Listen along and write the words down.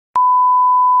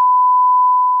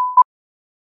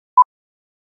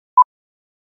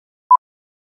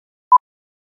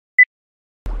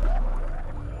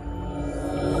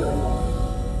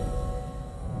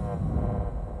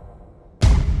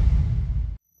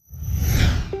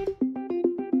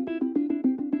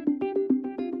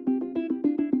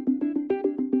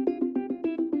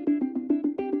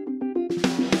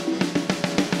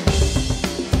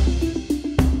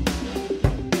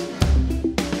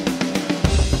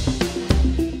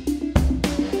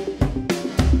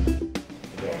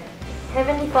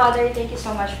Heavenly Father, thank you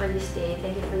so much for this day.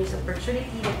 Thank you for this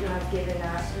opportunity that you have given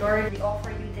us. Lord, we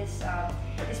offer you this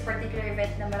particular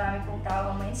event na maraming pong tao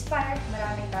ang ma-inspire,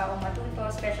 maraming tao ang matuto,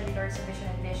 especially Lord sa vision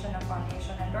and vision ng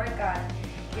foundation. And Lord God,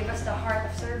 give us the heart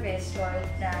of service, Lord,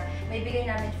 na may bigay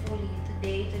namin fully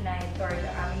today, tonight, Lord, the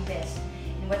aming best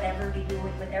in whatever we do,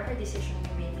 with whatever decision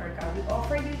we make, Lord God. We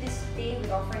offer you this day, we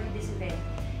offer you this event.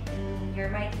 In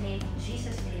your mighty name, in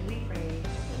Jesus' name, we pray.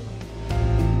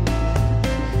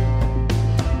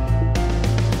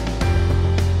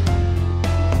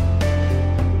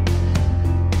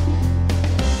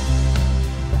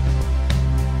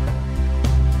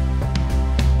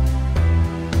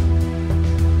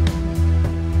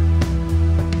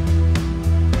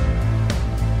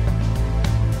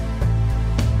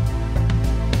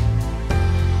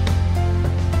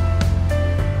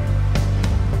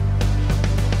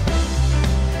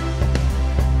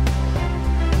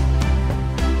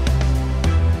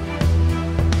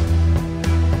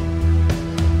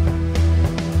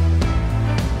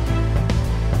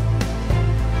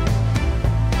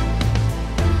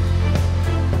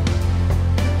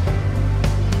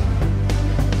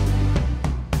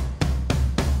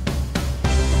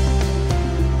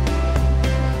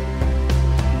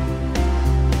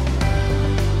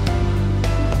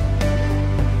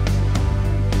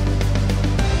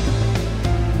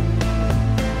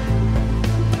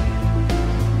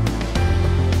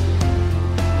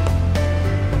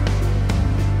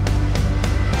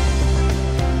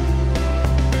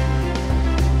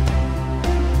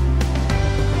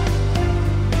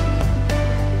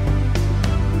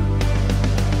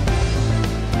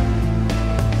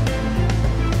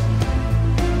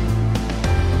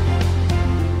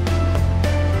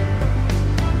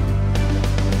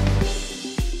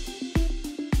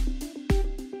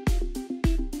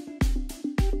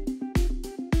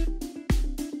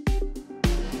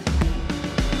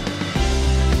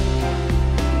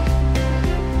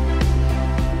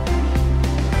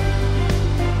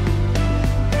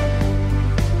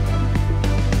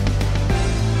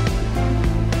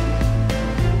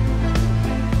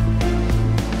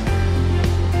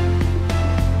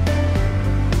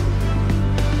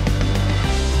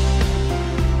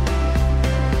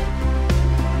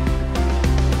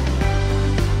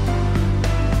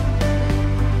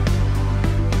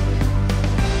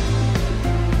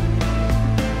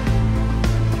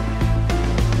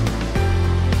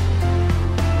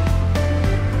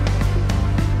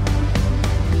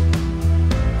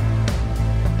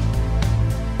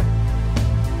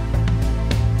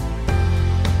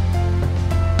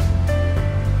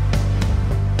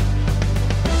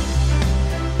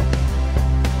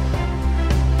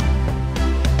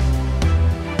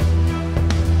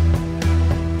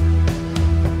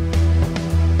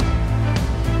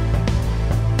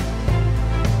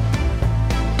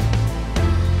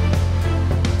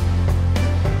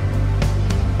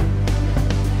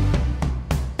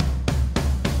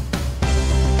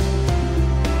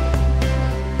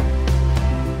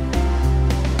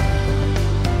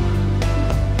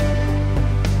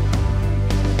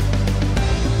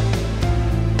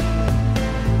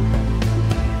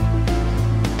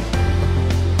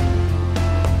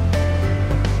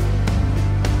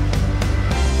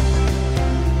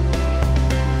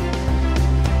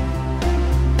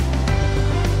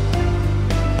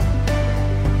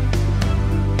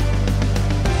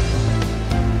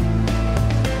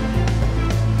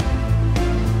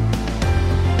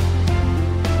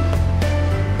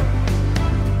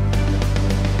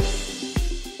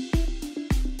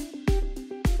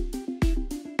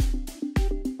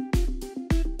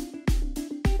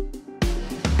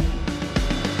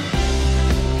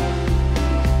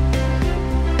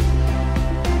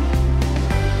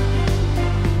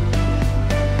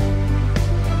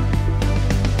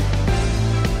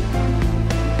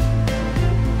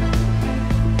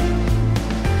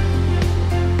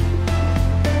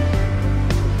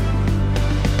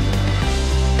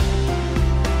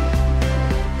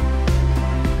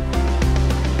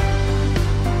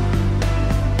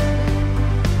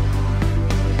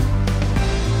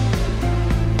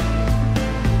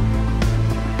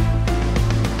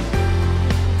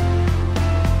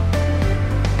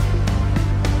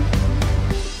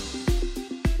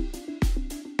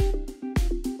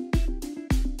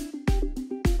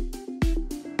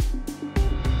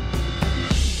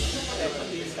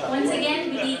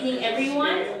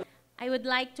 I would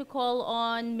like to call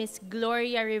on Ms.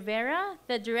 Gloria Rivera,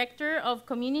 the Director of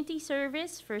Community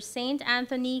Service for St.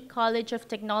 Anthony College of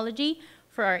Technology,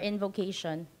 for our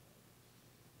invocation.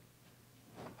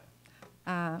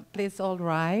 Please all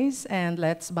rise and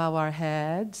let's bow our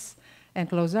heads and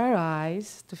close our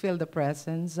eyes to feel the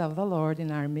presence of the Lord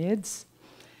in our midst.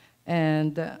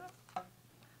 And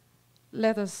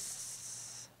let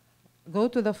us go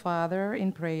to the Father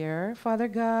in prayer. Father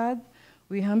God,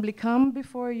 we humbly come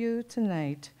before you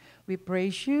tonight. We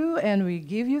praise you and we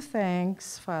give you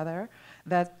thanks, Father,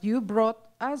 that you brought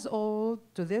us all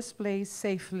to this place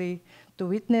safely to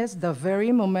witness the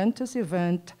very momentous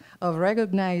event of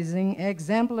recognizing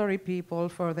exemplary people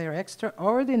for their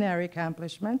extraordinary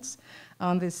accomplishments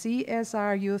on the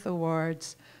CSR Youth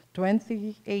Awards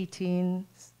 2018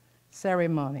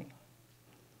 ceremony.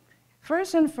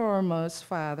 First and foremost,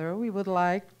 Father, we would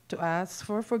like to ask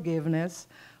for forgiveness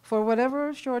for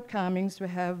whatever shortcomings we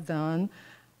have done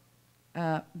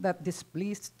that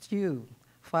displeased you.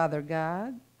 Father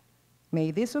God,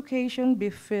 may this occasion be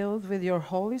filled with your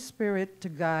Holy Spirit to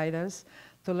guide us,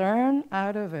 to learn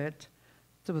out of it,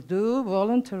 to do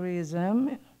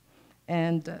voluntarism,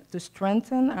 and to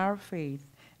strengthen our faith.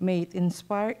 May it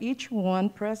inspire each one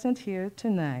present here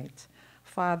tonight.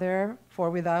 Father, for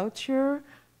without your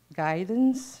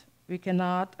guidance, we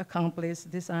cannot accomplish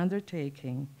this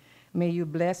undertaking. May you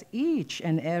bless each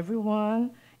and every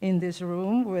one in this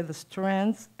room with the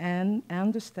strength and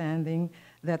understanding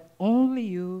that only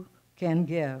you can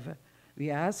give. We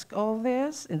ask all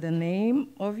this in the name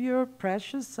of your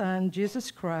precious Son,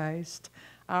 Jesus Christ,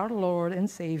 our Lord and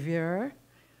Savior.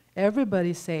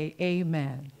 Everybody say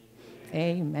amen. Amen.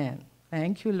 Amen.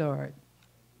 Thank you, Lord.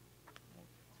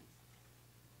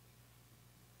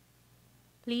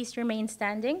 Please remain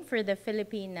standing for the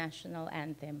Philippine National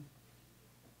Anthem.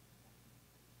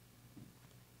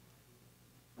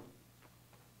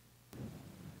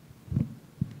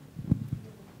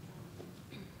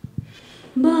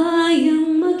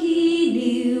 Bayang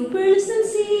magiliw, perlas ng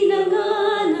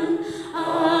silanganan,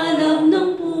 alab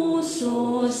ng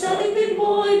puso, sa dibdib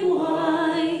mo'y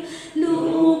buhay.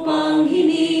 Lupang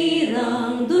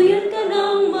hinirang, duyan ka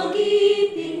ng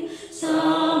magiting, sa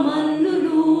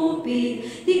manlulupig,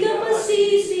 di ka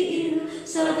pasisiin.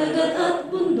 Sa dagat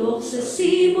at bundok, sa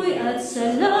simoy at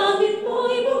sa langit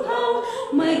mo'y bughaw.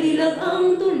 May dilag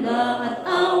ang tula at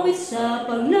awit sa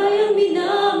paglayang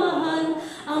minamahal.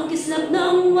 Ang kislap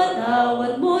ng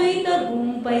watawat mo'y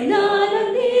tagumpay na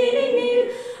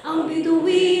nagniningning. Ang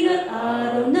bituin at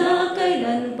araw na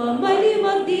kailan pa may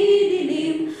liwag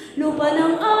didilim. Lupa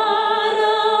ng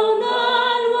araw na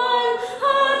alwal,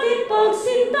 hatid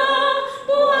pagsinta,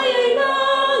 buhay ay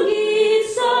langit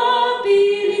sa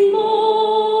piling mo.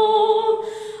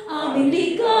 Aming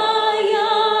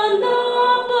ligaya na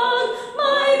pag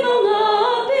may mga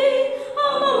api,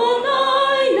 ang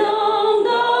mamatay ng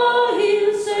dahil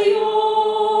sa'yo.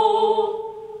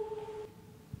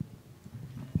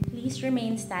 Please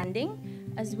remain standing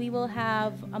as we will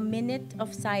have a minute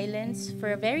of silence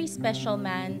for a very special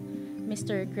man,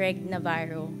 Mr. Greg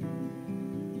Navarro.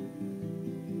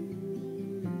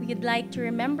 We'd like to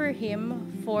remember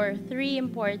him for three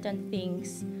important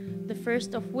things. The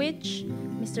first of which,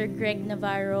 Mr. Greg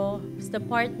Navarro was the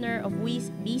partner of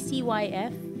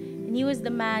BCYF, and he was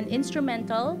the man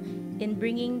instrumental in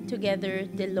bringing together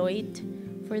Deloitte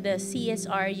for the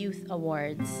CSR Youth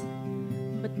Awards.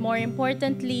 But more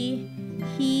importantly,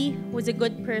 he was a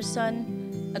good person,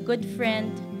 a good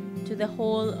friend to the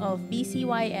whole of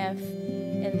BCYF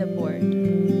and the board.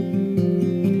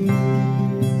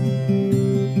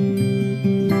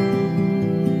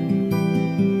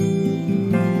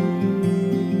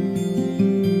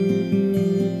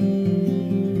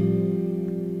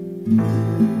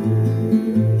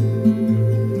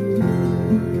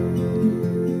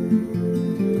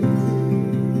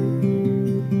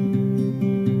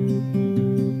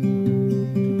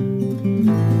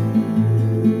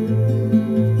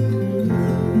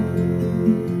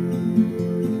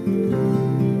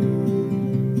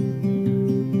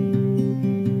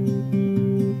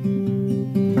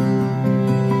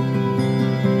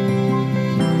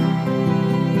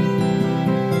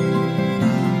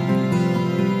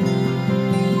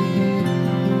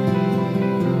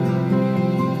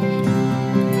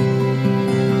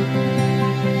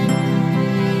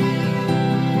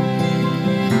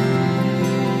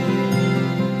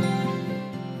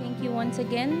 Once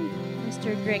again,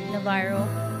 Mr. Greg Navarro,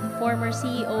 former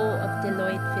CEO of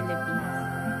Deloitte Philippines.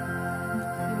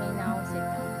 You may now sit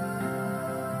down.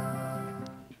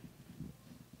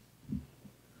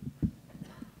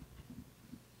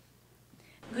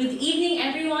 Good evening,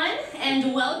 everyone,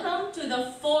 and welcome to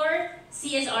the 4th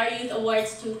CSR Youth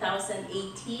Awards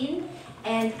 2018.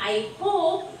 And I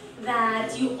hope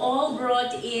that you all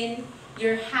brought in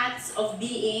your hats of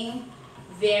being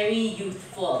very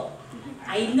youthful.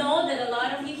 I know that a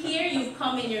lot of you here, you've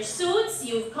come in your suits,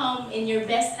 you've come in your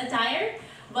best attire,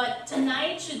 but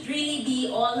tonight should really be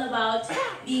all about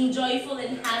being joyful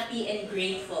and happy and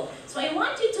grateful. So I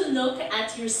want you to look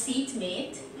at your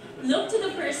seatmate, look to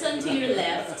the person to your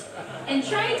left, and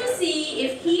try to see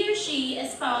if he or she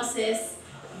espouses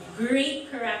great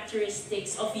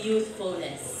characteristics of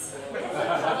youthfulness.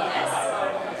 Yes?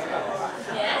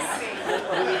 Yes?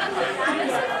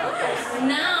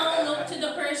 Now look to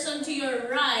the person to your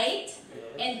right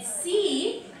and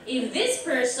see if this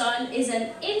person is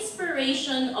an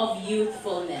inspiration of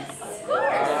youthfulness. Of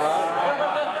course!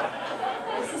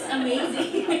 This is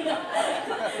amazing.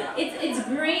 It's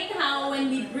great how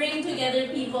when we bring together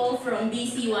people from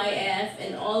BCYF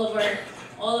and all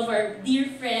of our dear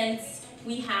friends,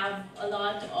 we have a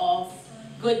lot of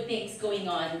good things going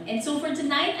on. And so for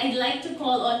tonight, I'd like to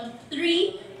call on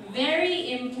three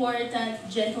very important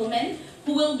gentlemen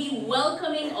who will be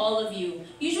welcoming all of you.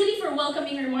 Usually for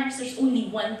welcoming remarks, there's only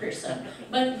one person.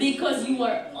 But because you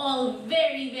are all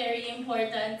very, very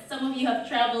important, some of you have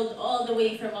traveled all the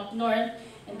way from up north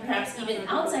and perhaps even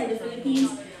outside the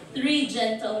Philippines, three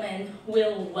gentlemen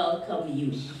will welcome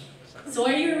you. So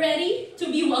are you ready to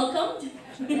be welcomed?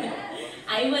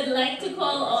 I would like to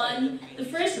call on the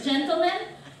first gentleman,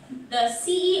 the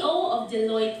CEO of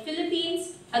Deloitte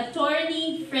Philippines,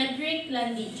 Attorney Frederick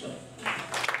Landicho.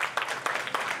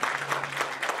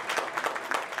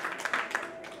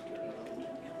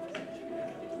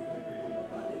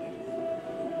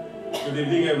 Good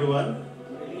evening, everyone.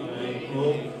 I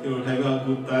hope you're having a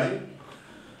good time.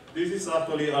 This is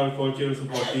actually our fourth year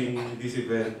supporting this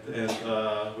event, and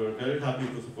we're very happy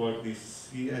to support this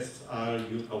CSR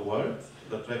Youth Awards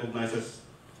that recognizes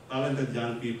talented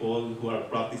young people who are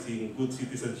practicing good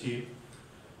citizenship,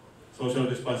 social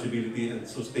responsibility, and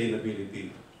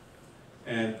sustainability.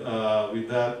 And with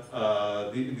that,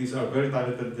 these are very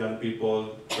talented young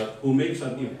people who makes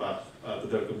an impact to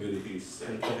their communities.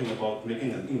 And talking about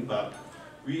making an impact,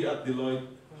 we at Deloitte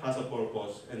has a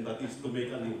purpose, and that is to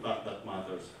make an impact that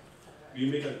matters. We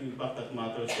make an impact that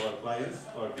matters to our clients,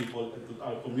 to our people, and to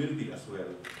our community as well.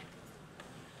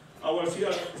 Our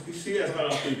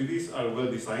CSR activities are well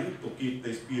designed to keep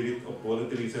the spirit of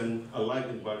volunteerism alive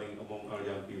and burning among our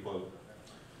young people.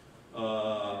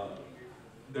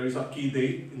 There is a key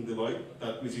date in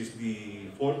Deloitte, which is the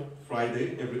fourth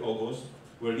Friday every August,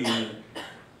 wherein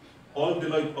all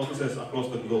Deloitte offices across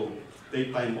the globe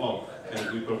take time off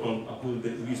and we perform a whole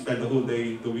day, we spend the whole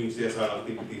day doing CSR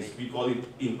activities. We call it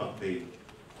Impact Day.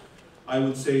 I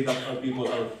would say that our people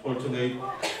are fortunate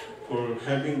for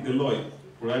having Deloitte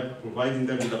providing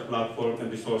them with a platform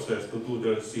and resources to do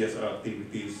their CSR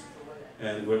activities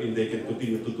and wherein they can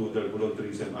continue to do their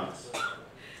volunteerism acts.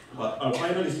 But our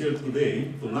finalists here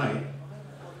tonight,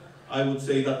 I would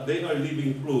say that they are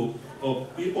living proof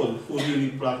of people who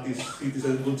really practice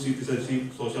good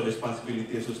citizenship, social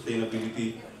responsibility, and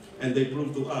sustainability. And they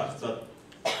prove to us that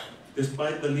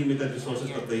despite the limited resources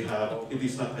that they have, it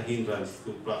is not a hindrance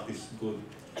to practice good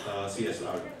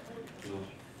CSR.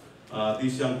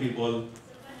 These young people,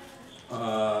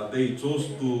 they choose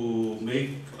to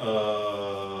make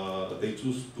a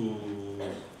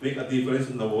difference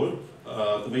in the world,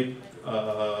 to make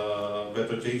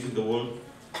better change in the world.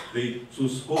 They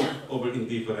choose hope over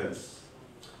indifference.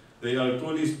 They are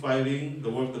truly inspiring. The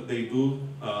work that they do,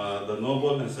 the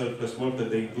noble and selfless work that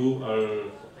they do, are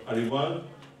a reward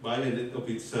by and of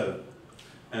itself.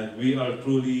 And we are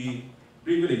truly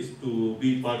privileged to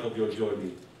be part of your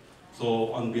journey.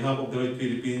 So on behalf of the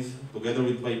Philippines, together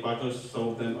with my partners, some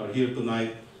of them are here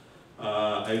tonight,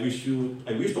 I wish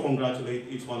to congratulate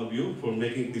each one of you for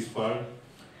making it this far.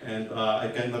 And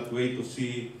I cannot wait to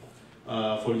see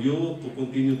for you to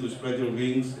continue to spread your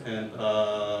wings and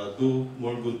do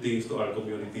more good things to our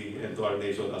community and to our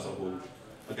nation as a whole.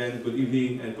 Again, good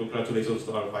evening and congratulations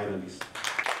to our finalists.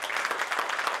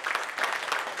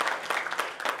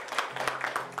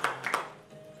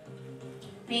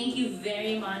 Thank you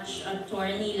very much,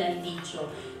 Attorney Landicho.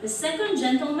 The second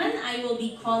gentleman I will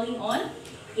be calling on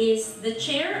is the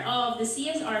chair of the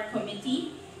CSR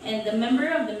committee and the member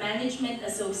of the Management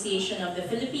Association of the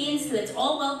Philippines. Let's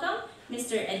all welcome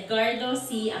Mr. Edgardo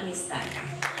C. Amistad.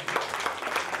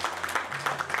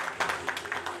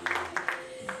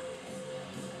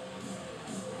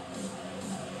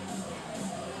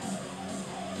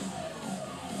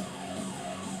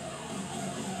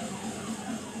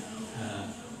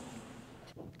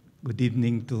 Good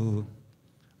evening to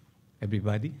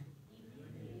everybody,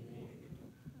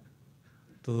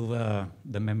 to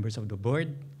the members of the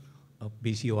board of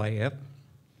BCYF,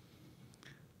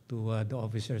 to the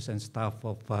officers and staff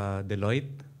of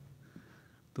Deloitte,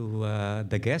 to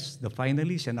the guests, the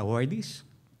finalists and awardees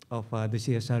of the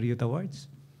CSR Youth Awards.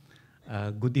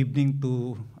 Good evening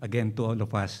again to all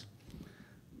of us.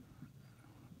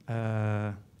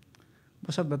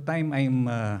 Most of the time I'm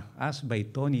asked by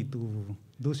Tony to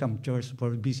do some chores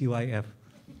for BCYF.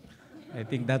 I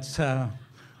think that's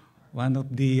one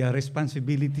of the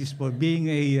responsibilities for being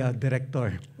a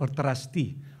director or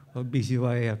trustee of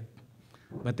BCYF.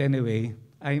 But anyway,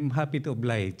 I'm happy to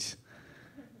oblige.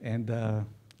 And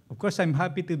of course, I'm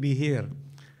happy to be here.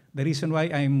 The reason why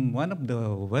I'm one of the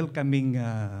welcoming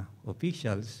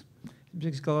officials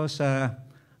is because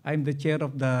I'm the chair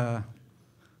of the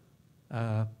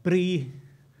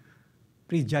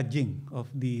pre-judging of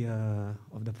the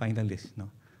finalists. No?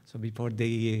 So before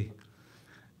the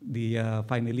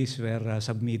finalists were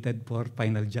submitted for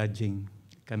final judging,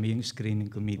 kami yung screening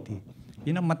committee.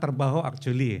 Yun ang matrabaho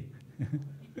actually.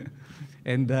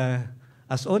 And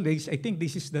as always, I think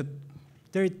this is the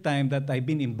third time that I've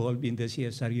been involved in the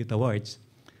CSR Youth Awards.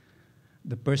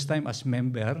 The first time as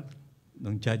member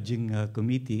ng judging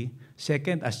committee,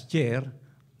 second as chair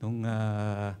ng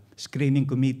screening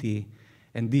committee,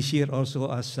 and this year also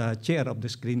as chair of the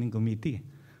screening committee.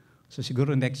 So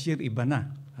siguro next year iba na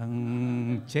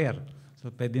ang chair. So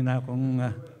pwede na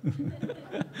akong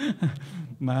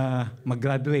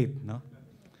mag-graduate, no?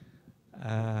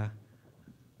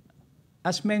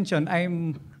 As mentioned,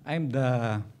 I'm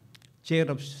the chair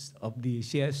of the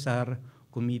CSR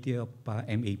Committee of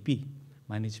MAP,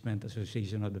 Management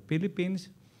Association of the Philippines.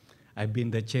 I've been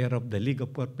the chair of the League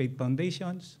of Corporate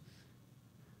Foundations.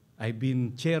 I've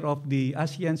been chair of the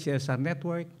ASEAN CSR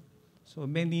Network. So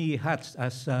many hats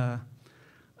as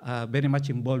very much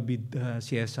involved with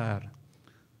CSR.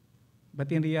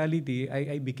 But in reality,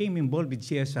 I became involved with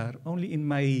CSR only in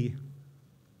my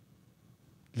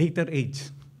later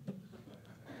age.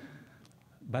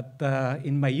 But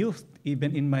in my youth,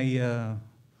 even in my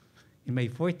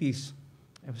 40s,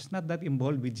 I was not that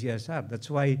involved with CSR. That's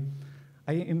why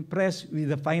I am impressed with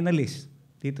the finalists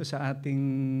dito sa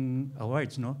ating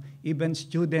awards. No? Even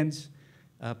students,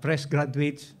 fresh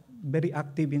graduates, very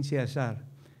active in CSR.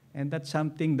 And that's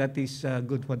something that is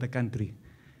good for the country.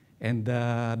 And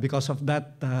because of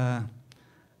that,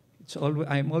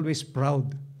 I'm always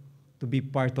proud to be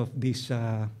part of this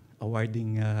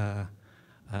awarding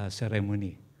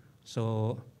ceremony.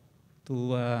 So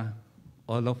to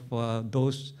all of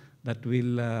those that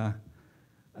will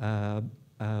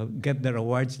get their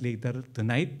awards later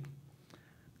tonight,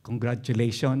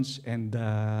 congratulations. And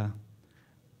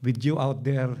with you out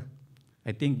there,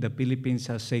 I think the Philippines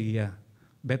has a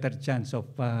better chance of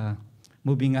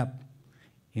moving up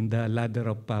in the ladder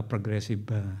of progressive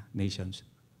nations.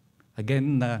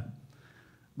 Again,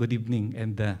 good evening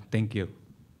and thank you.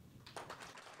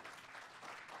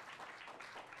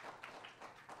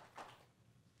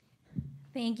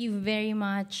 Thank you very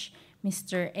much,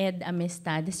 Mr. Ed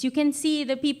Amistad. As you can see,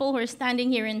 the people who are standing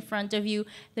here in front of you,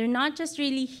 they're not just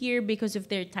really here because of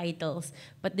their titles,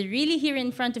 but they're really here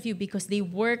in front of you because they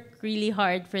work really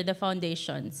hard for the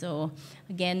foundation. So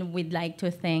again, we'd like to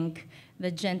thank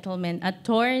the gentlemen,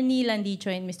 Attorney Landicho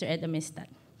and Mr. Ed Amistad.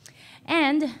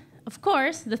 And of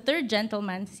course, the third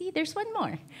gentleman, see, there's one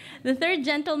more. The third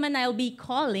gentleman I'll be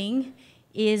calling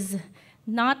is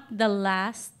not the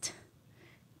last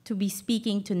to be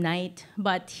speaking tonight,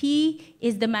 but he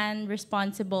is the man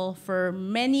responsible for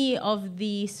many of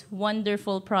these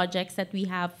wonderful projects that we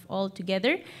have all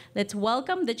together. Let's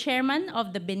welcome the chairman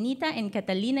of the Benita and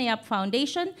Catalina Yap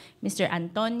Foundation, Mr.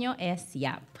 Antonio S.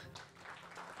 Yap.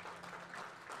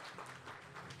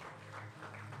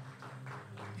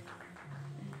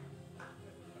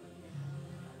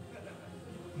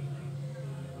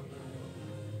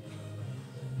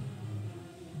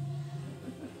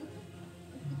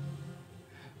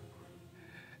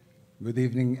 Good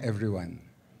evening, everyone.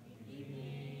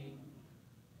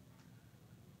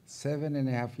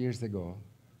 7.5 years ago,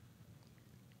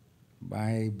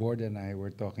 my board and I were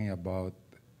talking about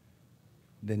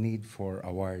the need for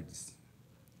awards.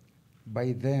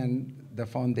 By then, the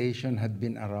foundation had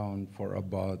been around for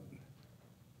about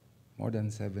more than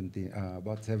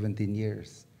 17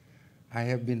 years. I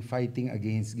have been fighting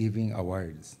against giving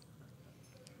awards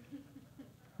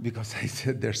because I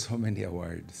said there's so many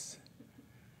awards.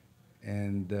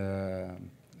 And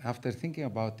after thinking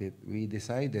about it, we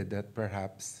decided that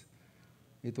perhaps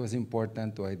it was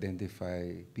important to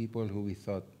identify people who we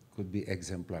thought could be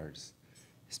exemplars,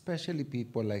 especially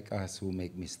people like us who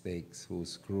make mistakes, who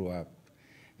screw up,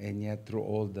 and yet through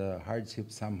all the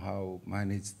hardships somehow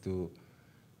manage to,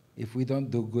 if we don't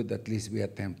do good, at least we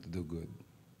attempt to do good.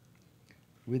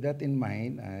 With that in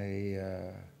mind,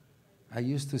 I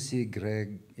used to see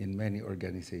Greg in many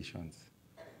organizations.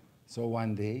 So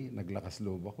one day, naglakas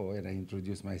loob ako and I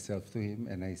introduced myself to him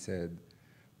and I said,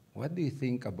 what do you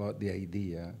think about the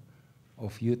idea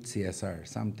of youth CSR?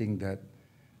 Something that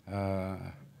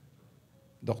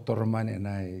Dr. Roman and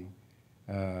I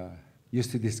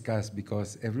used to discuss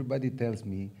because everybody tells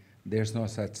me there's no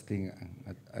such thing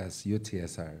as youth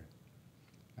CSR.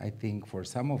 I think for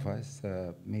some of us,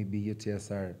 maybe youth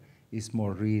CSR is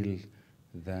more real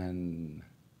than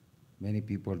many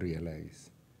people realize.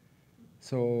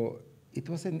 So it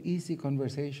was an easy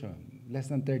conversation. Less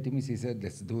than 30 minutes, he said,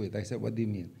 let's do it. I said, what do you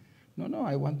mean? No,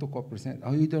 I want to co-present.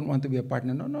 Oh, you don't want to be a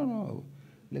partner? No.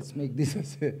 Let's make this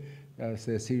as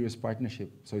a serious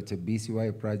partnership. So it's a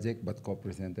BCY project, but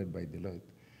co-presented by Deloitte.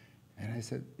 And I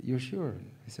said, you're sure?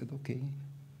 I said, okay.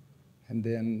 And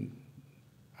then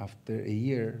after a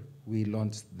year, we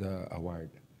launched the award.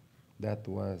 That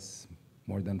was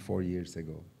more than 4 years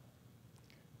ago.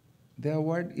 The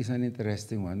award is an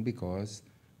interesting one because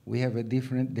we have a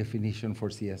different definition for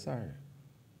CSR.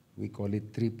 We call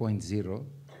it 3.0,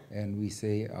 and we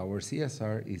say our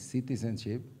CSR is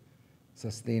citizenship,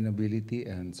 sustainability,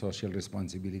 and social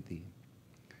responsibility.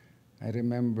 I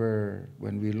remember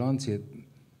when we launched it,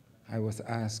 I was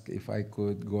asked if I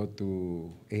could go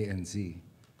to ANC.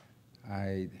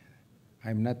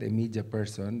 I'm not a media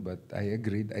person, but I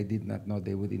agreed. I did not know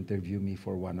they would interview me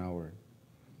for 1 hour.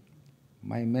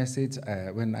 My message,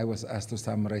 when I was asked to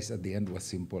summarize at the end, was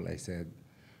simple. I said,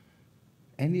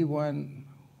 anyone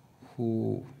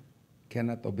who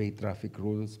cannot obey traffic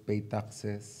rules, pay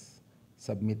taxes,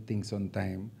 submit things on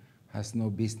time, has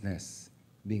no business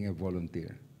being a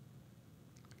volunteer.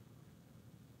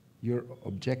 Your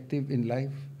objective in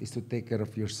life is to take care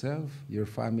of yourself, your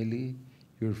family,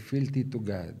 your fealty to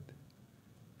God,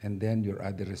 and then your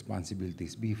other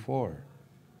responsibilities before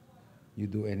you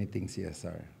do anything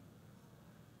CSR.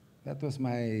 That was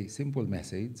my simple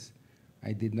message.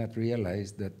 I did not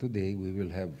realize that today we will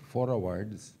have 4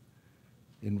 awards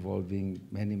involving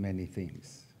many, many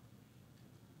things.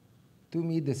 To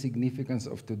me, the significance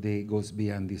of today goes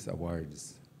beyond these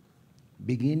awards.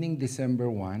 Beginning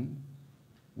December 1,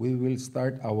 we will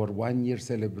start our 1-year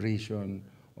celebration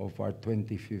of our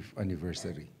 25th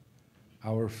anniversary.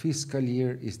 Our fiscal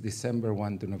year is December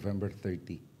 1 to November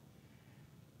 30.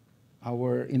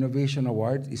 Our Innovation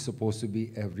Award is supposed to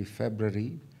be every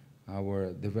February.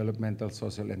 Our Developmental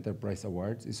Social Enterprise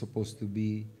Awards is supposed to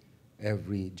be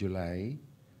every July.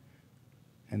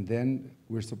 And then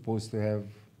we're supposed to have,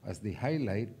 as the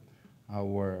highlight,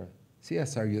 our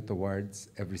CSR Youth Awards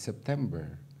every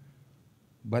September.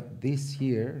 But this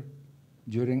year,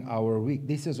 during our week,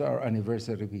 this is our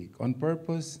anniversary week. On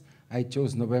purpose, I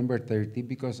chose November 30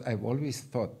 because I've always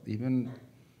thought, even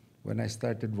when I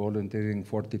started volunteering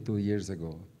 42 years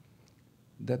ago,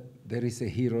 that there is a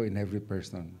hero in every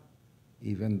person,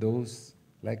 even those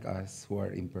like us who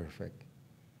are imperfect.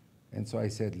 And so I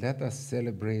said, let us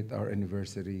celebrate our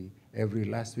anniversary every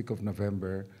last week of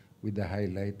November with the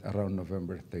highlight around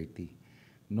November 30.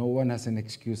 No one has an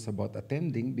excuse about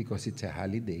attending because it's a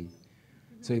holiday.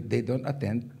 So if they don't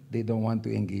attend, they don't want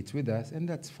to engage with us, and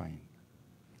that's fine.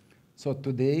 So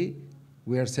today,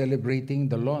 we are celebrating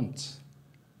the launch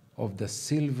of the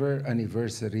silver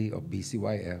anniversary of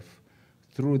BCYF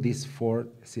through these 4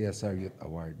 CSR Youth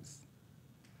Awards.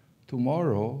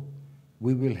 Tomorrow,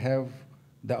 we will have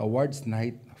the awards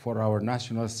night for our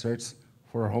national search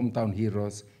for hometown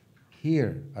heroes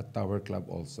here at Tower Club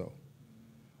also.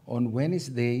 On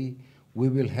Wednesday, we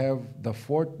will have the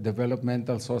 4th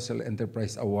Developmental Social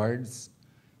Enterprise Awards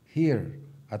here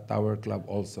at Tower Club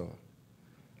also.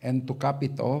 And to cap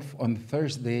it off, on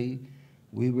Thursday,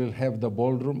 we will have the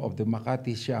ballroom of the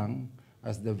Makati Siang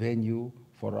as the venue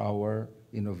for our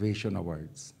Innovation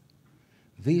Awards.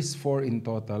 These 4 in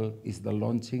total is the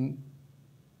launching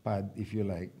pad, if you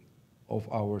like, of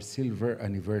our silver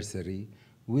anniversary,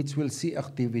 which will see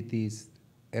activities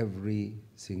every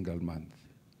single month.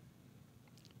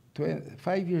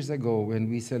 5 years ago, when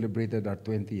we celebrated our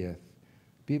 20th,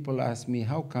 people asked me,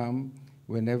 how come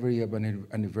whenever you have an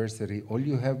anniversary, all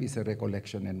you have is a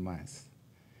recollection and mass?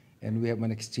 And we have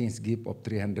an exchange gift of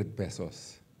 300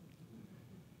 pesos.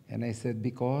 And I said,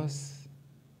 because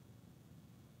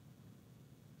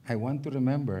I want to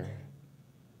remember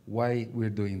why we're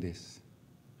doing this.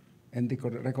 And the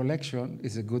recollection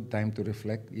is a good time to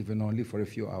reflect, even only for a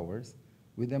few hours,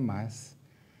 with the Mass.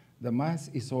 The Mass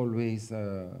is always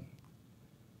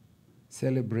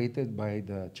celebrated by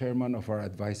the chairman of our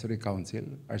advisory council,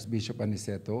 Archbishop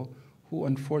Aniceto, who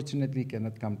unfortunately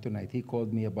cannot come tonight. He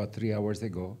called me about 3 hours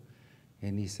ago,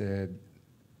 and he said,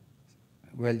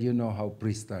 well, you know how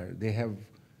priests are. They have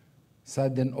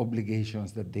sudden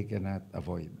obligations that they cannot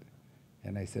avoid.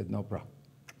 And I said, no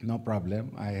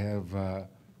problem. I have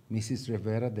Mrs.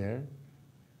 Rivera there,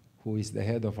 who is the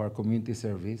head of our community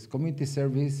service. Community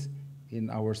service in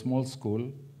our small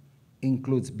school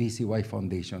includes BCY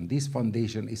Foundation. This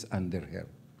foundation is under her.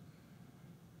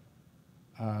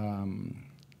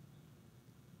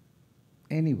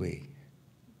 Anyway,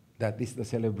 that is the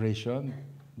celebration.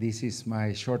 This is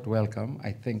my short welcome.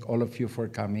 I thank all of you for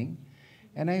coming.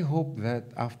 And I hope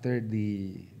that after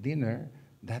the dinner,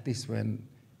 that is when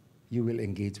you will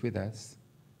engage with us.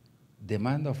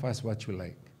 Demand of us what you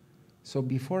like. So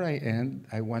before I end,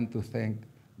 I want to thank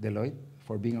Deloitte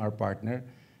for being our partner.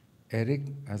 Eric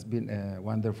has been a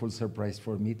wonderful surprise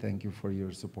for me. Thank you for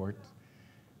your support.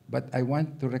 But I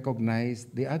want to recognize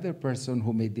the other person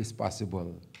who made this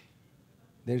possible.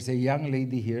 There's a young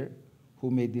lady here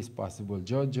who made this possible.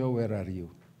 Jojo, where are you?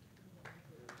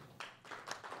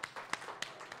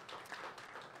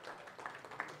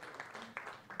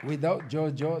 Without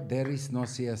Jojo, there is no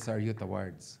CSR Youth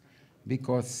Awards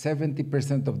because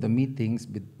 70% of the meetings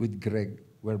with Greg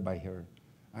were by her.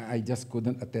 I just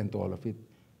couldn't attend to all of it.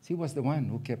 She was the one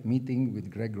who kept meeting with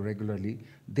Greg regularly.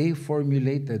 They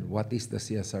formulated what is the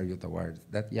CSR Youth Awards,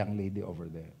 that young lady over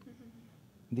there.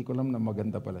 Hindi ko alam na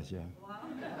maganda pala siya.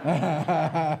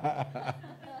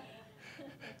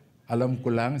 Alam ko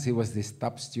lang, she was this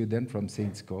top student from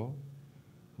Saints Co,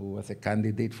 who was a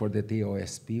candidate for the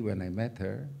TOSP when I met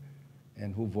her,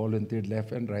 and who volunteered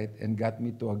left and right and got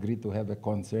me to agree to have a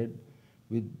concert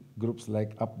with groups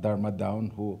like Up Dharma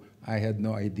Down, who I had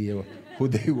no idea who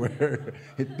they were,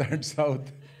 it turns out.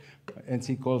 And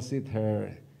she calls it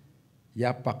her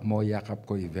Yapak Mo Yakap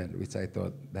Ko event, which I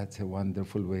thought that's a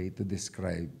wonderful way to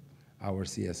describe our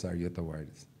CSR Youth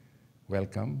Awards.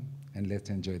 Welcome, and let's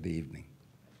enjoy the evening.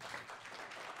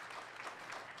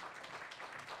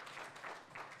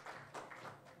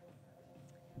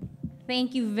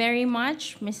 Thank you very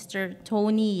much, Mr.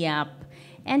 Tony Yap.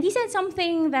 And he said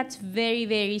something that's very,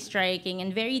 very striking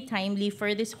and very timely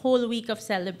for this whole week of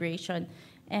celebration.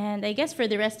 And I guess for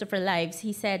the rest of our lives,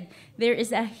 he said, there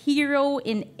is a hero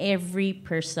in every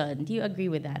person. Do you agree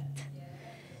with that?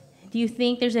 Do you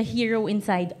think there's a hero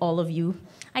inside all of you?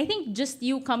 I think just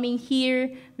you coming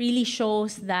here really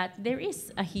shows that there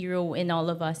is a hero in all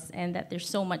of us and that there's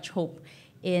so much hope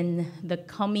in the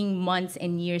coming months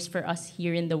and years for us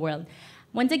here in the world.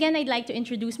 Once again, I'd like to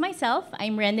introduce myself.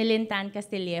 I'm Renelyn Tan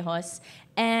Castillejos.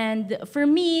 And for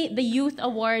me, the Youth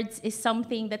Awards is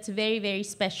something that's very, very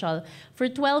special. For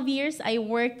 12 years, I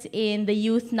worked in the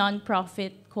youth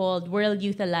nonprofit called World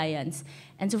Youth Alliance.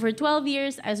 And so for 12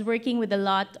 years, I was working with a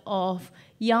lot of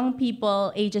young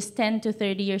people, ages 10 to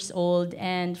 30 years old.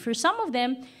 And for some of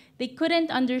them, they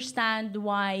couldn't understand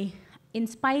why, in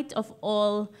spite of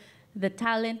all the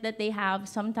talent that they have,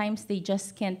 sometimes they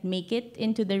just can't make it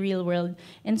into the real world.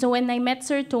 And so when I met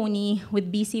Sir Tony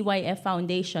with BCYF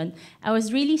Foundation, I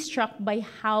was really struck by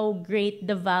how great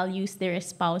the values they're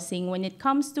espousing when it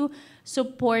comes to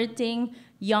supporting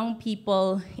young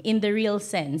people in the real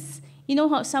sense. You know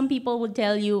how some people would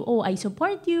tell you, oh, I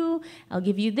support you, I'll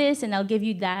give you this and I'll give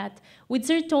you that. With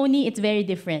Sir Tony, it's very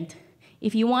different.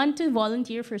 If you want to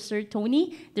volunteer for Sir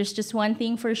Tony, there's just one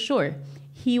thing for sure.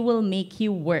 He will make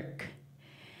you work.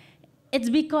 It's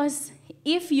because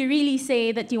if you really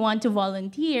say that you want to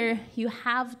volunteer, you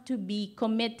have to be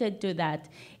committed to that.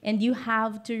 And you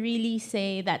have to really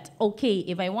say that, okay,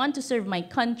 if I want to serve my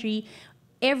country,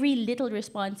 every little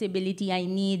responsibility I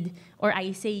need or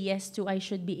I say yes to, I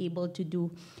should be able to do.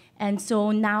 And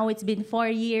so now it's been 4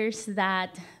 years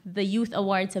that the Youth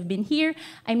Awards have been here.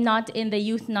 I'm not in the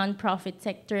youth nonprofit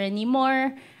sector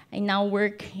anymore. I now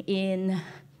work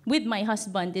with my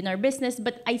husband in our business,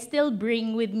 but I still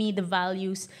bring with me the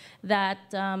values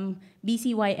that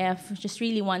BCYF just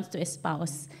really wants to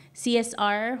espouse.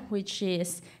 CSR, which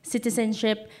is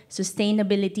citizenship,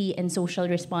 sustainability, and social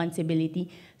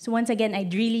responsibility. So once again, I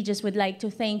really just would like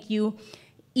to thank you.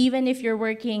 Even if you're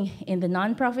working in the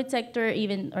nonprofit sector,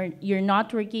 or you're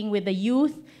not working with the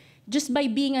youth, just by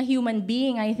being a human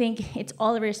being, I think it's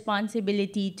all a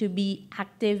responsibility to be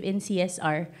active in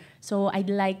CSR. So I'd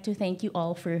like to thank you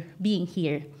all for being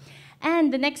here.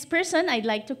 And the next person I'd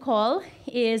like to call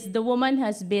is the woman who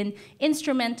has been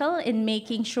instrumental in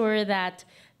making sure that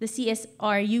the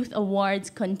CSR Youth Awards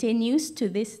continues to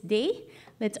this day.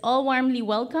 Let's all warmly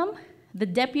welcome the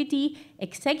Deputy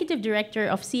Executive Director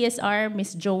of CSR,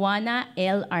 Ms. Joanna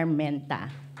L. Armenta.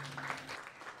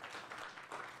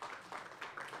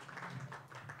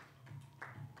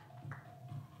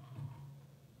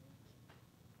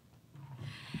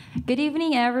 Good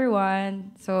evening,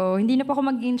 everyone. So, hindi na po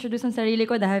ako mag-introduce ng sarili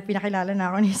ko dahil pinakilala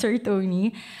na ako ni Sir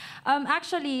Tony.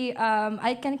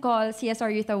 I can call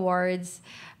CSR Youth Awards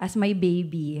as my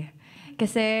baby.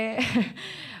 Kasi,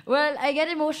 well, I get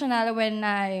emotional when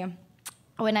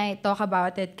I talk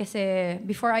about it. Kasi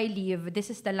before I leave, this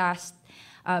is the last.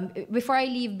 Before I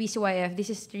leave BCYF, this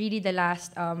is really the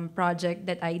last project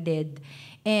that I did.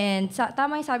 And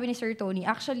tama yung sabi ni Sir Tony.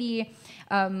 Actually,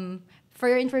 for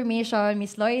your information,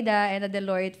 Miss Loida and the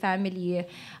Deloitte family,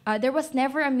 there was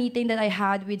never a meeting that I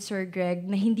had with Sir Greg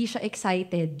na hindi siya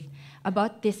excited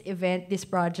about this event, this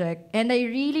project. And I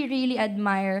really, really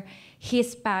admire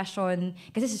his passion.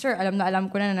 Kasi si Sir, alam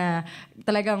ko na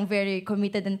talagang very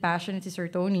committed and passionate si Sir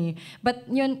Tony. But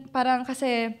yun, parang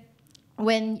kasi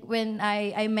when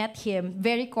I met him,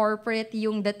 very corporate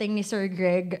yung dating ni Sir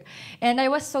Greg. And I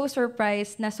was so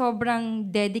surprised na sobrang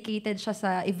dedicated siya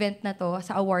sa event na to,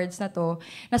 sa awards na to,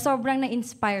 na sobrang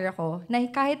na-inspire ako. Na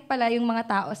kahit pala yung mga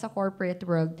tao sa corporate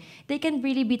world, they can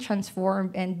really be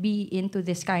transformed and be into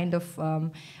this kind of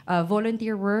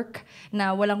volunteer work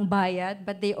na walang bayad,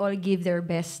 but they all give their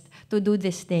best to do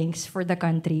these things for the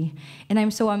country. And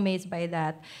I'm so amazed by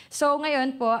that. So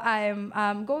ngayon po,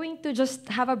 I'm going to just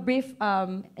have a brief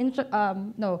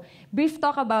brief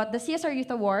talk about the CSR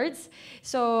Youth Awards.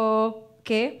 So,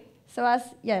 okay. So as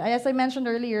I mentioned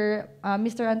earlier,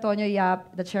 Mr. Antonio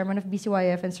Yap, the chairman of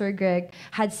BCYF, and Sir Greg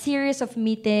had series of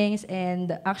meetings,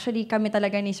 and actually kami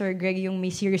talaga ni Sir Greg yung may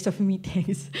series of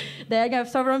meetings. Dahil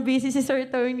sobrang busy si Sir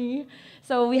Tony.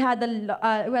 So we had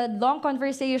a long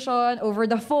conversation over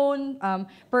the phone,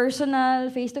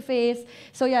 personal, face-to-face.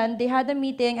 So yan, they had a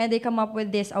meeting and they come up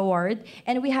with this award.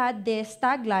 And we had this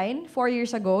tagline 4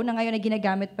 years ago na ngayon na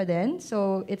ginagamit pa din.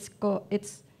 So it's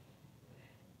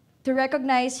to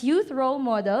recognize youth role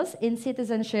models in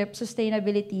citizenship,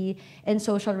 sustainability, and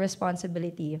social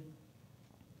responsibility.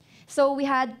 So we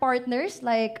had partners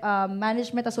like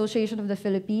Management Association of the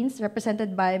Philippines,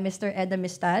 represented by Mr. Ed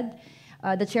Amistad,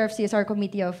 the chair of CSR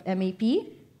Committee of MAP.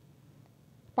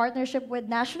 Partnership with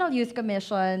National Youth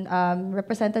Commission,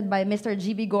 represented by Mr.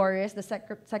 GB Gores, the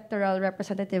sectoral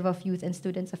representative of youth and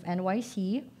students of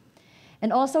NYC. And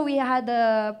also, we had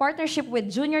a partnership with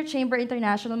Junior Chamber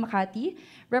International Makati,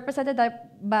 represented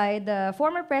by the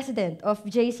former president of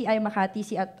JCI Makati,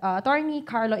 Attorney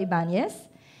Carlo Ibanez.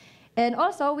 And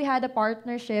also, we had a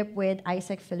partnership with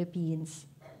ISEC Philippines.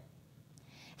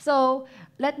 So,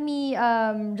 let me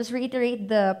just reiterate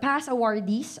the past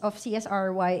awardees of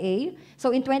CSRYA.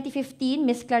 So, in 2015,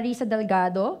 Ms. Clarissa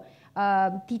Delgado,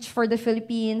 Teach for the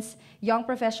Philippines, Young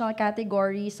Professional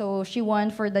category. So she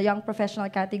won for the Young Professional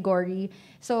category.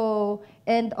 So,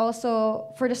 and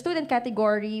also for the student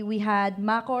category, we had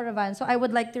Mako Ravan. So I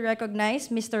would like to recognize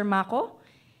Mr. Mako.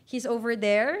 He's over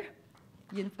there.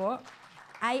 Yun po.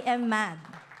 I am mad.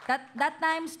 That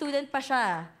time, student pa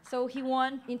siya. So he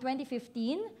won in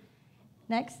 2015.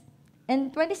 Next. In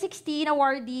 2016,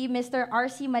 awardee Mr.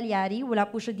 R.C. Malyari, wala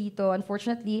po siya dito,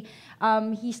 unfortunately.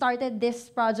 He started this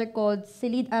project called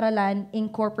Silid Aralan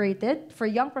Incorporated for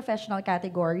Young Professional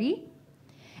category.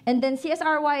 And then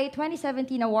CSRY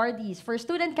 2017 awardees. For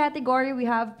student category, we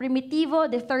have Primitivo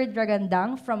de Third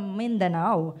Dragandang from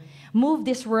Mindanao, Move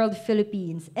This World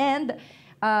Philippines. And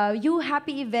You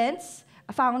Happy Events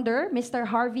founder, Mr.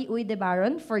 Harvey Uy de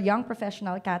Baron for Young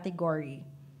Professional category.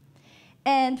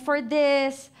 And for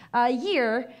this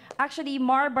year, actually,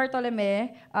 Mar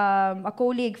Bartolome, a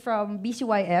colleague from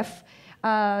BCYF,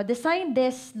 designed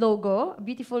this logo, a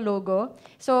beautiful logo.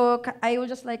 So I would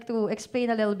just like to explain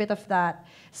a little bit of that.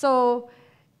 So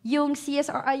yung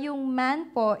CSR, yung man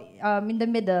po in the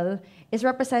middle is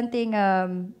representing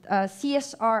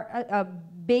CSR,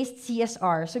 based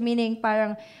CSR. So meaning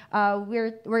parang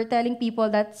we're telling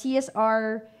people that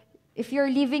CSR, if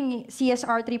you're living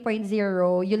CSR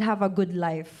 3.0, you'll have a good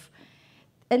life.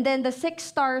 And then the 6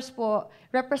 stars po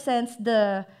represents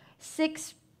the 3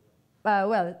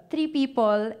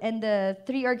 people and the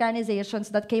 3 organizations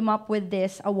that came up with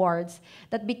these awards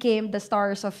that became the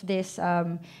stars of this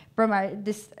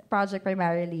this project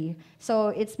primarily. So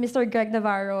it's Mr. Greg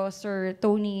Navarro, Sir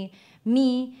Tony,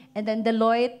 me, and then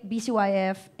Deloitte,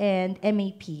 BCYF, and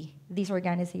MAP, these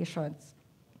organizations.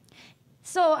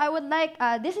 So I would like,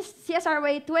 this is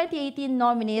CSRWay 2018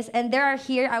 nominees, and they are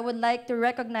here. I would like to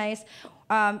recognize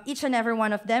each and every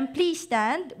one of them. Please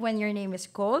stand when your name is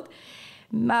called.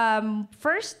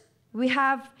 First, we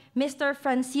have Mr.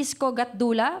 Francisco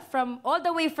Gatdula, all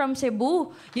the way from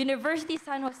Cebu, University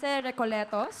San Jose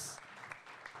Recoletos.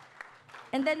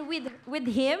 And then with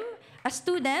him, a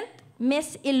student,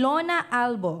 Miss Ilona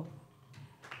Albo.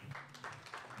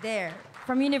 There,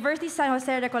 from University San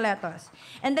Jose Recoletos.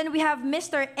 And then we have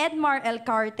Mr. Edmar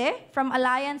Elcarte from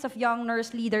Alliance of Young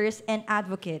Nurse Leaders and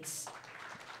Advocates.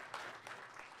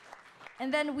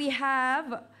 And then we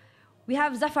have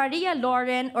Zafaria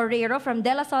Lauren Orero from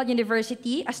De La Salle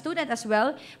University, a student as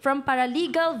well, from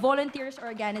Paralegal Volunteers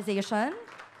Organization.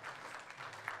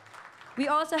 We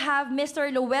also have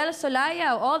Mr. Lowell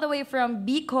Solaya, all the way from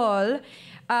Bicol,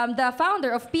 the founder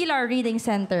of Pilar Reading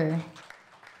Center.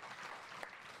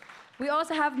 We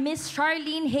also have Miss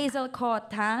Charlene Hazel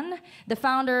Cotan, the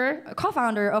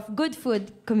co-founder of Good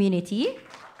Food Community.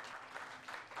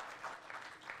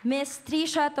 Miss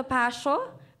Trisha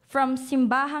Topacio from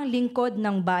Simbahang Lingkod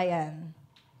ng Bayan.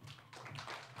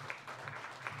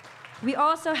 We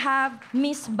also have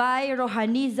Miss Bay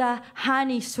Rohaniza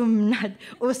Hani Sumnad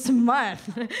Usman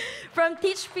from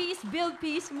Teach Peace, Build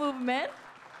Peace Movement.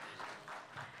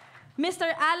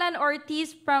 Mr. Alan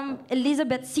Ortiz from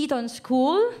Elizabeth Seton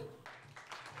School.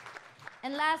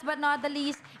 And last but not the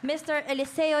least, Mr.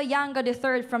 Eliseo Yanga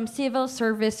III from Civil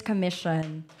Service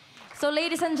Commission. So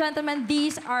ladies and gentlemen,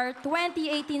 these are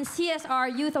 2018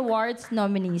 CSR Youth Awards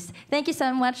nominees. Thank you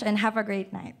so much and have a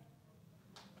great night.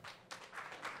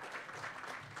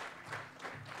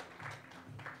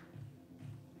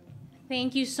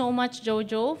 Thank you so much,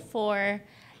 Jojo, for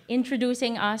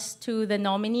introducing us to the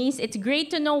nominees. It's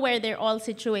great to know where they're all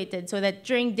situated so that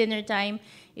during dinner time,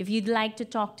 if you'd like to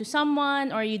talk to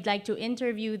someone or you'd like to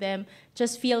interview them,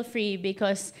 just feel free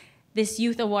because this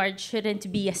Youth Award shouldn't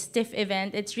be a stiff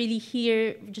event. It's really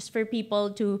here just for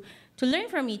people to learn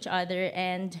from each other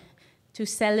and to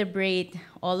celebrate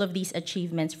all of these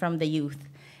achievements from the youth.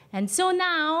 And so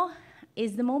now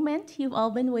is the moment you've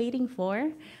all been waiting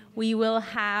for. We will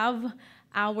have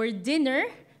our dinner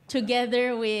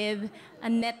together with a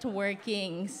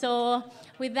networking. So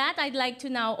with that, I'd like to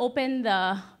now open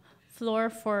the floor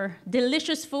for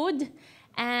delicious food.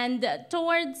 And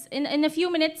in a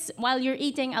few minutes, while you're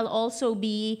eating, I'll also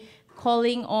be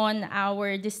calling on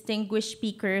our distinguished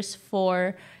speakers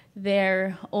for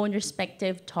their own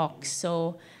respective talks.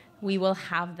 So we will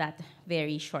have that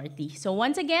very shortly. So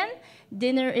once again,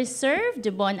 dinner is served.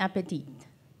 Bon appetit.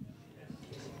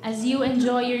 As you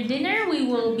enjoy your dinner, we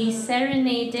will be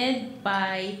serenaded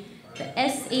by the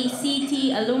SACT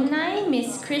alumni,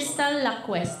 Miss Crystal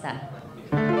Lacuesta.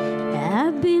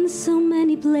 I've been so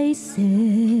many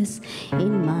places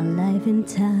in my life and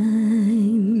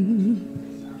time.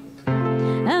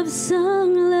 I've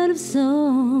sung a lot of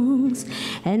songs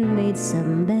and made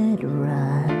some bad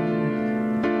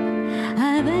rhyme.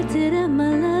 I've acted out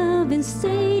my love in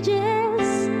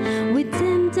stages with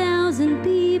 10,000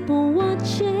 people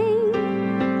watching.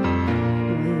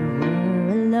 We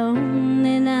were alone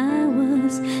and I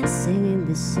was singing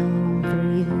this song for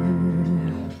you.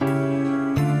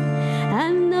 I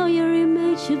know your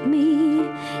image of me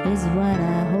is what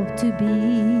I hope to be.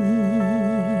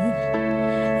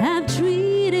 I've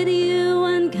treated you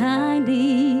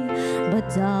unkindly, but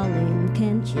darling,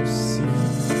 can't you see?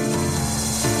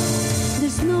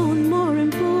 There's no one more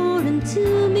important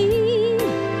to me.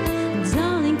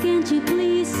 Darling, can't you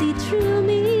please see through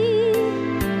me?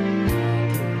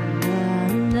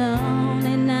 Alone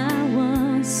and I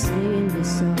was singing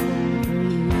this song for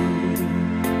you.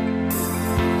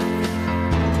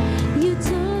 You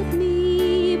taught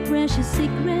me precious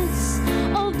secrets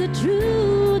of the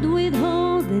truth,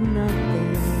 withholding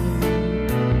nothing.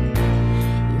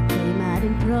 You came out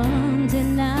in front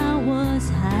and I was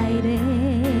hiding.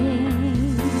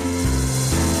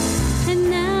 And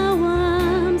now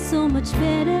I'm so much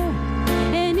better.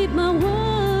 And if my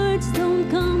words don't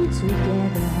come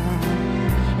together,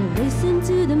 listen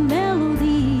to the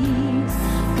melodies,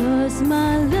 'cause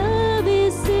my love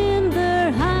is in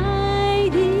their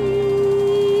hiding.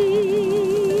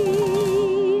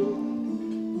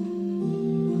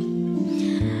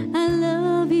 I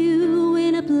love you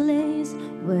in a place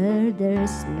where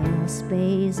there's no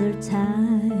space or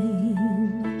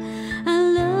time. I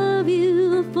love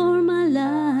you for my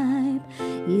life,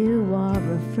 you are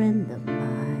a friend of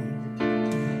mine.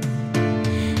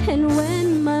 And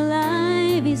when my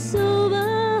life is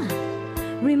over,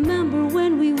 remember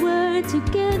when we were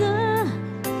together.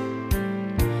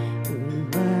 We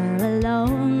were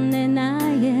alone and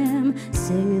I am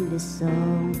singing this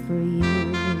song for you.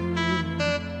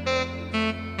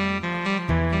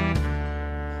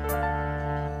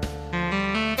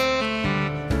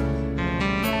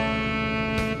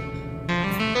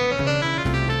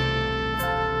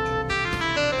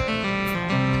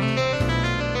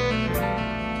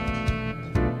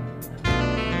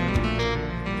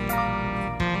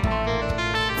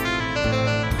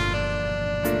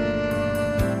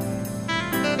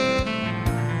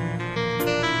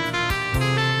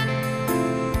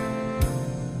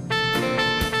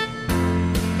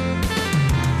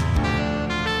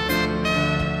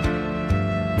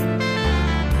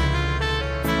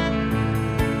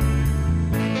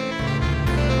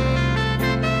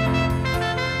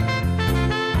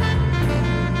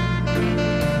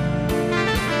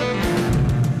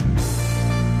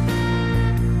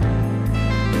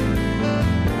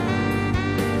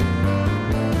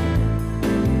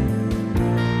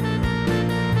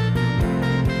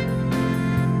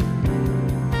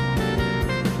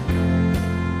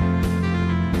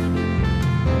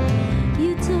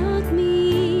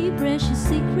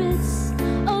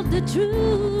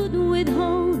 truth,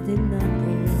 withholding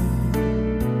nothing.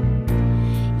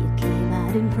 You came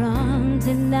out in front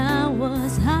and I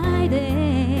was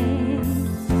hiding.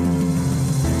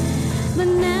 But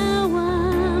now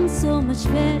I'm so much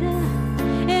better.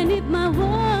 And if my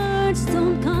words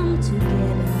don't come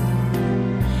together,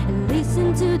 and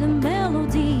listen to the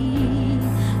melody,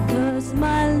 'cause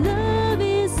my love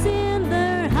is in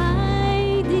their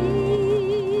hiding.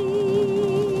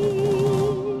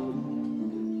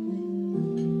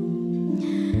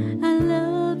 I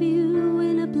love you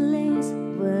in a place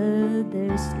where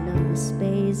there's no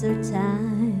space or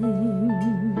time.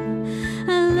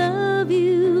 I love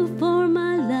you for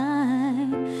my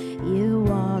life. You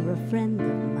are a friend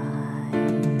of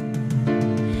mine.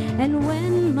 And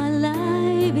when my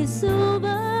life is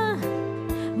over,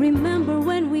 remember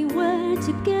when we were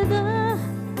together.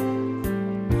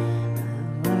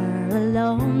 We were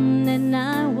alone and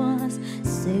I was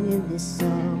singing this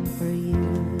song for you.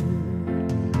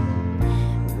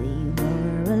 We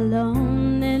were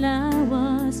alone and I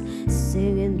was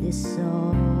singing this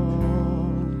song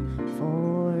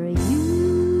for you.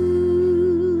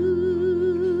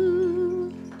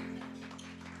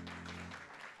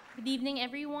 Good evening,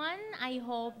 everyone. I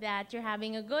hope that you're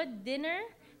having a good dinner.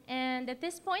 And at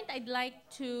this point, I'd like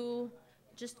to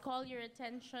just call your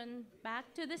attention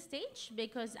back to the stage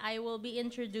because I will be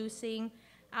introducing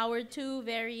our two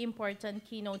very important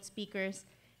keynote speakers.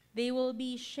 They will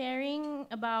be sharing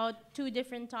about two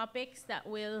different topics that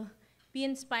will be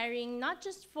inspiring not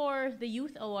just for the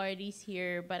youth awardees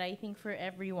here, but I think for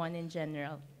everyone in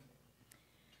general.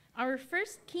 Our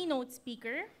first keynote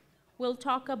speaker will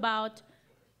talk about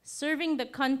serving the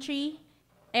country,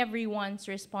 everyone's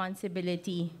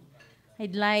responsibility.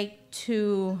 I'd like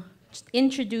to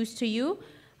introduce to you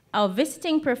a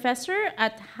visiting professor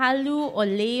at Halu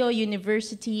Oleo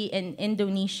University in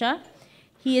Indonesia.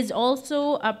 He is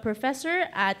also a professor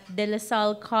at De La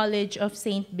Salle College of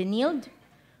St. Benilde,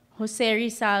 Jose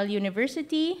Rizal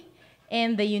University,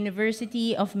 and the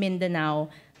University of Mindanao.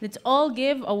 Let's all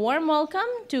give a warm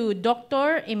welcome to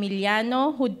Dr.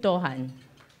 Emiliano Hudtohan.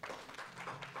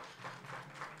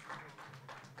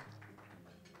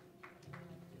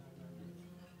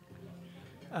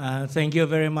 Thank you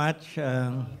very much.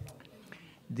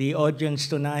 The audience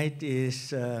tonight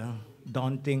is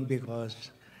daunting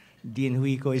because Dean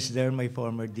Huico is there, my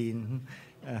former dean.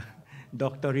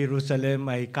 Dr. Jerusalem,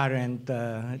 my current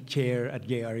chair at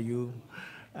JRU.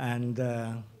 And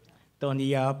Tony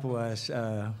Yap was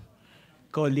a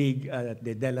colleague at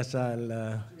the De La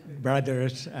Salle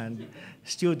brothers and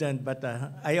student. But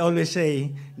I always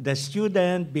say the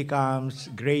student becomes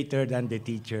greater than the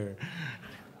teacher.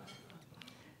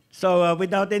 So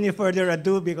without any further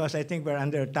ado, because I think we're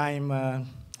under time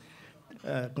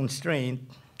constraint,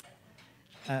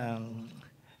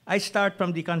 I start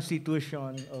from the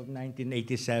Constitution of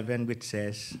 1987, which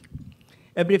says,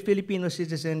 every Filipino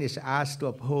citizen is asked to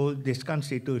uphold this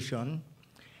Constitution,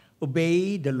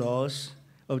 obey the laws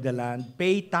of the land,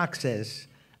 pay taxes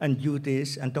and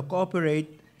duties, and to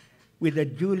cooperate with the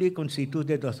duly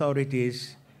constituted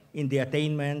authorities in the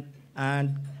attainment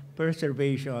and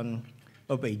preservation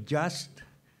of a just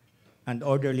and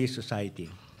orderly society.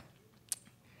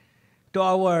 To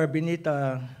our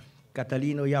Benita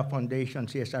Catalino Yap Foundation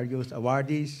CSR Youth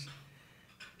Awardees,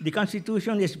 the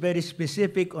Constitution is very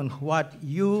specific on what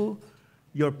your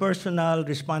personal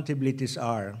responsibilities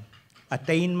are: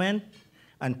 attainment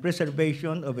and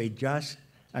preservation of a just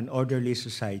and orderly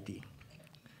society.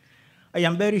 I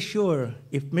am very sure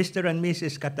if Mr. and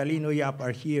Mrs. Catalino Yap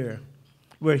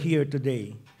were here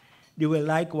today, they will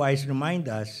likewise remind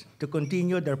us to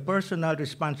continue their personal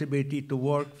responsibility to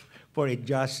work for a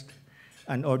just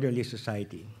and orderly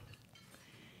society.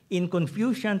 In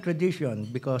Confucian tradition,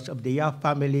 because of the Yap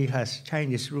family has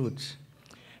Chinese roots,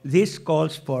 this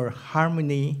calls for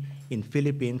harmony in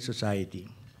Philippine society.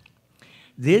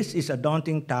 This is a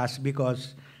daunting task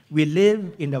because we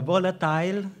live in a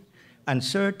volatile,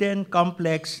 uncertain,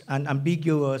 complex, and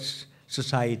ambiguous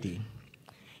society.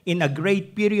 In a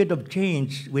great period of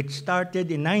change which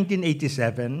started in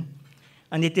 1987,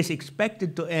 and it is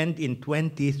expected to end in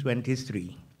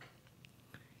 2023.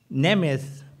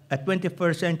 Nemeth, a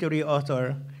 21st century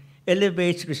author,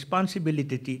 elevates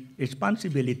responsibility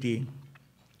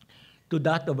to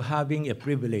that of having a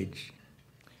privilege.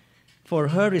 For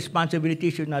her,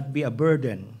 responsibility should not be a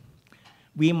burden.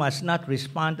 We must not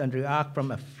respond and react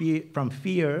from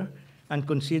fear and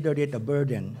consider it a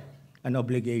burden, an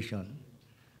obligation.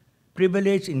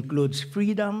 Privilege includes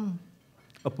freedom,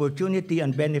 opportunity,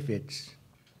 and benefits.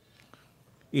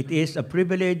 It is a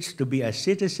privilege to be a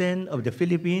citizen of the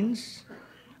Philippines,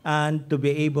 and to be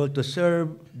able to serve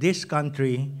this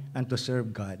country and to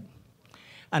serve God.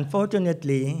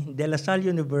 Unfortunately, De La Salle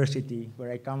University,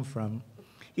 where I come from,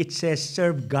 it says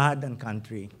serve God and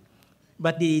country.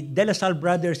 But the De La Salle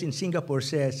brothers in Singapore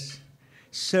says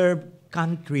serve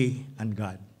country and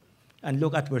God. And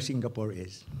look at where Singapore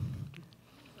is.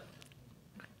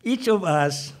 Each of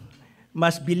us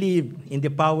must believe in the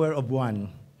power of one,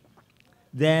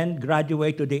 then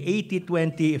graduate to the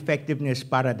 80-20 effectiveness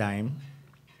paradigm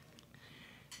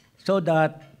so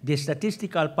that the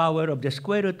statistical power of the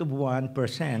square root of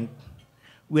 1%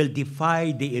 will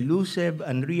defy the elusive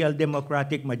and real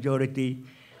democratic majority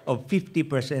of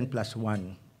 50% plus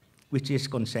 1, which is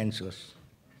consensus.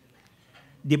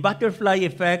 The butterfly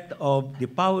effect of the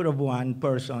power of one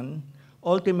person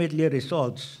ultimately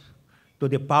results to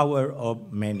the power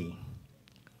of many.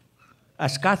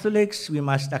 As Catholics, we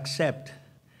must accept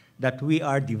that we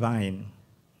are divine.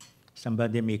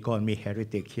 Somebody may call me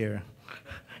heretic here.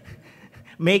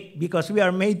 Because we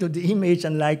are made to the image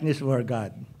and likeness of our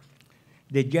God.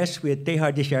 The Jesuit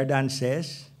Teilhard de Chardin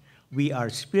says, we are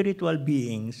spiritual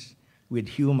beings with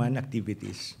human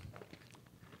activities.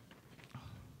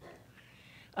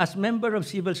 As members of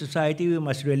civil society, we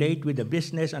must relate with the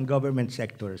business and government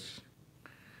sectors.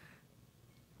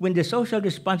 When the social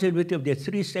responsibility of the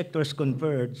three sectors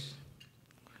converge,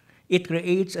 it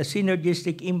creates a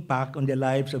synergistic impact on the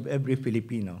lives of every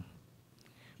Filipino.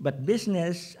 But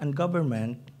business and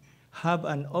government have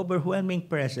an overwhelming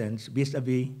presence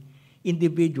vis-a-vis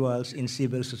individuals in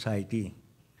civil society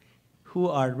who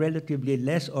are relatively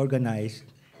less organized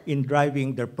in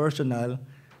driving their personal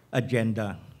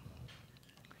agenda.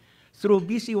 Through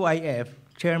BCYF,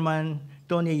 Chairman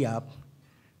Tony Yap,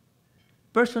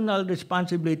 personal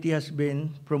responsibility has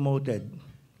been promoted,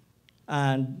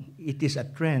 and it is a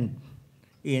trend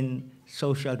in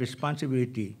social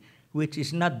responsibility, which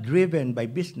is not driven by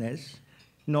business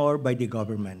nor by the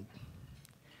government.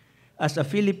 As a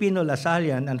Filipino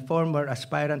Lasallian and former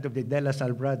aspirant of the De La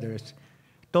Salle brothers,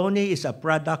 Tony is a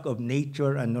product of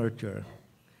nature and nurture.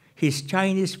 His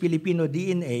Chinese-Filipino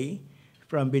DNA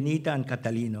from Benita and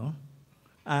Catalino,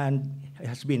 and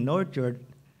has been nurtured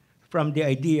from the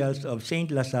ideals of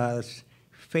St. La Salle's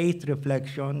faith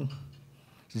reflection,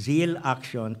 zeal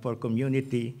action for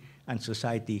community and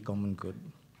society common good.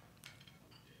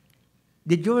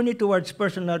 The journey towards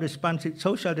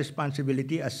social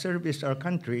responsibility as service to our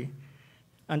country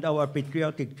and our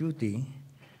patriotic duty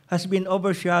has been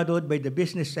overshadowed by the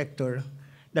business sector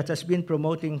that has been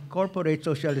promoting corporate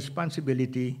social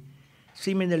responsibility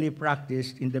seminally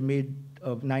practiced in the mid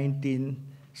of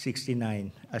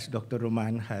 1969, as Dr.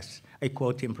 Roman has, I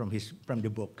quote him from the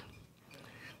book.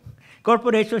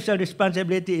 Corporate social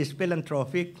responsibility is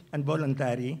philanthropic and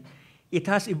voluntary. It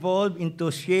has evolved into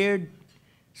shared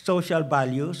social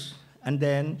values and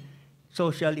then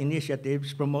social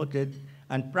initiatives promoted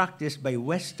and practiced by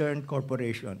Western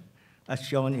corporations, as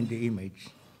shown in the image.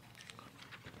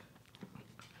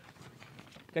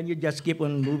 Can you just keep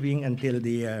on moving until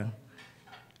the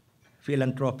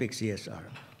philanthropic CSR?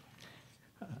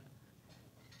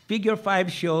 Figure 5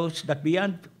 shows that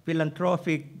beyond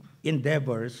philanthropic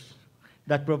endeavors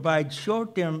that provide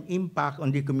short-term impact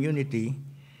on the community,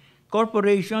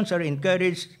 corporations are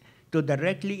encouraged to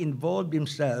directly involve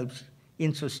themselves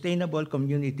in sustainable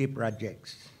community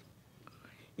projects.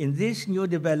 In this new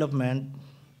development,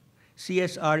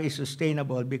 CSR is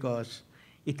sustainable because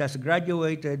it has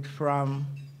graduated from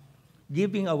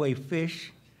giving away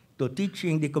fish to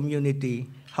teaching the community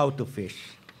how to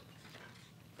fish.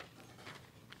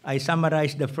 I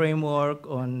summarized the framework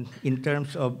in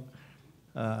terms of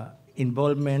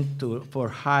involvement for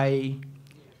high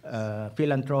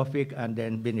philanthropic and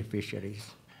then beneficiaries.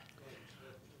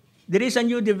 There is a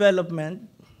new development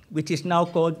which is now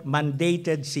called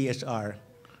mandated CSR.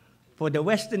 For the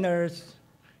Westerners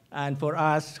and for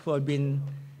us who have been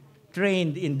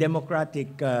trained in democratic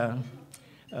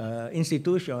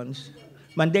institutions,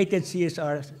 mandated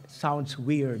CSR sounds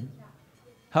weird.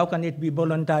 How can it be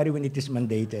voluntary when it is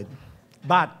mandated?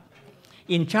 But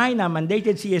in China,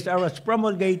 mandated CSR was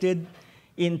promulgated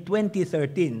in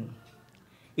 2013.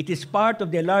 It is part of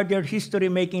the larger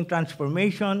history-making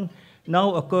transformation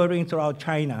now occurring throughout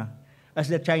China as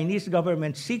the Chinese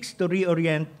government seeks to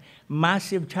reorient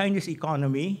massive Chinese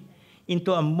economy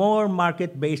into a more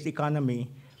market-based economy,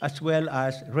 as well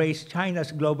as raise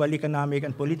China's global economic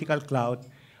and political clout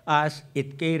as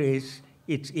it carries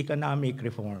its economic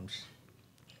reforms.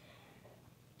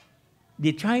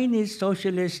 The Chinese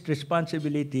socialist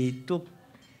responsibility took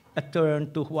a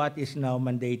turn to what is now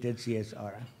mandated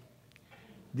CSR.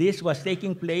 This was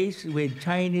taking place in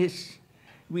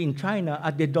China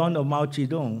at the dawn of Mao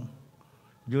Zedong,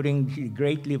 during the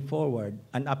Great Leap Forward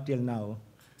and up till now,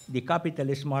 the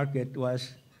capitalist market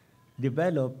was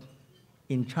developed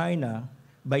in China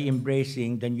by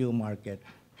embracing the new market.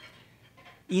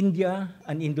 India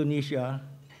and Indonesia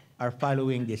are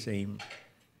following the same.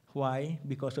 Why?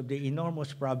 Because of the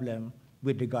enormous problem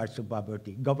with regards to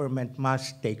poverty. Government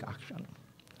must take action.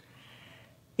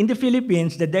 In the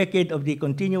Philippines, the decade of the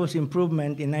continuous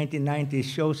improvement in 1990s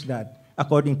shows that,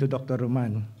 according to Dr.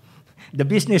 Roman, the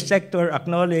business sector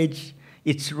acknowledged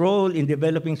its role in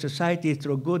developing society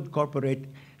through good corporate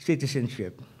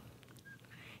citizenship.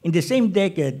 In the same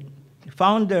decade,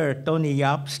 founder Tony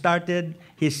Yap started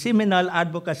his seminal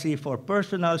advocacy for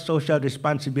personal social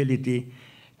responsibility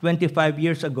 25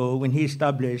 years ago when he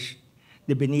established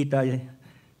the Benita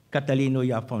Catalino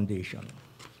Yap Foundation.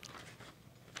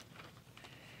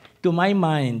 To my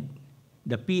mind,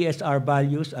 the PSR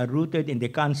values are rooted in the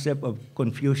concept of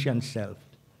Confucian self.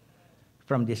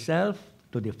 From the self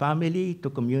to the family to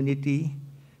community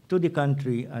to the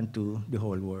country and to the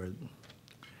whole world.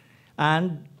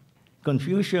 And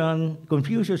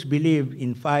Confucius believed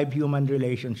in 5 human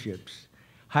relationships: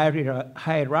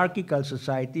 hierarchical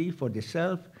society for the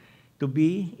self to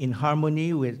be in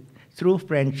harmony with through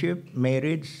friendship,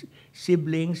 marriage,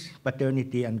 siblings,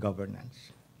 paternity, and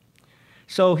governance.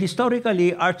 So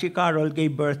historically, Archie Carroll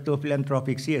gave birth to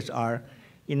philanthropic CSR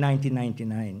in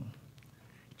 1999.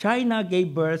 China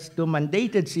gave birth to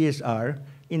mandated CSR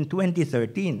in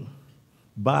 2013.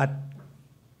 But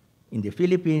in the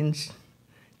Philippines,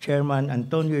 Chairman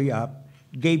Antonio Yap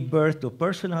gave birth to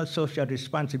personal social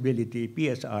responsibility,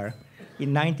 PSR,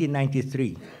 in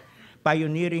 1993,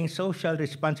 pioneering social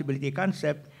responsibility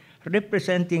concept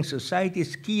representing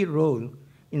society's key role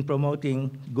in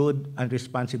promoting good and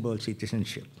responsible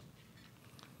citizenship.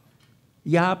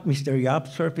 Mr. Yap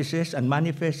surfaces and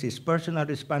manifests his personal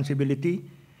responsibility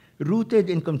rooted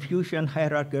in Confucian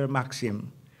hierarchical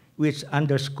maxim, which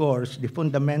underscores the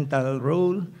fundamental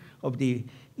role of the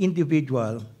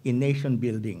individual in nation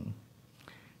building.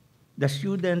 The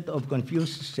student of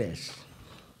Confucius says,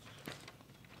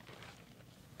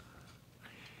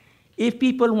 if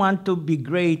people want to be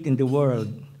great in the world,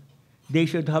 they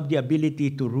should have the ability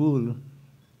to rule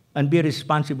and be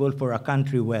responsible for a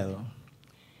country well.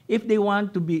 If they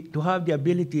want to have the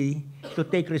ability to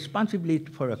take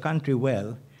responsibility for a country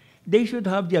well, they should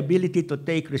have the ability to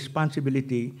take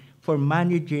responsibility for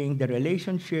managing the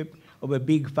relationship of a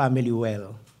big family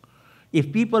well.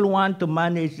 If people want to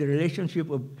manage the relationship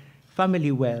of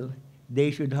family well,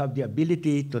 they should have the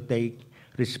ability to take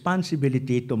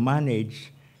responsibility to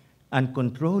manage and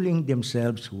controlling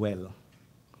themselves well.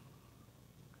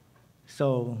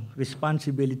 So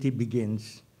responsibility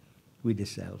begins with the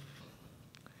self.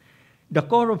 The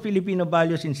core of Filipino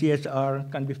values in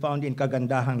CSR can be found in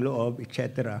kagandahang loob,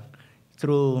 etc.,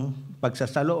 through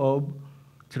pagsasaloob,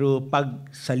 through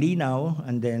pagsalinaw,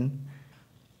 and then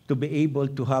to be able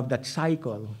to have that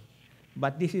cycle.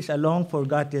 But this is a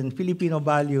long-forgotten Filipino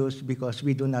values because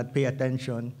we do not pay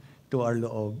attention to our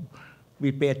loob.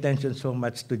 We pay attention so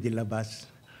much to the labas.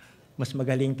 Mas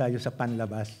magaling tayo sa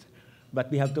panlabas. But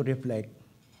we have to reflect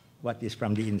what is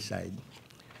from the inside.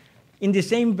 In the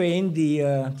same vein,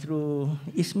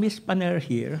 is Miss Paner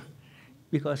here?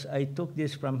 Because I took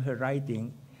this from her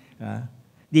writing.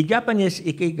 The Japanese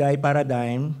Ikigai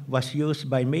paradigm was used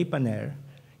by May Paner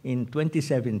in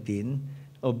 2017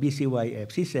 of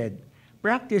BCYF. She said,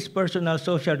 practice personal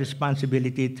social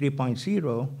responsibility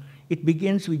 3.0. It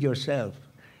begins with yourself.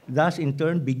 Thus, in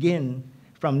turn, begin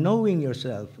from knowing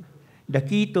yourself. The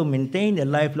key to maintain a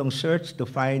lifelong search to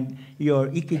find your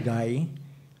Ikigai,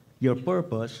 your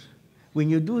purpose. When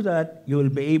you do that, you will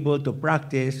be able to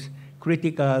practice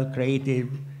critical, creative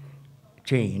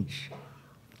change.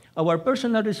 Our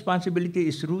personal responsibility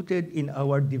is rooted in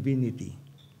our divinity,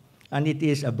 and it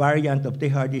is a variant of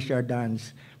Teilhard de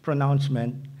Chardin's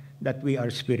pronouncement that we are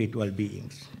spiritual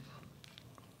beings.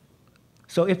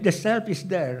 So if the self is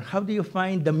there, how do you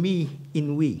find the me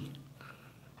in we?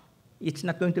 It's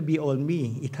not going to be all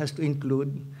me. It has to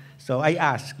include. So I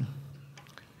ask,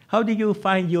 how do you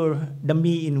find the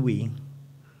me in we?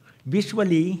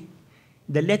 Visually,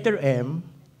 the letter M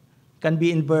can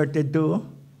be inverted to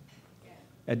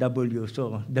a W.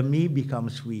 So the me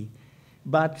becomes we.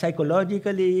 But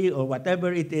psychologically, or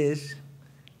whatever it is,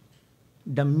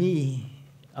 the me,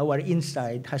 our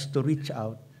inside, has to reach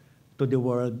out to the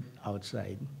world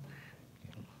outside.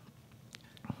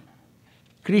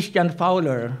 Christian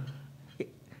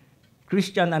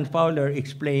and Fowler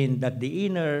explained that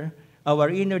our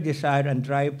inner desire and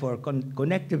drive for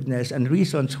connectiveness and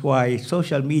reasons why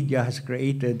social media has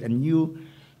created a new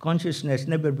consciousness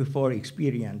never before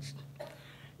experienced.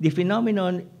 The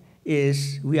phenomenon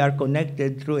is we are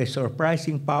connected through a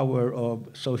surprising power of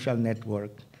social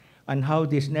network and how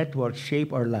these networks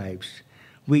shape our lives.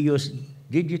 We use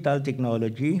digital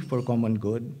technology for common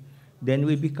good, then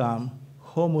we become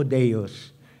Homo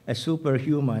Deus, a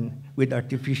superhuman with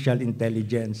artificial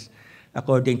intelligence,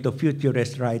 according to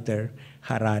futurist writer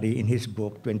Harari in his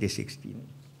book 2016.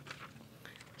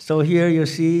 So here you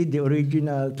see the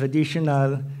original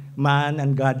traditional man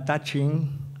and God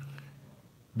touching.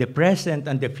 The present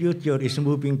and the future is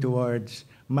moving towards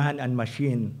man and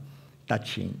machine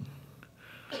touching.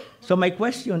 So my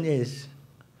question is,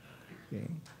 okay,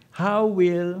 how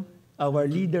will our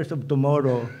leaders of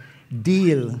tomorrow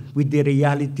deal with the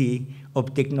reality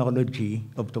of technology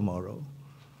of tomorrow?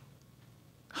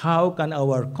 How can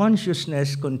our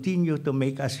consciousness continue to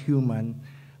make us human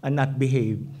and not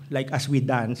behave like as we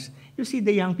dance? You see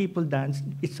the young people dance,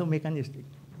 it's so mechanistic.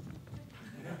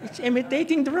 It's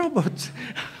imitating the robots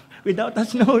without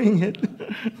us knowing it.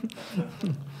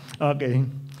 Okay.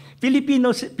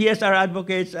 Filipino PSR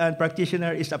advocates and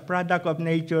practitioners is a product of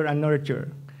nature and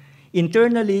nurture.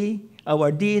 Internally,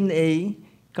 our DNA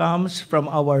comes from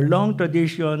our long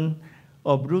tradition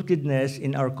of rootedness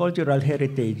in our cultural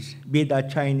heritage, be that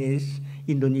Chinese,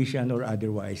 Indonesian, or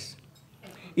otherwise.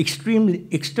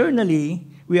 Externally,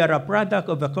 we are a product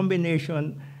of a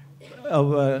combination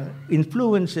of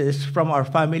influences from our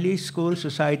family, school,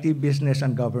 society, business,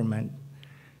 and government.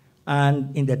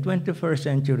 And in the 21st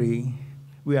century,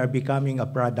 we are becoming a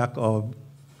product of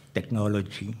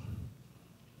technology.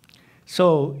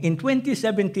 So in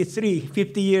 2073,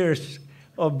 50 years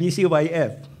of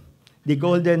BCYF, the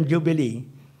Golden Jubilee,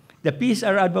 the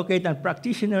PSR advocate and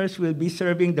practitioners will be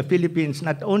serving the Philippines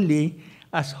not only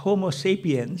as Homo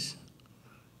sapiens,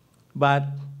 but,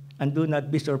 and do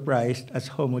not be surprised, as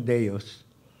Homo Deus.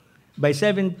 By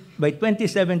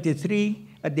 2073,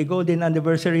 at the golden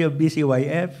anniversary of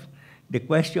BCYF, the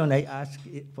question I ask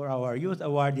for our Youth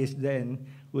Awardees then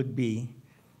would be,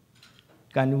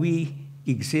 can we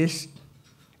exist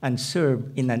and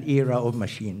serve in an era of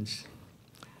machines?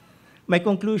 My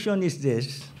conclusion is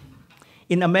this.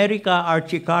 In America,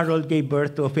 Archie Carroll gave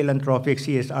birth to a philanthropic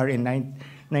CSR in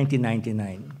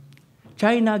 1999.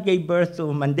 China gave birth to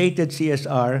mandated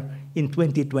CSR in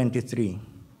 2023.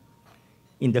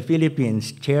 In the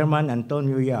Philippines, Chairman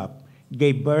Antonio Yap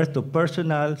gave birth to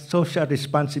personal social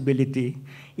responsibility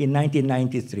in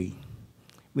 1993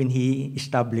 when he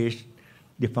established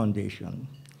the foundation.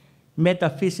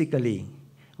 Metaphysically,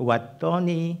 what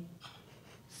Tony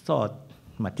thought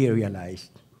materialized.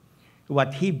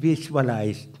 What he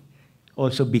visualized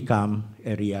also became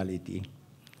a reality.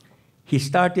 He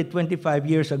started 25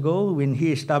 years ago when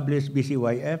he established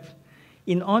BCYF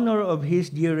in honor of his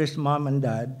dearest mom and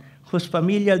dad, whose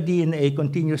familial DNA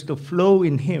continues to flow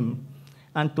in him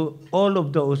and to all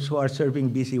of those who are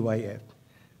serving BCYF.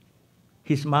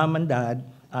 His mom and dad,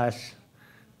 as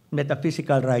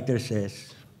metaphysical writer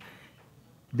says,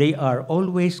 they are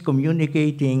always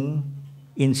communicating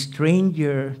in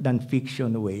stranger than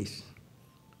fiction ways.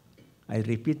 I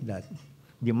repeat that.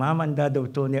 The mom and dad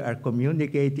of Tony are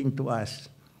communicating to us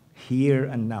here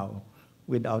and now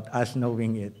without us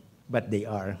knowing it, but they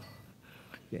are.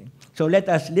 Okay. So let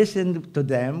us listen to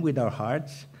them with our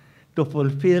hearts to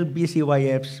fulfill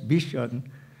BCYF's vision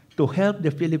to help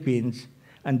the Philippines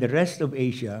and the rest of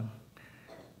Asia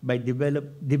by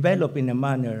develop in a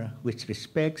manner which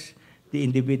respects the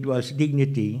individual's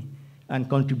dignity and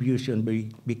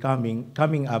contribution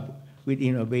coming up with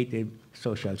innovative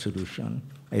social solution.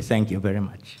 I thank you very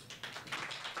much.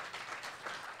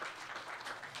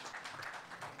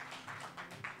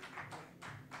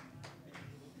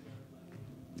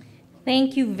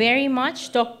 Thank you very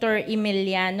much, Dr.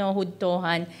 Emiliano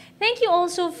Hudtohan. Thank you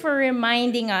also for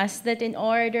reminding us that in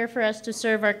order for us to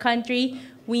serve our country,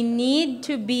 we need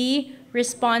to be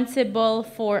responsible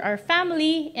for our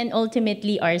family and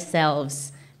ultimately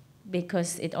ourselves,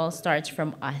 because it all starts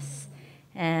from us.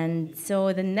 And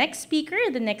so the next speaker,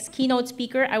 the next keynote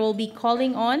speaker I will be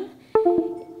calling on,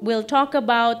 will talk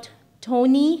about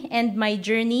Tony and my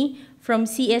journey from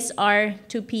CSR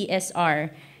to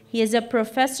PSR. He is a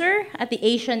professor at the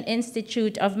Asian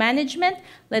Institute of Management.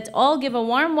 Let's all give a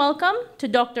warm welcome to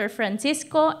Dr.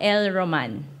 Francisco L.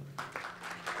 Roman.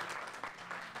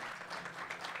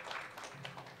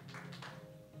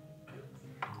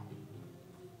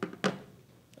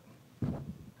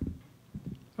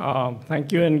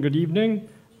 Thank you and good evening.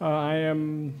 I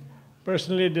am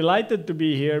personally delighted to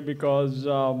be here because,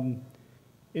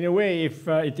 in a way, if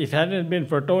it hadn't been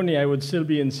for Tony, I would still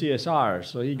be in CSR.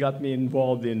 So he got me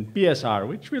involved in PSR,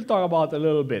 which we'll talk about a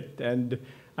little bit. And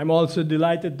I'm also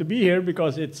delighted to be here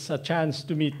because it's a chance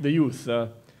to meet the youth.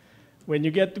 when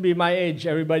you get to be my age,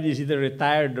 everybody is either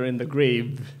retired or in the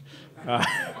grave.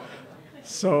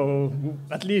 So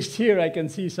at least here I can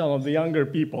see some of the younger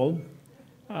people.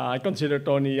 I consider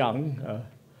Tony young.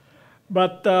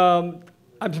 But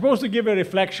I'm supposed to give a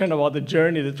reflection about the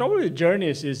journey. The trouble with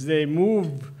journeys is they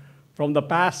move from the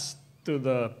past to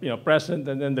the present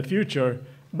and then the future.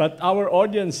 But our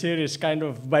audience here is kind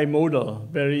of bimodal,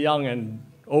 very young and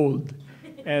old.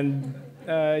 And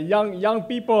young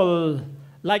people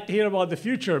like to hear about the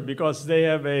future because they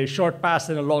have a short past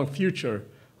and a long future.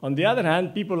 On the other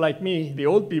hand, people like me, the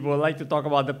old people, like to talk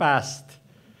about the past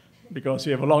because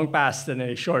we have a long past and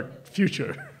a short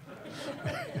future.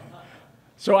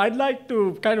 So I'd like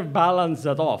to kind of balance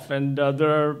that off, and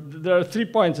there are 3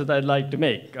 points that I'd like to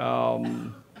make.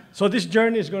 So this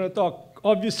journey is going to talk,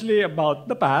 obviously, about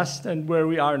the past and where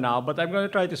we are now, but I'm going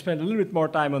to try to spend a little bit more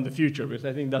time on the future because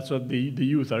I think that's what the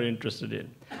youth are interested in.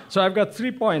 So I've got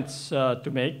 3 points to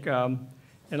make, and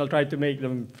I'll try to make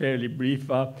them fairly brief.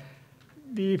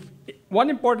 The one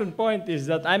important point is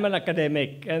that I'm an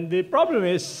academic, and the problem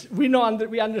is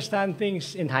we understand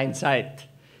things in hindsight.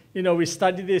 We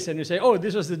study this and we say, oh,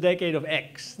 this was the decade of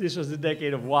X, this was the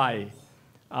decade of Y.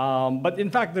 But in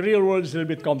fact, the real world is a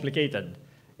little bit complicated.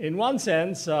 In one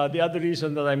sense, the other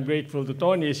reason that I'm grateful to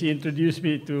Tony is he introduced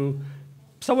me to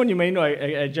someone you may know,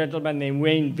 a gentleman named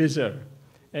Wayne Visser.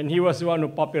 And he was the one who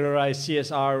popularized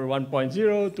CSR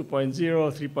 1.0, 2.0,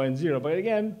 3.0. But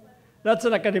again, that's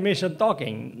an academician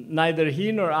talking. Neither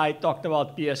he nor I talked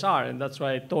about PSR, and that's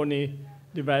why Tony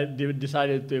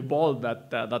decided to evolve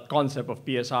that concept of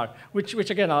PSR, which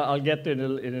again, I'll get to in a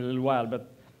little while.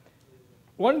 But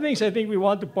one of the things I think we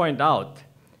want to point out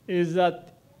is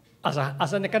that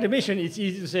as an academician, it's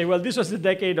easy to say, well, this was the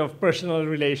decade of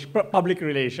public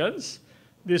relations.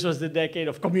 This was the decade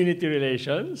of community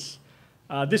relations.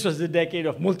 This was the decade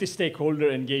of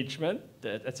multi-stakeholder engagement,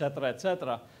 et cetera, et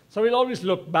cetera. So we'll always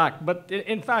look back. But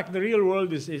in fact, the real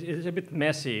world is a bit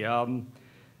messy.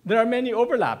 There are many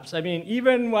overlaps. I mean,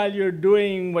 even while you're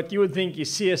doing what you would think is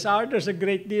CSR, there's a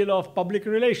great deal of public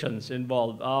relations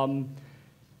involved.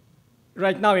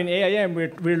 Right now in AIM,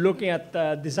 we're looking at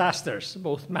disasters,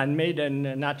 both man-made and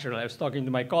natural. I was talking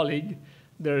to my colleague.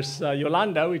 There's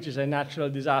Yolanda, which is a natural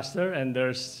disaster, and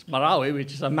there's Marawi,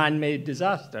 which is a man-made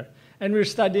disaster. And we're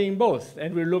studying both,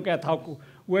 and we're looking at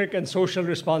where can social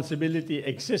responsibility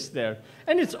exist there.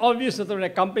 And it's obvious that when a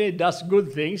company does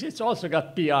good things, it's also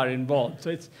got PR involved. So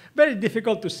it's very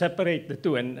difficult to separate the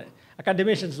two. And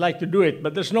academicians like to do it,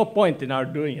 but there's no point in our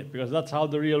doing it because that's how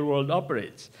the real world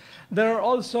operates. There are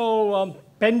also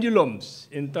pendulums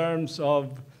in terms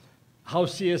of how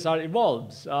CSR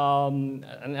evolves.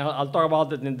 And I'll talk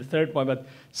about it in the third point, but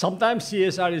sometimes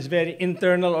CSR is very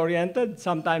internal oriented,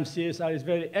 sometimes CSR is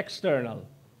very external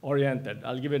oriented.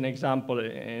 I'll give you an example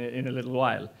in a little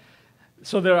while.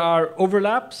 So there are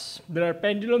overlaps, there are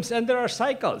pendulums, and there are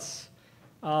cycles.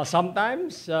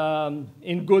 Sometimes,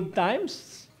 in good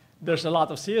times, there's a lot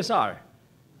of CSR.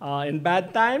 In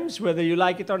bad times, whether you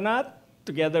like it or not,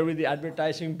 together with the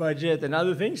advertising budget and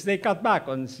other things, they cut back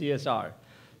on CSR.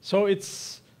 So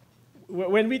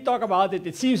when we talk about it,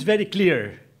 it seems very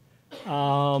clear.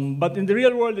 But in the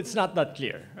real world, it's not that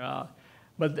clear.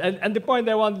 And the point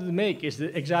I wanted to make is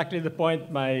exactly the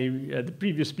point the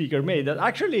previous speaker made, that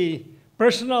actually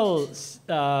personal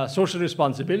social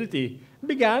responsibility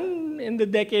began in the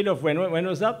decade of, when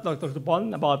was that, Dr.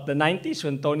 Tupon? About the 90s,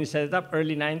 when Tony set it up,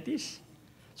 early 90s?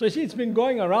 So you see, it's been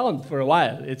going around for a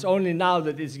while. It's only now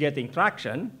that it's getting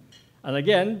traction. And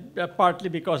again, partly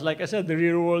because, like I said, the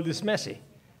real world is messy.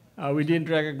 We didn't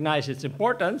recognize its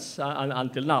importance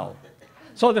until now.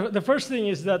 So the first thing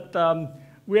is that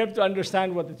we have to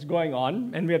understand what is going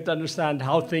on, and we have to understand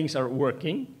how things are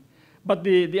working. But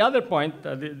the other point,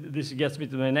 this gets me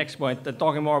to the next point,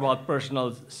 talking more about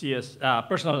personal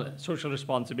social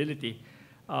responsibility.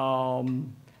 You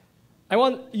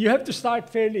have to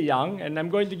start fairly young, and I'm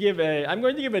going to give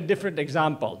a different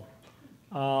example.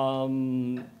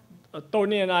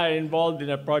 Tony and I are involved in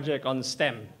a project on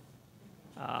STEM,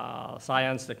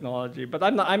 science, technology, but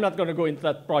I'm not going to go into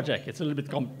that project. It's a little bit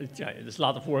there's a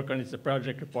lot of work on it. It's a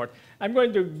project report. I'm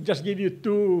going to just give you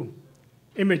 2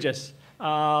 images.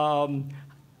 I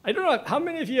don't know how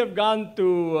many of you have gone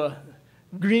to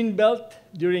Greenbelt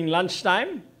during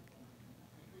lunchtime,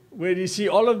 where you see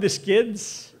all of these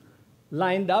kids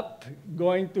lined up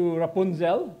going to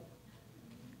Rapunzel.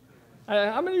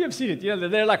 How many of you have seen it?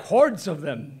 There are like hordes of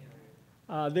them.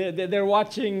 They're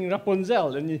watching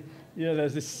Rapunzel, and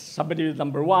there's somebody with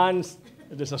number 1,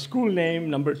 there's a school name,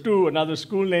 number 2, another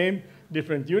school name,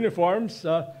 different uniforms.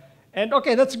 And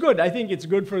okay, that's good. I think it's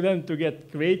good for them to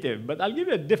get creative. But I'll give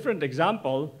you a different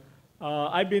example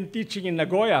I've been teaching in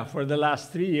Nagoya for the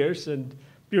last 3 years, and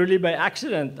purely by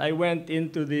accident, I went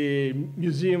into the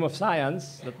Museum of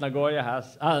Science that Nagoya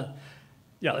has.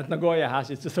 That Nagoya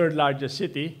has. It's the third largest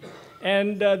city.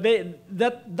 And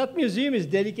that museum is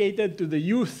dedicated to the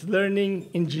youth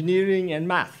learning engineering and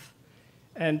math.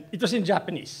 And it was in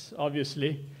Japanese,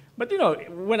 obviously. But you know,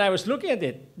 when I was looking at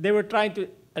it, they were trying to,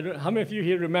 I don't know, how many of you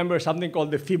here remember something called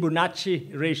the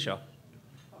Fibonacci ratio?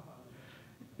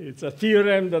 It's a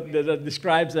theorem that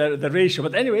describes the ratio.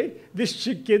 But anyway, these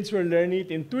kids were learning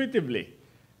it intuitively.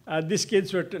 These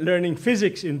kids were learning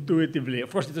physics intuitively.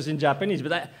 Of course, it was in Japanese,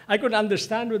 but I could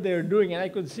understand what they were doing, and I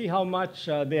could see how much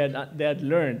they had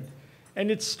learned.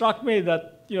 And it struck me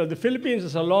that the Philippines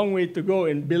has a long way to go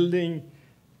in building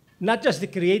not just the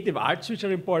creative arts, which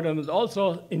are important, but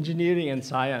also engineering and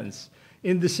science.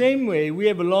 In the same way, we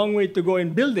have a long way to go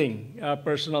in building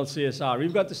personal CSR.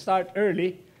 We've got to start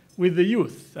early with the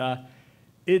youth.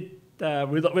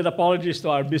 With apologies to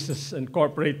our business and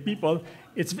corporate people,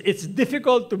 it's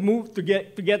difficult to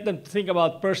get them to think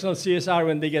about personal CSR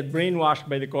when they get brainwashed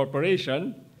by the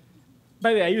corporation.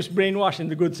 By the way, I use brainwash in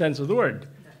the good sense of the word.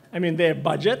 I mean, they have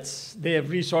budgets, they have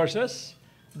resources,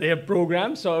 they have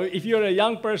programs. So if you're a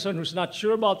young person who's not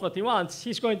sure about what he wants,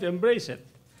 he's going to embrace it.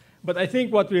 But I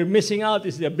think what we're missing out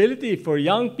is the ability for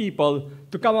young people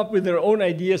to come up with their own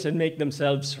ideas and make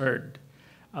themselves heard.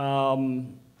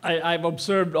 I've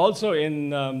observed also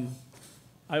in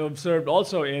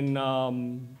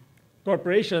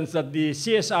corporations that the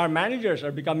CSR managers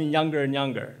are becoming younger and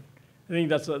younger. I think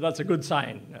that's a good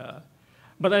sign.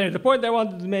 But anyway, the point I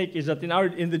wanted to make is that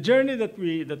in the journey that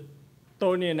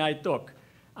Tony and I took,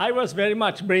 I was very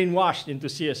much brainwashed into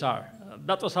CSR.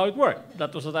 That was how it worked.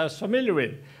 That was what I was familiar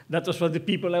with. That was what the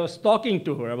people I was talking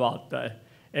to were about.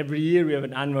 Every year we have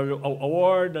an annual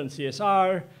award on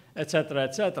CSR, et cetera,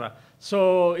 et cetera.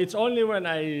 So it's only when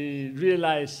I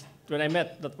realized, when I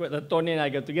met that Tony and I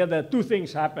got together, two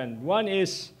things happened. One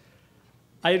is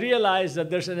I realized that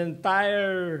there's an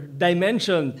entire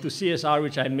dimension to CSR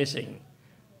which I'm missing,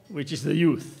 which is the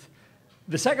youth.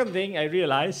 The second thing I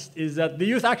realized is that the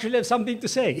youth actually have something to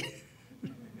say.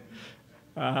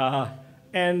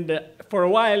 And for a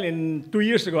while, 2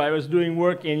 years ago, I was doing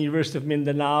work in University of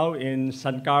Mindanao, in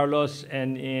San Carlos,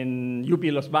 and in UP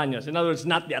Los Baños. In other words,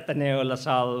 not the Ateneo, La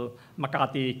Salle,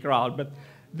 Makati crowd, but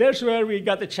there's where we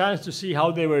got a chance to see how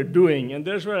they were doing. And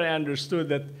there's where I understood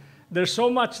that there's so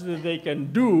much that they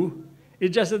can do,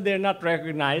 it's just that they're not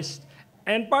recognized.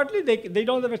 And partly they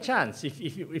don't have a chance.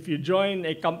 If you join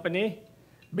a company,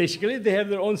 basically they have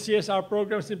their own CSR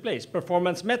programs in place.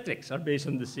 Performance metrics are based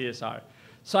on the CSR.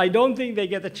 So I don't think they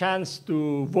get a chance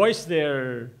to voice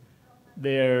their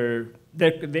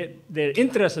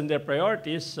interests and their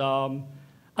priorities until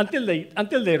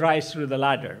they rise through the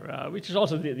ladder, which is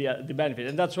also the benefit.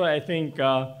 And that's why I think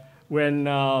when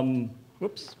Greg,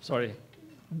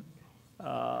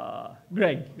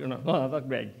 no, not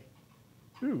Greg.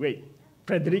 Ooh, wait,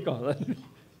 Federico,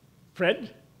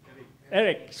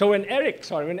 Eric. So when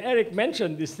Eric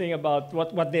mentioned this thing about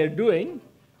what they're doing,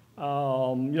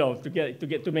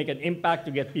 to make an impact,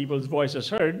 to get people's voices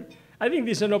heard, I think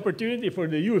this is an opportunity for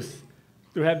the youth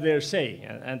to have their say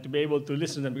and to be able to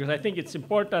listen to them, because I think it's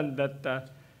important that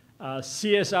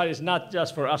CSR is not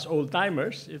just for us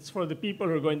old-timers, it's for the people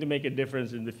who are going to make a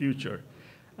difference in the future.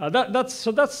 That's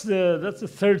the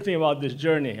third thing about this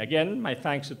journey. Again, my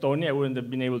thanks to Tony. I wouldn't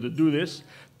have been able to do this.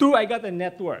 Two, I got a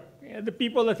network, the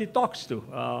people that he talks to.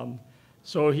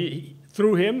 So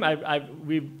through him, I've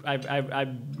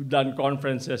done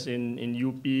conferences in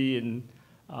UP in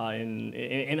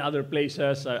other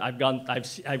places. I've gone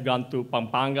to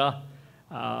Pampanga.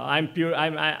 I'm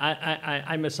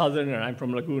a southerner. I'm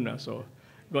from Laguna, so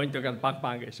going to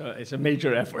Pampanga is a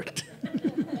major effort.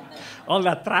 All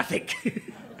that traffic.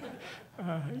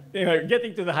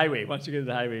 Getting to the highway. Once you get to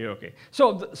the highway, you're okay.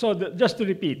 So just to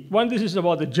repeat, one, this is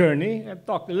about the journey. I've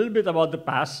talked a little bit about the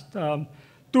past.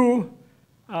 Two,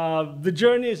 the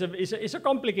journey is a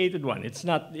complicated one. It's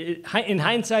not. In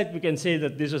hindsight, we can say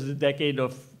that this was the decade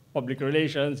of public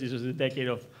relations. This was the decade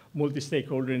of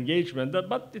multi-stakeholder engagement.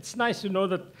 But it's nice to know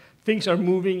that things are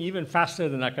moving even faster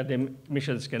than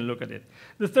academicians can look at it.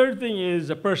 The third thing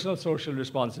is a personal social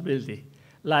responsibility.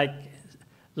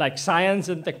 Like science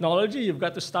and technology, you've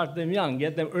got to start them young,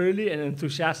 get them early and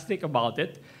enthusiastic about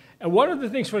it. And one of the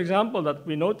things, for example, that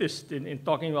we noticed in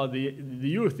talking about the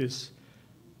youth is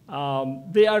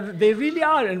they really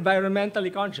are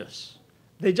environmentally conscious.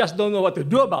 They just don't know what to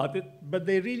do about it, but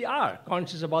they really are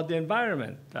conscious about the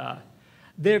environment.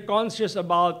 They're conscious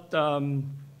about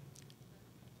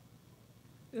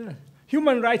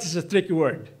human rights is a tricky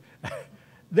word.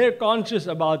 They're conscious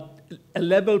about a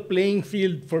level playing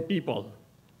field for people.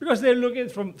 Because they're looking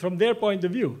from their point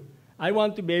of view. I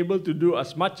want to be able to do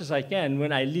as much as I can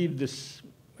when I leave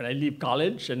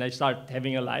college and I start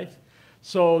having a life.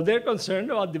 So they're concerned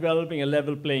about developing a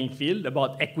level playing field,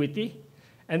 about equity.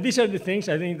 And these are the things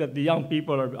I think that the young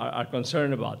people are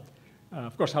concerned about.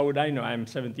 Of course, how would I know? I'm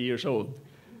 70 years old.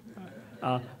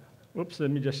 Oops,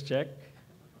 let me just check.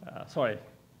 Sorry.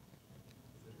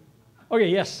 Okay,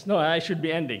 yes, no, I should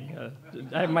be ending.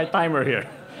 I have my timer here.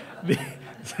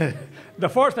 The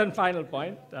fourth and final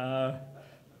point,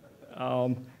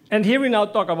 and here we now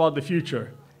talk about the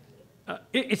future.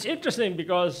 It's interesting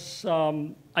because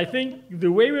I think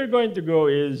the way we're going to go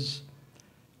is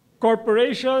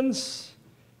corporations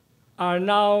are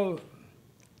now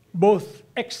both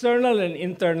external and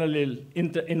internally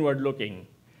inward-looking.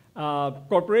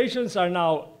 Corporations are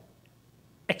now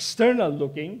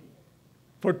external-looking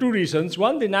for two reasons.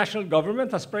 One, the national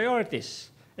government has priorities: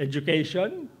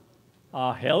 education,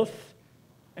 health,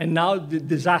 and now the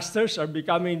disasters are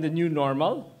becoming the new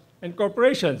normal, and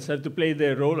corporations have to play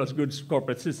their role as good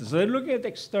corporate citizens. So they're looking at it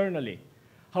externally.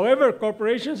 However,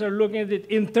 corporations are looking at it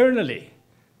internally.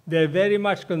 They're very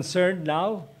much concerned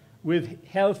now with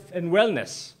health and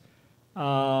wellness.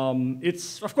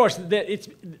 It's, of course, they're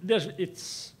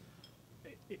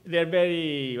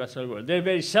very, what's the word? They're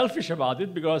very selfish about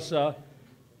it because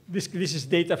this is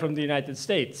data from the United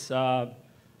States.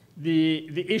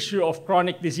 The issue of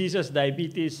chronic diseases,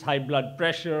 diabetes, high blood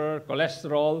pressure,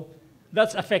 cholesterol,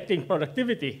 that's affecting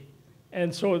productivity.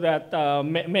 And so that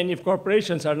many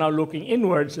corporations are now looking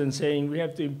inwards and saying we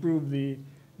have to improve the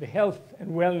health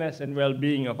and wellness and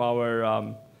well-being of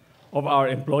our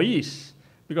employees,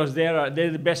 because they're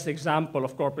the best example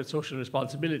of corporate social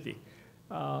responsibility.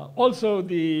 Also,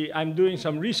 I'm doing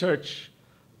some research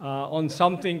on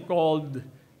something called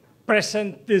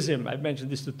presentism. I mentioned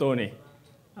this to Tony.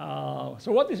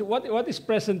 So what is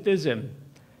presentism?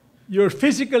 You're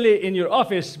physically in your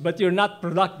office, but you're not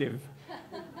productive.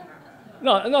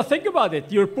 No, think about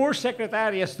it. Your poor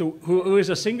secretary who is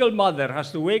a single mother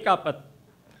has to wake up at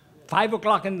 5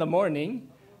 o'clock in the morning,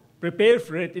 prepare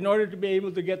for it in order to be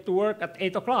able to get to work at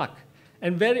 8 o'clock.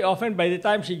 And very often, by the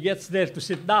time she gets there to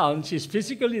sit down, she's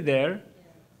physically there,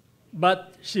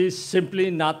 but she's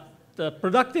simply not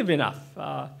productive enough.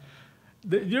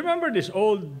 Do you remember this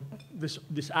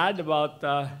ad about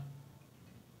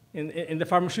in the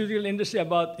pharmaceutical industry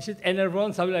about, is it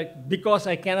Enervon, something like, because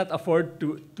I cannot afford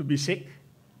to be sick?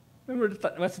 Remember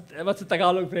what's the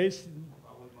Tagalog phrase?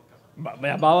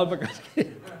 Bawal magkasakit.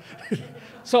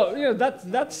 So that's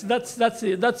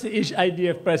the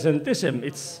idea of presentism.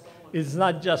 It's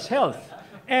not just health,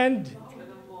 and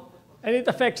it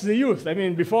affects the youth. I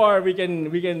mean, before we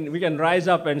can rise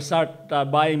up and start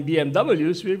buying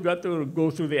BMWs, we've got to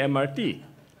go through the MRT.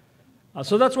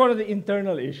 So that's one of the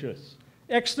internal issues.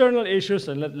 External issues,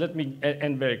 and let me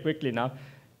end very quickly now.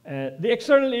 The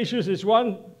external issues is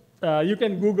one, you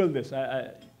can Google this.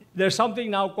 There's something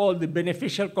now called the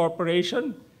beneficial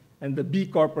corporation and the B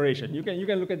corporation. You can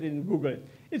look at it and Google it.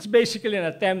 It's basically an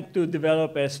attempt to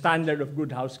develop a standard of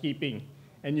good housekeeping,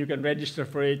 and you can register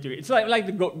for it. It's like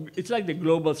the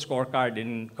global scorecard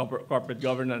in corporate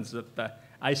governance that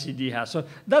ICD has. So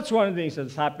that's one of the things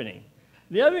that's happening.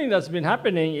 The other thing that's been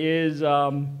happening is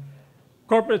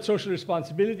corporate social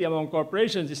responsibility among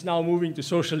corporations is now moving to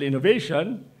social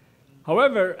innovation.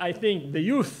 However, I think the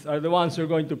youth are the ones who are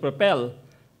going to propel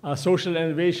social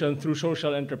innovation through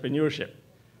social entrepreneurship.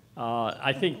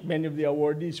 I think many of the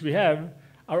awardees we have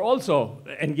are also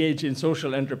engaged in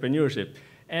social entrepreneurship.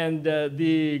 And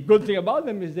the good thing about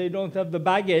them is they don't have the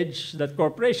baggage that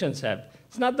corporations have.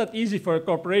 It's not that easy for a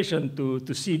corporation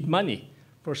to seed money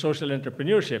for social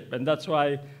entrepreneurship. And that's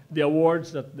why the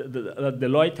awards that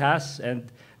Deloitte has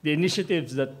and the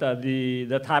initiatives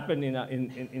that happen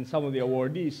in some of the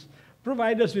awardees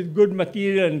provide us with good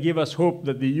material and give us hope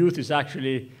that the youth is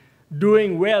actually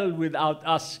doing well without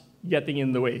us getting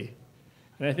in the way.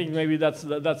 And I think maybe that's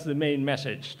the main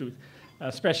message,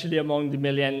 especially among the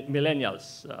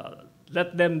millennials.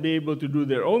 Let them be able to do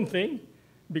their own thing,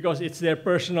 because it's their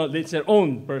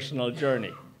own personal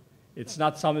journey. It's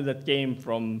not something that came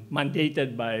from,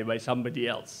 mandated by somebody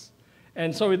else.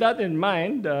 And so with that in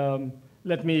mind,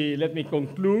 let me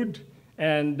conclude,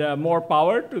 and more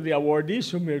power to the awardees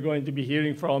whom we're going to be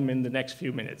hearing from in the next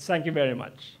few minutes. Thank you very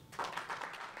much.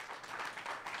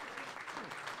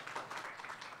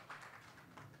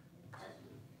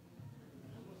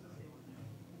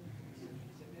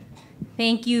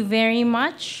 Thank you very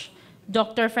much,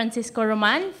 Dr. Francisco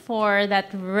Roman, for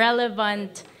that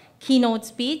relevant keynote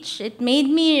speech. It made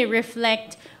me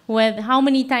reflect with how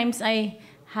many times I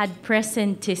had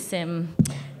presentism.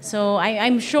 So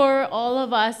I'm sure all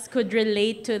of us could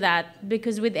relate to that,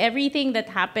 because with everything that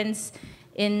happens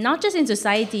in not just in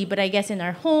society, but I guess in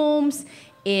our homes,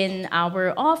 in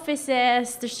our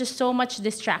offices, there's just so much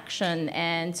distraction.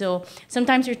 And so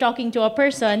sometimes you're talking to a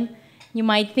person, you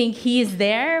might think he is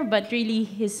there, but really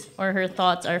his or her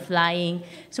thoughts are flying.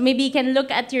 So maybe you can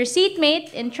look at your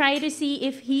seatmate and try to see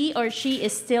if he or she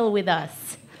is still with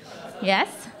us.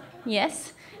 Yes?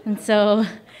 Yes? And so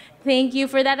thank you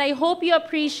for that. I hope you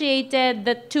appreciated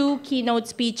the 2 keynote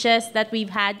speeches that we've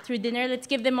had through dinner. Let's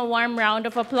give them a warm round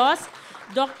of applause.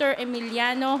 Dr.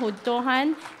 Emiliano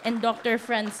Hudtohan and Dr.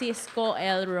 Francisco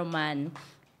L. Roman.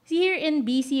 Here in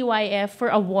BCYF for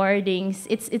awardings,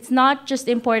 it's not just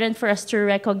important for us to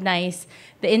recognize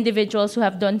the individuals who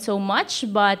have done so much,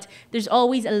 but there's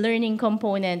always a learning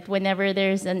component whenever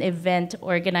there's an event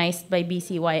organized by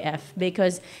BCYF,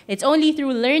 because it's only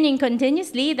through learning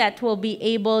continuously that we'll be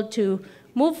able to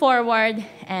move forward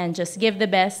and just give the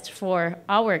best for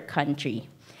our country.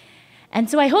 And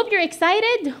so I hope you're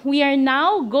excited. We are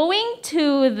now going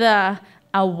to the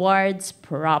awards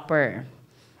proper.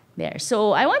 There.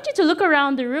 So I want you to look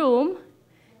around the room,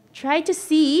 try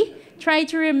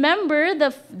to remember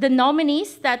the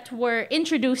nominees that were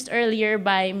introduced earlier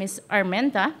by Ms.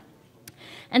 Armenta.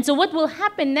 And so what will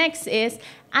happen next is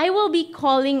I will be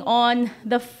calling on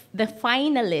the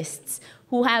finalists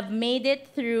who have made it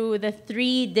through the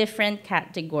 3 different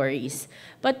categories.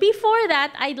 But before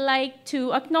that, I'd like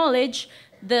to acknowledge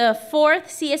the 4th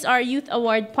CSR Youth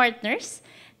Award partners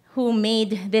who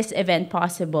made this event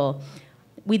possible.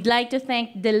 We'd like to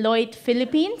thank Deloitte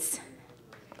Philippines,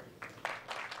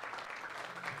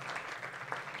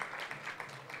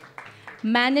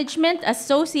 Management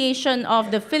Association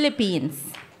of the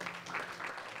Philippines,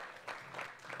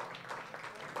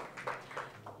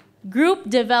 Group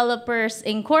Developers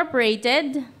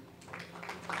Incorporated,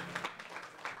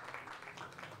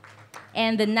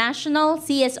 and the National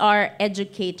CSR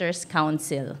Educators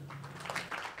Council.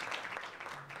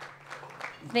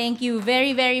 Thank you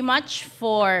very, very much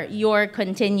for your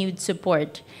continued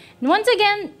support. And once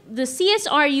again, the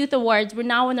CSR Youth Awards, we're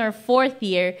now in our 4th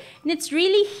year, and it's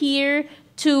really here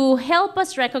to help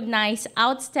us recognize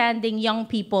outstanding young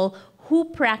people who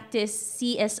practice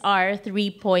CSR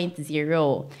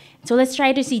 3.0. So let's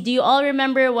try to see. Do you all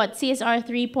remember what CSR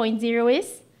 3.0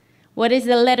 is? What is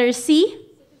the letter C?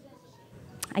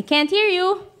 I can't hear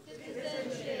you.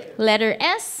 Letter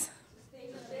S.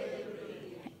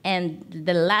 And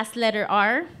the last letter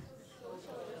R.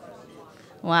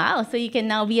 Wow, so you can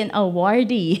now be an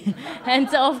awardee. And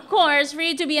so, of course, for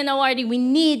you to be an awardee, we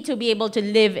need to be able to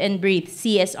live and breathe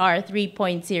CSR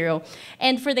 3.0.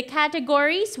 And for the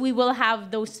categories, we will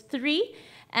have those 3.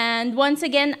 And once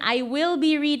again, I will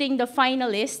be reading the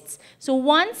finalists. So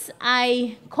once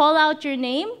I call out your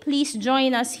name, please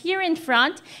join us here in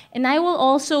front. And I will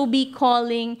also be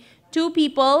calling 2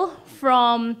 people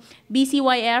from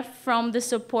BCYF, from the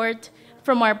support,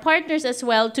 from our partners as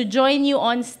well, to join you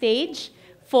on stage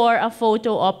for a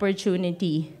photo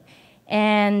opportunity.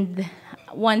 And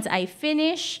once I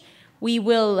finish, we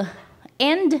will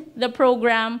end the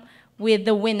program with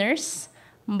the winners.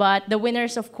 But the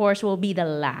winners, of course, will be the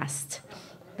last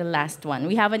one.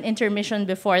 We have an intermission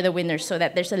before the winners so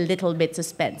that there's a little bit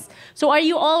suspense. So are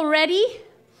you all ready?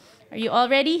 Are you all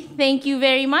ready? Thank you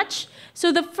very much.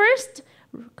 So the first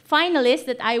finalist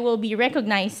that I will be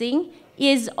recognizing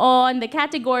is on the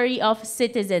category of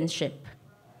citizenship.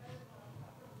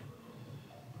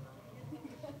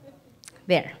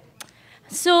 There.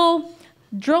 So,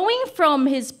 drawing from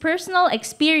his personal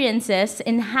experiences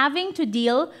in having to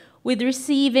deal with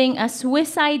receiving a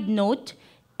suicide note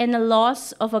and a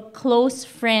loss of a close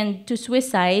friend to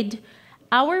suicide,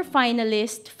 our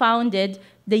finalist founded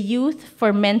the Youth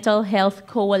for Mental Health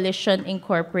Coalition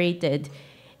Incorporated.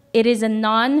 It is a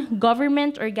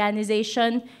non-government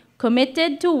organization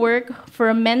committed to work for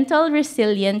a mental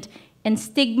resilient and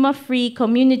stigma-free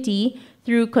community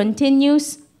through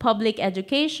continuous public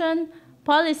education,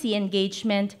 policy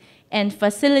engagement, and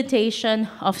facilitation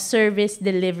of service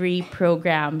delivery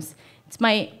programs. It's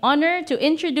my honor to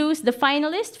introduce the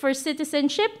finalist for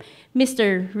citizenship,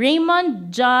 Mr.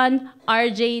 Raymond John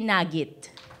R.J. Nagit.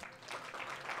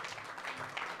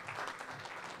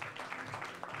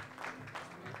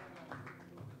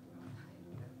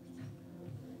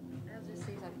 I'll just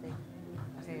say something.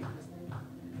 Okay.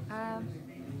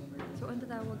 So ang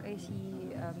tatawag ay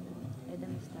si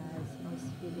Adam Stas, Miss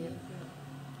Philip,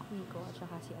 Nico, at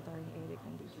saka si Attorney Eric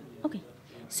nandito. Okay.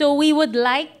 So we would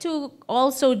like to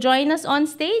also join us on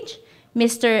stage,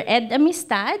 Mr. Ed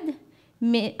Amistad,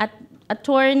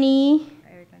 Attorney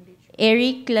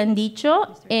Eric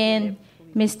Landicho, and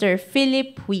Mr.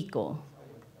 Philip Huico.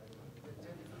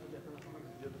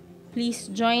 Please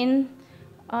join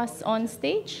us on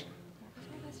stage.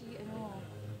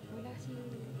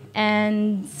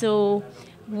 And so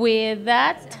with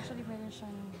that,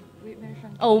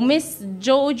 oh, Miss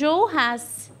Jojo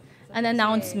has an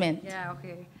announcement. Yeah,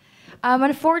 okay.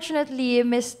 Unfortunately,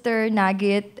 Mr.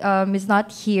 Nagit is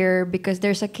not here because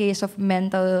there's a case of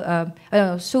mental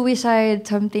suicide,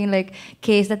 something like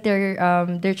case that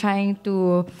they're trying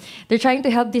to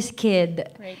help this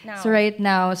kid Right now. So right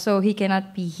now, so he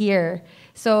cannot be here.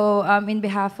 So in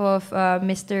behalf of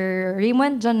Mr.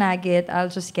 Raymond John Nagit, I'll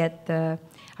just get the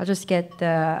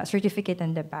certificate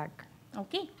in the back.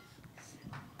 Okay.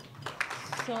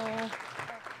 So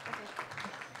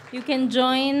you can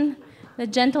join the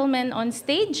gentleman on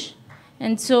stage.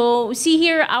 And so see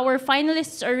here, our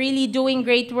finalists are really doing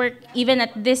great work. Even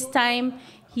at this time,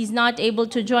 he's not able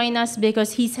to join us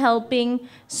because he's helping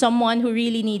someone who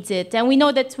really needs it. And we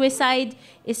know that suicide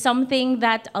is something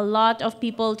that a lot of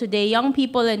people today, young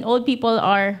people and old people,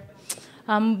 are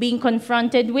being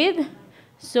confronted with.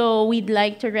 So we'd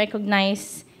like to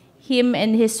recognize him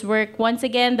and his work. Once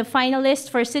again, the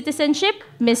finalist for citizenship,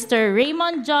 Mr.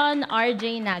 Raymond John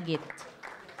R.J. Nagit.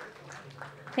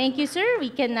 Thank you, sir. We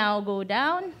can now go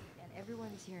down. And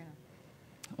everyone is here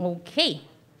now. Okay.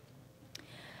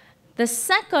 The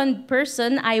second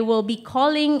person I will be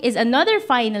calling is another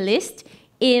finalist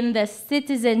in the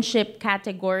citizenship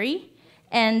category.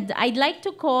 And I'd like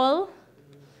to call,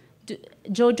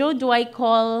 Jojo, do I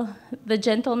call the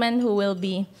gentleman who will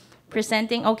be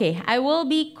presenting? Okay, I will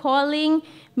be calling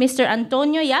Mr.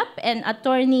 Antonio Yap and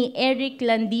Attorney Eric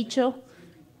Landicho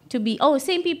to be, oh,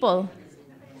 same people.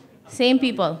 Same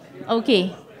people.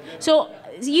 Okay. So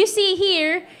you see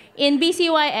here in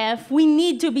BCYF, we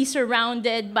need to be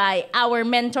surrounded by our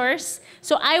mentors.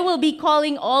 So I will be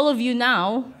calling all of you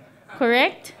now,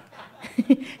 correct?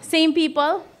 Same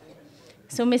people.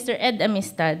 So Mr. Ed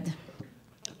Amistad,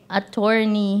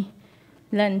 Attorney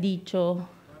Landicho.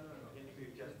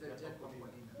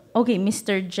 Okay,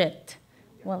 Mr. Jet.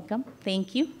 Welcome.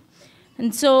 Thank you.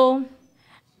 And so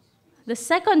the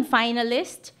second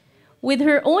finalist, with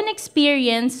her own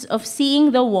experience of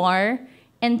seeing the war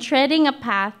and treading a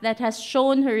path that has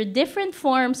shown her different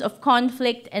forms of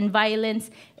conflict and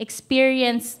violence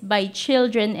experienced by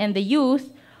children and the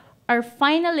youth, our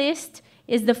finalist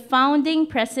is the founding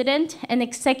president and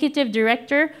executive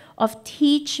director of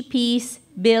Teach Peace,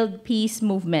 Build Peace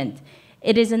movement.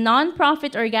 It is a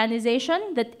nonprofit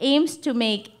organization that aims to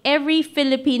make every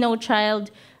Filipino child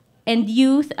and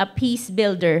youth a peace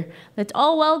builder. Let's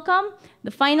all welcome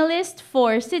the finalist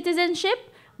for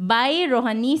citizenship by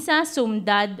Rohanisa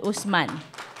Sumdad Usman.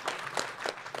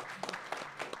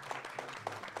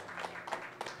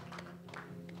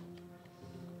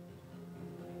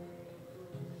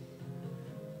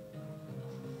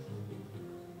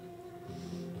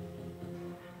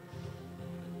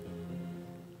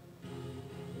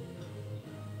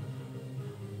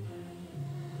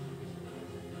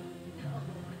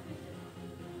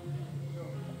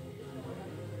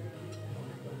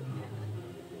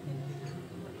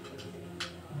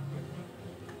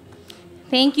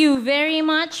 Thank you very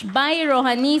much, by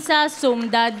Rohanisa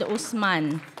Sumdad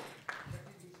Usman.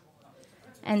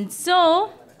 And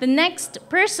so, the next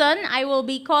person I will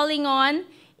be calling on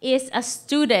is a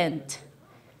student.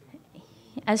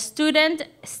 A student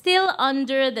still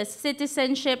under the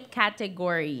citizenship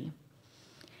category.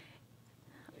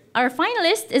 Our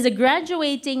finalist is a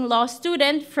graduating law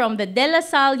student from the De La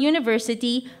Salle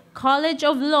University College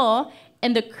of Law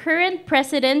and the current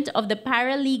president of the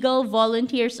Paralegal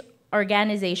Volunteers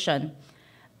Organization.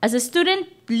 As a student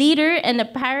leader and a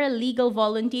paralegal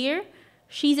volunteer,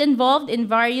 she's involved in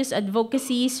various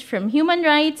advocacies from human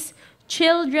rights,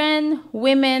 children,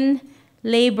 women,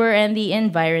 labor, and the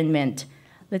environment.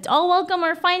 Let's all welcome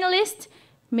our finalist,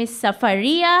 Ms.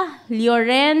 Safaria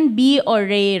Lloren B.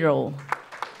 Oreiro.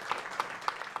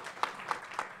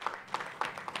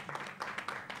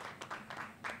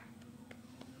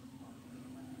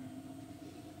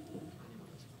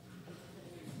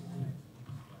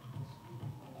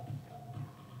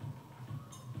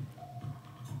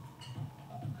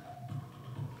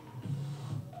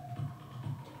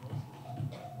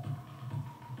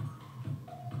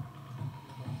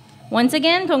 Once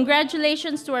again,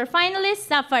 congratulations to our finalist,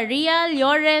 Safaria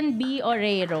Lloren B.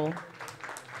 Oreiro.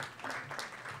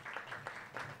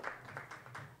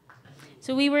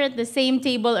 So we were at the same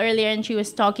table earlier and she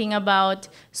was talking about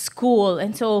school.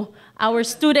 And so our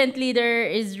student leader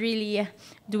is really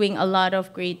doing a lot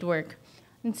of great work.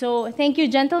 And so thank you,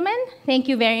 gentlemen. Thank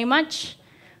you very much.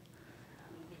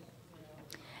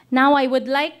 Now I would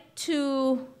like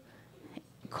to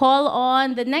call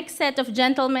on the next set of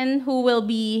gentlemen who will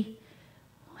be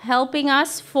helping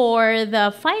us for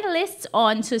the finalists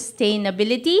on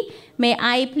sustainability. May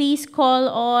I please call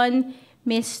on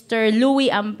Mr.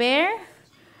 Louis Ampere,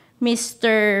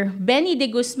 Mr. Benny de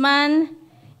Guzman,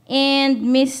 and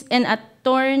Miss and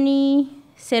Attorney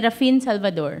Serafin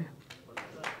Salvador.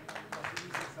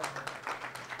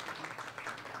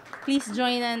 Please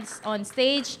join us on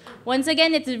stage. Once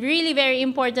again, it's really very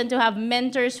important to have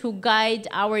mentors who guide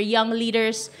our young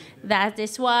leaders. That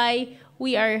is why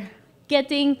we are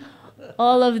getting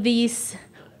all of these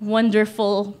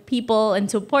wonderful people and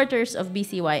supporters of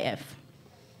BCYF.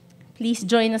 Please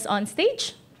join us on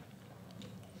stage.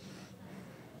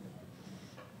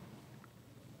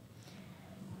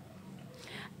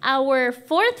 Our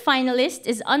fourth finalist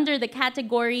is under the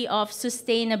category of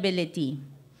sustainability.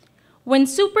 When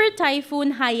Super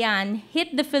Typhoon Haiyan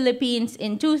hit the Philippines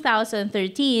in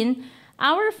 2013,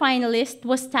 our finalist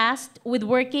was tasked with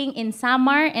working in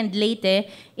Samar and Leyte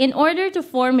in order to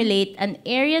formulate an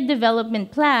area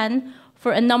development plan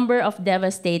for a number of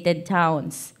devastated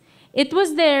towns. It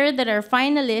was there that our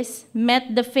finalists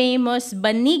met the famous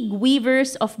Banig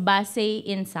weavers of Basay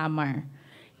in Samar.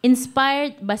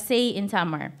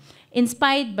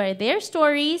 Inspired by their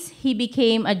stories, he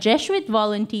became a Jesuit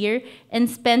volunteer and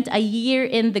spent a year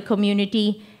in the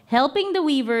community, helping the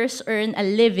weavers earn a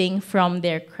living from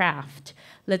their craft.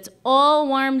 Let's all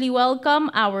warmly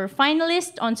welcome our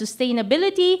finalist on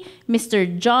sustainability, Mr.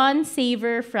 John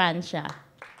Saver Francia.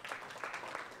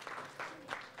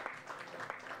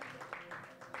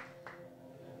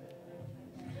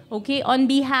 Okay, on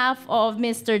behalf of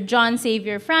Mr. John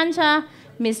Xavier Francia,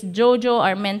 Ms. Jojo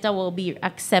Armenta will be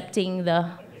accepting the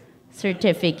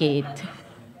certificate.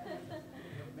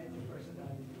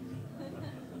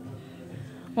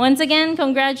 Once again,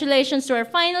 congratulations to our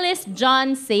finalist,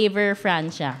 John Xavier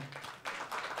Francia.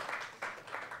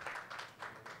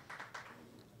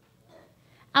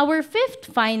 Our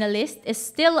fifth finalist is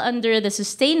still under the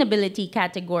sustainability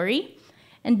category,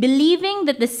 and believing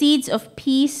that the seeds of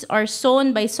peace are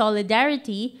sown by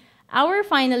solidarity, our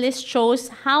finalist shows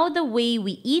how the way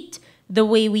we eat, the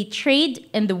way we trade,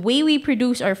 and the way we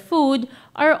produce our food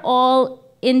are all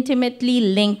intimately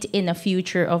linked in a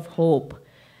future of hope.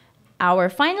 Our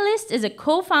finalist is a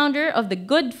co-founder of the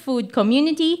Good Food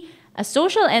Community, a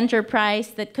social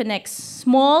enterprise that connects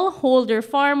smallholder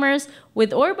farmers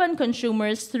with urban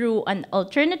consumers through an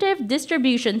alternative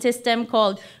distribution system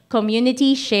called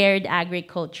Community Shared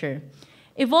Agriculture.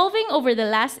 Evolving over the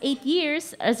last 8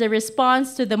 years as a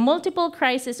response to the multiple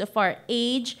crises of our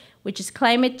age, which is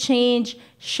climate change,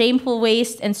 shameful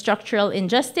waste, and structural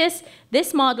injustice,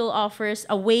 this model offers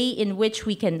a way in which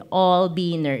we can all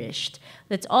be nourished.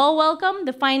 Let's all welcome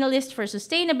the finalist for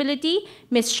sustainability,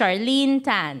 Ms. Charlene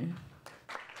Tan.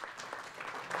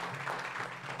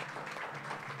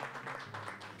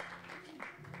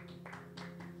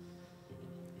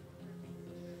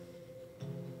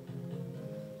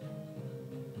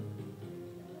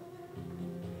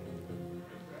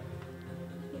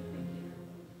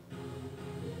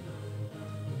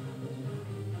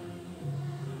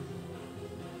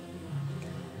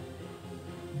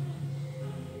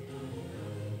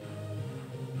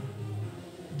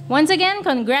 Once again,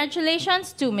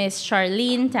 congratulations to Ms.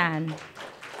 Charlene Tan.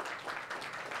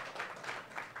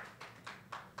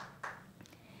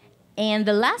 And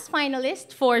the last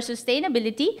finalist for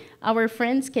sustainability, our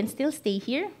friends can still stay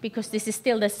here because this is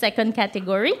still the second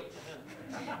category.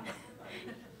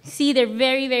 See, they're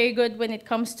very, very good when it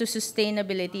comes to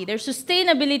sustainability. They're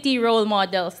sustainability role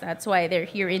models. That's why they're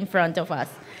here in front of us.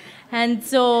 And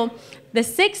so the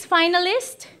sixth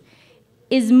finalist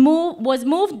was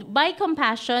moved by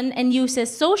compassion and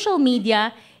uses social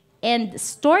media and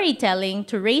storytelling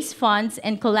to raise funds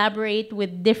and collaborate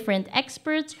with different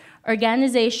experts,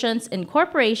 organizations, and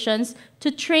corporations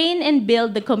to train and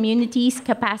build the community's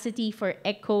capacity for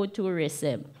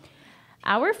ecotourism.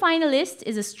 Our finalist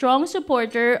is a strong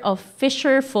supporter of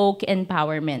fisher folk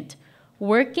empowerment,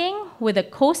 working with a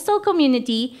coastal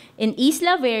community in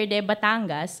Isla Verde,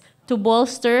 Batangas, to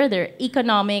bolster their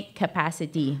economic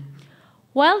capacity.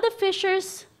 While the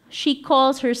fishers she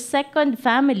calls her second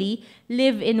family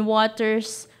live in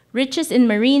waters richest in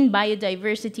marine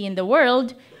biodiversity in the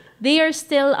world, they are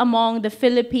still among the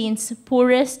Philippines'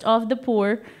 poorest of the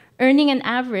poor, earning an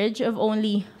average of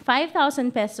only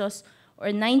 5,000 pesos or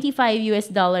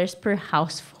 $95 per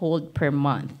household per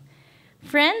month.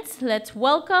 Friends, let's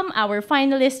welcome our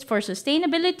finalist for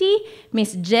sustainability,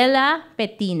 Ms. Jela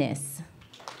Petines.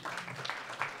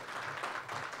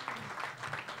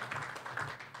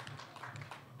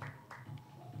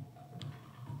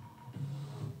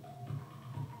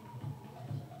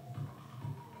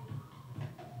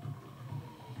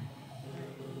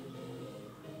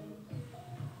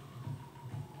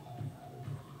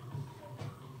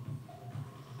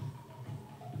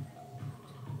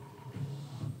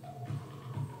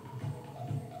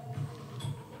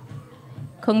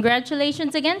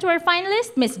 Congratulations again to our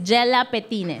finalist, Ms. Jella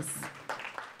Petines.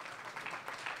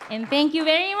 And thank you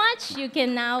very much. You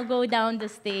can now go down the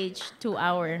stage to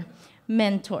our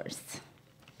mentors.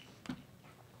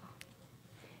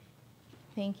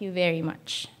 Thank you very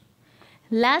much.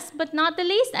 Last but not the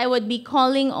least, I would be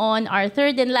calling on our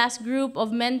third and last group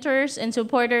of mentors and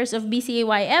supporters of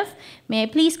BCAYF. May I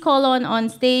please call on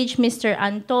stage Mr.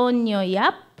 Antonio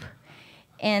Yap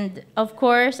and, of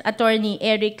course, Attorney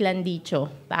Eric Landicho.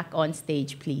 Back on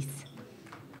stage, please.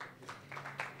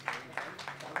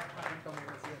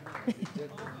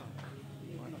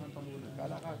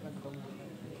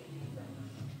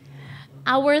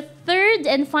 Our third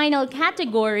and final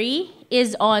category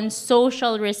is on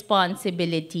social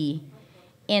responsibility,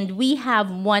 and we have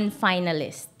one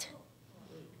finalist.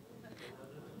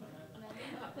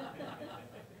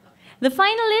 The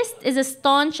finalist is a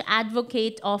staunch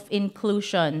advocate of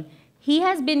inclusion. He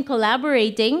has been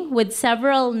collaborating with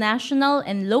several national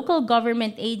and local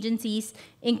government agencies,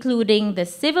 including the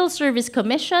Civil Service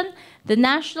Commission, the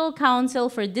National Council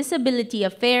for Disability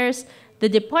Affairs, the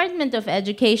Department of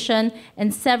Education,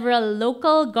 and several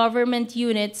local government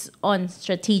units on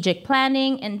strategic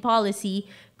planning and policy,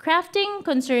 crafting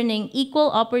concerning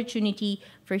equal opportunity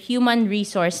for human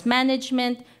resource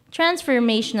management,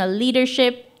 transformational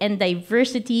leadership, and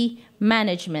diversity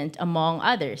management, among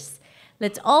others.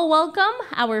 Let's all welcome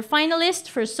our finalist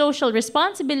for social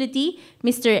responsibility,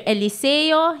 Mr.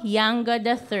 Eliseo Yanga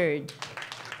III.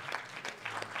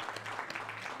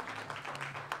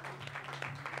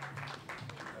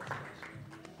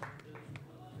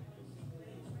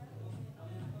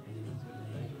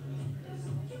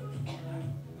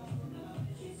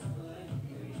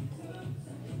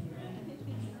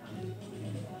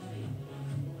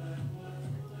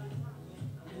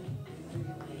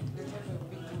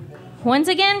 Once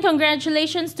again,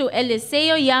 congratulations to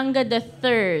Eliseo Yanga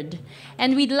III.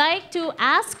 And we'd like to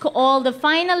ask all the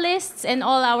finalists and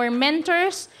all our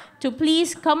mentors to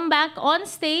please come back on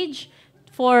stage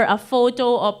for a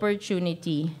photo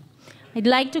opportunity. I'd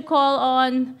like to call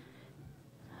on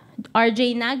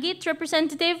RJ Nagit,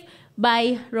 representative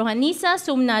by Rohanisa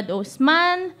Sumnad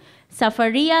Osman,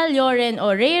 Safaria Loren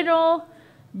Orero,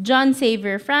 John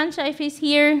Xavier Francia, if he's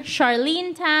here,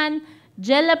 Charlene Tan,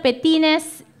 Jella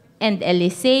Petines, and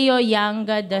Eliseo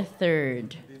Yanga III.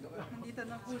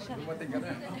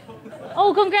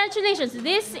 Oh, congratulations.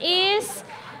 This is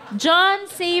John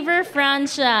Xavier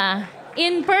Francia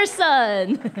in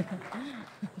person.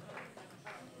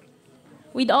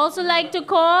 We'd also like to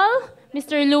call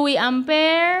Mr. Louis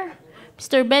Ampere,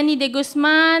 Mr. Benny de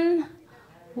Guzman.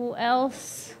 Who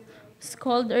else was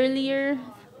called earlier?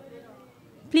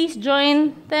 Please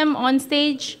join them on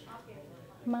stage.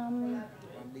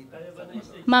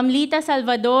 Ma'am Lita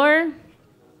Salvador.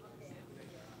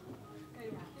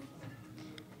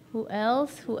 Who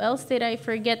else? Who else did I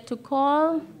forget to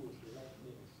call?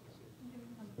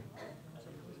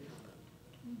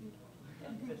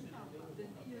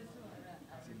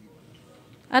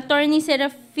 Attorney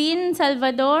Serafin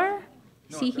Salvador.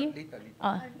 See here?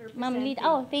 Oh, Ma'am Lita.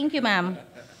 Oh, thank you, ma'am.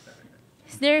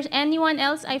 Is there anyone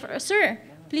else? Sir,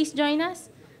 please join us.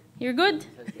 You're good?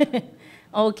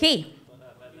 Okay.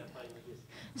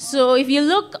 So if you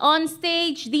look on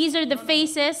stage, these are the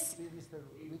faces.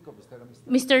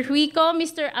 Mr. Huico,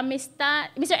 Mr. Amistad,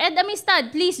 Mr. Ed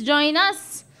Amistad, please join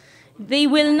us. They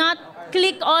will not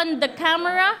click on the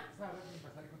camera.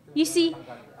 You see,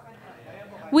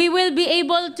 we will be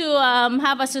able to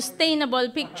have a sustainable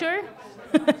picture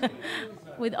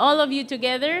with all of you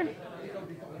together.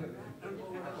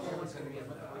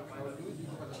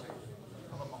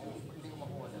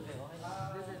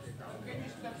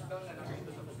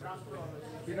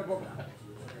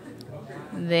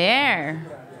 There.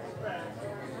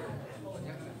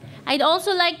 I'd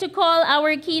also like to call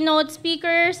our keynote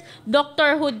speakers,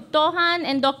 Dr. Hudtohan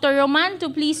and Dr. Roman, to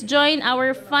please join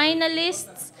our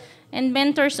finalists and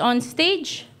mentors on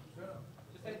stage.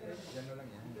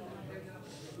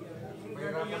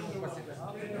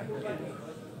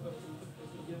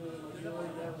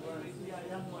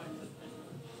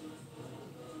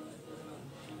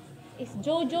 Is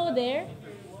Jojo there?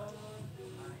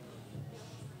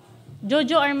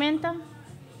 Jojo Armenta?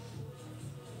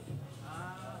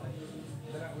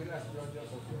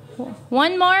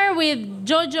 One more with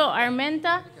Jojo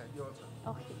Armenta.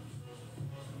 Okay.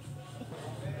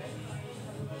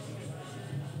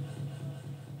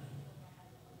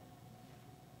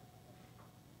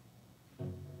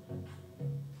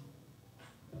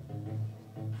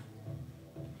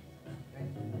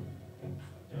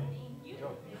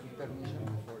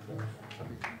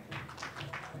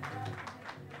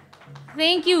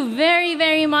 Thank you very,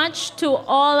 very much to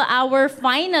all our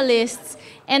finalists.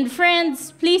 And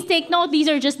friends, please take note, these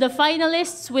are just the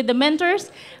finalists with the mentors.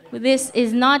 This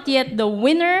is not yet the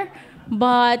winner,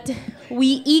 but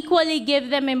we equally give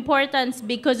them importance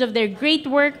because of their great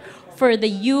work for the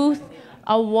Youth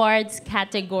Awards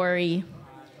category.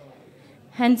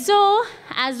 And so,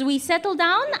 as we settle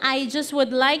down, I just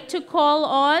would like to call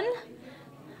on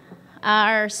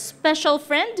our special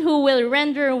friend who will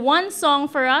render one song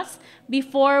for us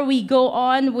before we go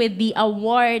on with the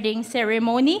awarding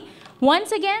ceremony.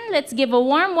 Once again, let's give a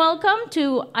warm welcome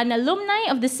to an alumni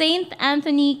of the St.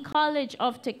 Anthony College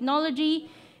of Technology,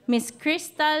 Miss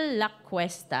Crystal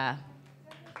Lacuesta.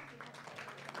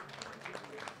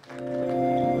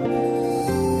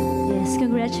 Yes,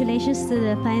 congratulations to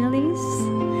the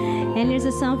finalists. And here's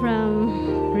a song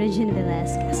from Regina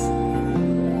Velasquez.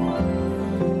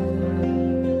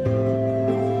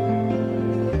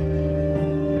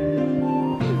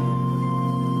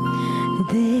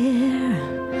 There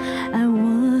I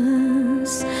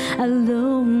was,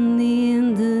 alone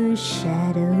in the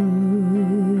shadow,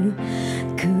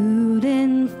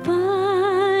 couldn't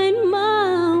find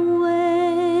my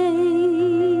way.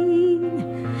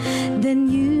 Then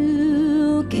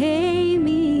you came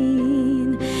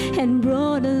in and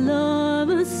brought a love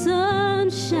of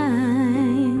sunshine.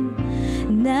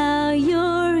 Now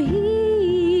you're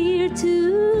here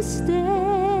to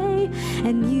stay,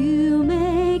 and you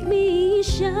make me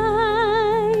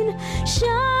shine,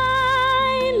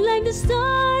 shine like the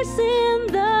stars in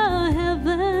the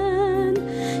heaven.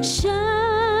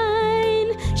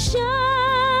 Shine,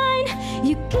 shine,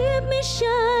 you keep me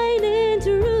shining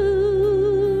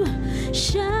through.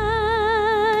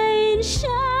 Shine,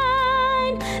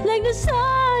 shine like the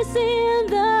stars in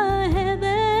the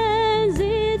heavens.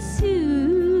 It's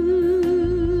you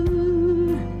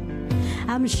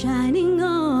I'm shining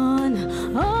on,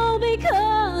 all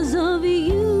because of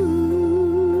you.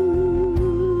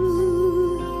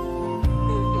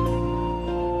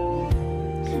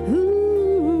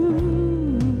 Ooh,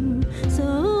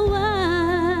 so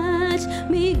watch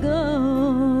me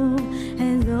go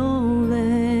and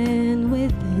rolling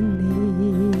within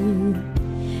me.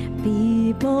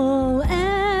 People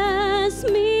ask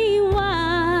me why,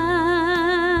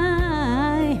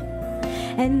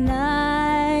 and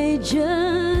I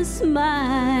just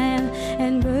smile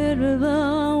and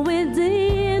burble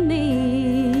within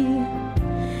me.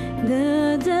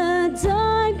 The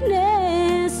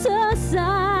darkness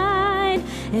aside,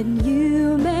 and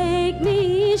you make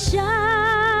me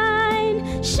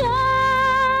shine,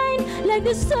 shine like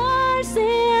the stars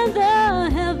in the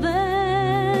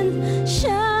heaven.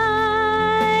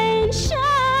 Shine,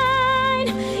 shine,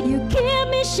 you keep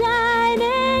me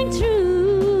shining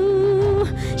through.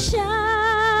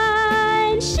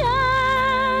 Shine,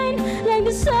 shine like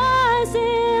the stars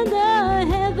in the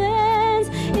heavens.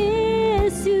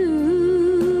 It's you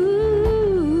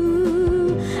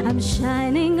I'm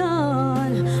shining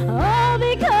on, all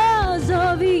because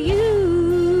of you.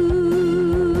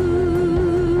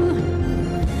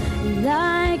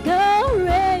 Like a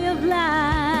ray of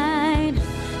light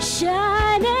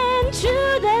shining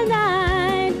through the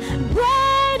night,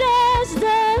 bright as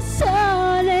the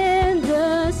sun in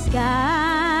the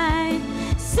sky.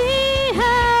 See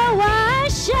how I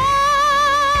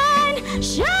shine,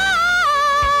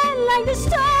 shine like the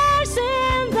stars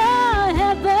in the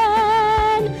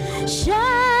heaven.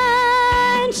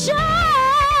 Shine,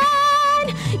 shine,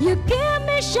 you keep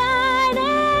me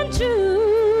shining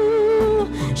through.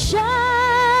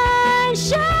 Shine,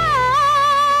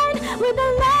 shine with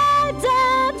the light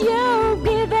that you've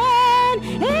given.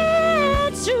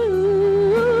 It's true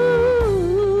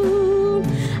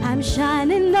I'm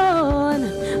shining on,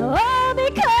 all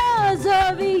because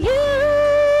of you.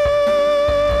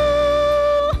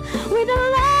 With the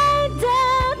light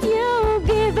that you've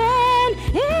given,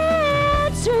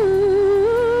 it's true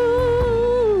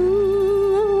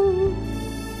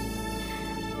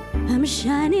I'm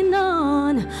shining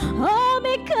on, all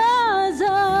because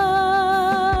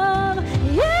of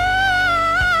you.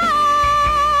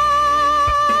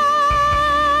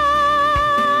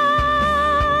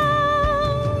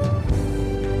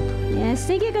 Yes,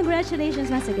 thank you. Congratulations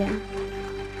once again.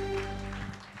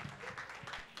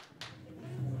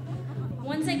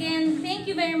 Once again, thank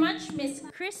you very much, Miss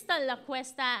Crystal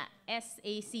Lacuesta,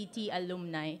 SACT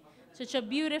alumni. Such a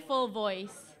beautiful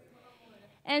voice.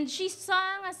 And she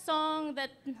sang a song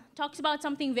that talks about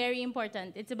something very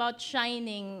important. It's about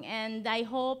shining. And I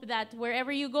hope that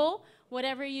wherever you go,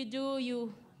 whatever you do,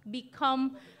 you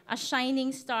become a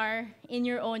shining star in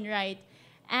your own right.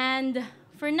 And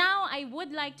for now, I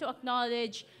would like to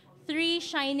acknowledge three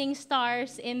shining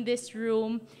stars in this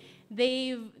room.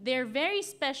 They're very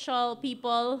special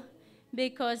people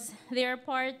because they're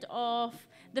part of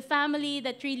the family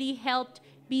that really helped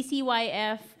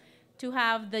BCYF to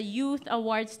have the Youth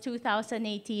Awards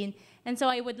 2018. And so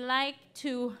I would like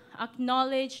to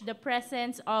acknowledge the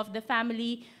presence of the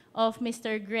family of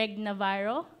Mr. Greg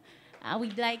Navarro.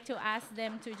 We'd like to ask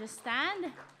them to just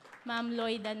stand. Ma'am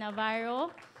Loida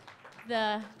Navarro,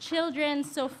 the children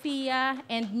Sofia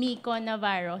and Miko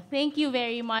Navarro. Thank you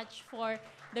very much for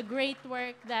the great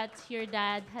work that your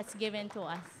dad has given to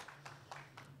us.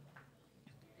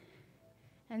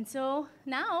 And so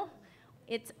now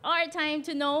it's our time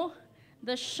to know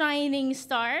the shining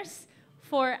stars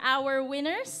for our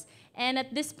winners. And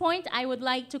at this point, I would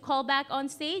like to call back on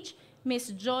stage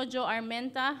Miss Jojo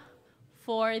Armenta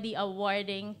for the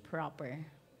awarding proper.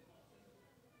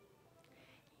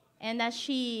 And as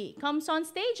she comes on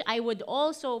stage, I would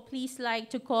also please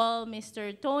like to call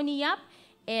Mr. Tony Yap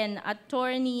and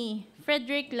Attorney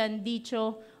Frederick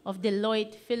Landicho of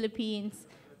Deloitte, Philippines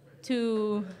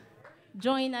to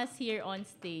join us here on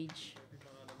stage.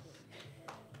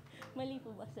 Mali po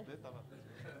ba, sir?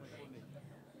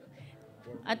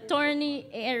 Attorney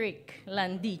Eric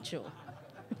Landicho,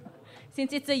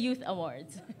 since it's a Youth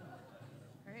Awards.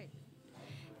 All right.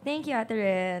 Thank you, Ate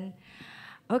Ren.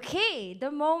 Okay,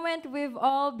 the moment we've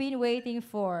all been waiting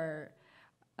for.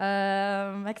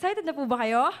 Excited na po ba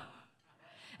kayo?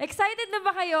 Excited na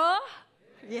ba kayo?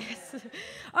 Yes.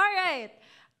 All right.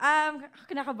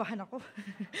 Kinakabahan ako.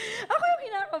 Ako yung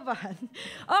kinakabahan.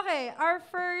 Okay, our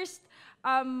first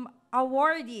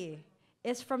awardee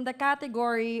is from the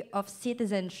category of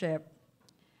citizenship.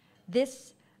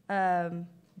 This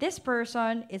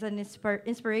person is an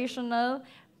inspirational,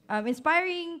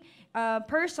 inspiring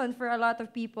person for a lot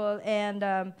of people, and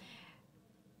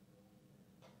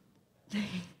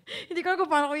hindi ko alam kung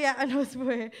paano ko i-announce mo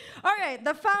eh. All right,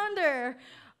 the founder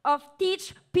of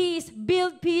Teach Peace,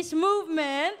 Build Peace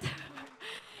movement.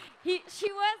 She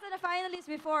was a finalist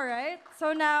before, right?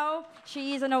 So now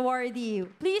she is an awardee.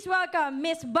 Please welcome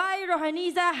Miss Bay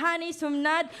Rohaniza Hani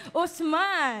Sumnad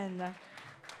Usman.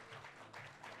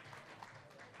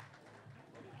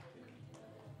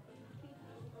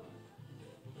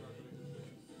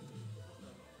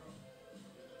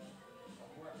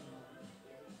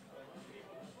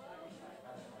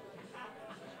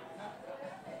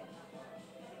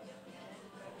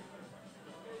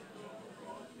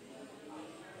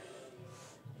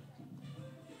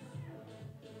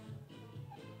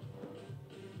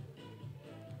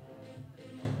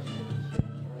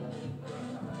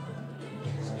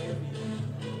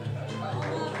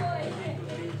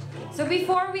 So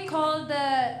before we call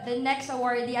the next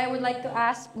awardee, I would like to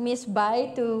ask Miss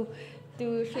Bay to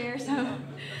share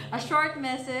a short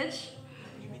message.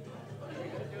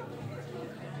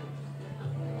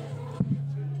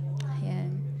 Ayan.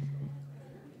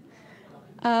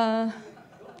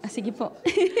 Sige po.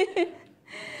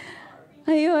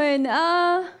 Ayun.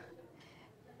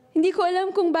 Hindi ko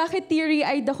alam kung bakit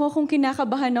teary-eyed ako, kung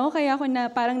kinakabahan ako, kaya ako na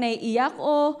parang naiiyak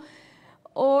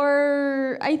or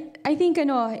I think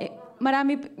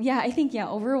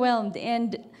overwhelmed.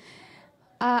 And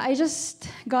I just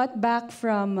got back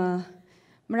from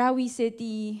Marawi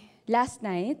City last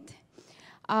night.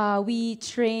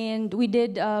 We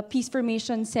did a peace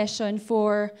formation session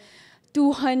for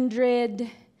 200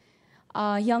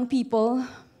 young people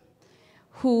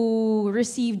who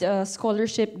received a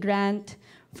scholarship grant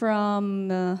from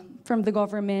the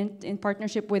government in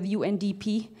partnership with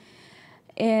UNDP.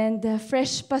 And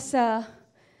fresh pa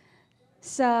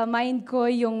sa mind ko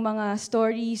yung mga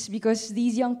stories because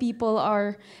these young people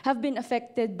have been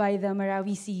affected by the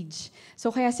Marawi siege.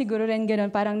 So kaya siguro rin ganun,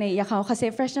 parang naiiyak ako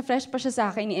kasi fresh na fresh pa siya sa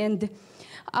akin. And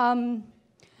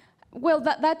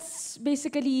that's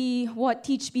basically what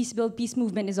Teach Peace, Build Peace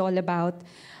movement is all about.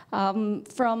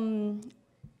 From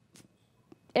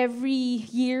every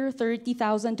year,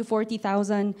 30,000 to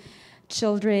 40,000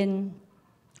 children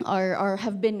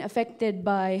have been affected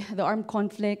by the armed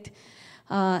conflict.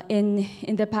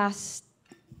 In the past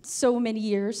so many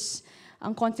years.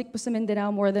 Ang conflict po sa Mindanao,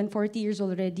 more than 40 years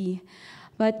already.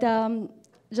 But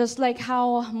just like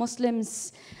how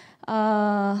Muslims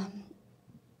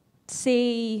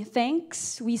say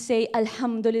thanks, we say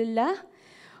Alhamdulillah,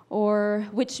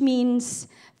 which means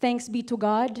thanks be to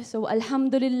God. So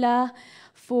Alhamdulillah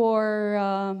for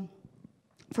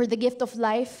the gift of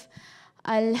life.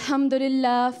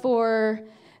 Alhamdulillah for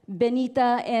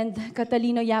Benita and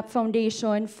Catalino Yap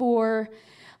Foundation for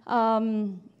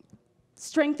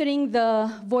strengthening the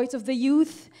voice of the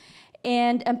youth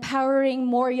and empowering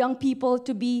more young people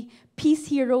to be peace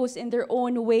heroes in their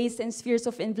own ways and spheres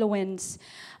of influence.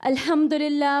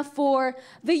 Alhamdulillah for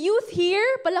the youth here.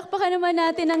 Palakpakan naman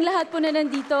natin ang lahat po na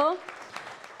nandito.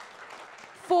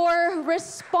 For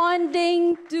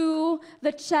responding to the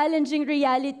challenging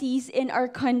realities in our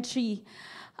country.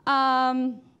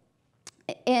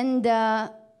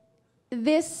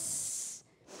 This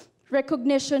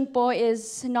recognition po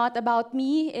is not about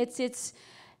me. It's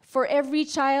for every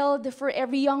child, for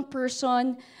every young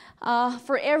person,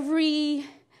 for every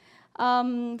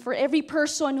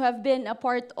person who have been a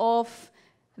part of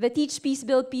the Teach Peace,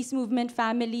 Build Peace movement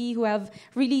family, who have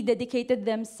really dedicated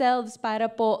themselves para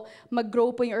po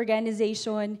mag-grow po yung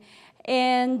organization.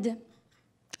 And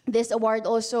this award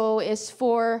also is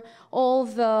for all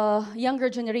the younger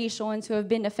generations who have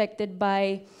been affected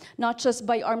by, not just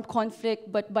by armed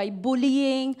conflict, but by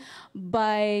bullying,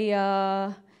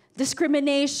 by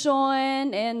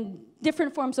discrimination, and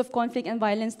different forms of conflict and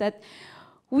violence that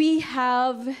we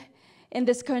have in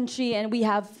this country and we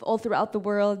have all throughout the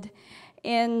world.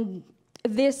 And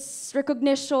this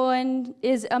recognition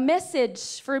is a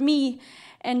message for me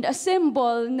and a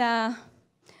symbol na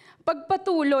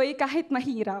pagpatuloy kahit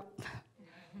mahirap.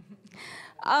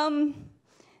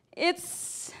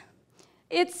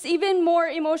 It's even more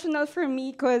emotional for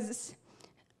me because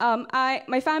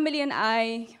my family and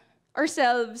I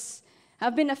ourselves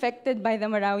have been affected by the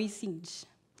Marawi siege.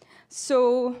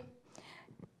 So,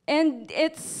 and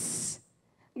it's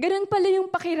ganun pala yung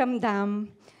pakiramdam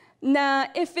na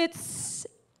if it's,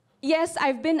 yes,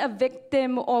 I've been a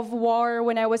victim of war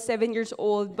when I was 7 years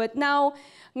old, but now,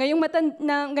 ngayong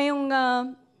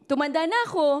tumanda na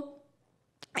ako,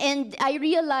 and I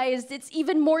realized it's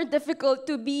even more difficult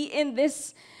to be in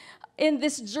this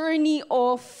journey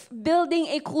of building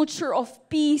a culture of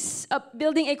peace,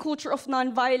 building a culture of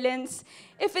nonviolence,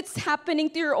 if it's happening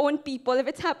to your own people, if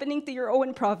it's happening to your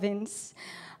own province.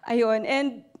 Ayun,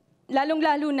 and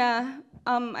lalong-lalo na,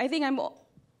 I think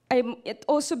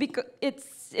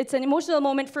it's an emotional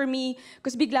moment for me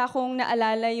because bigla akong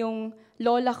naalala yung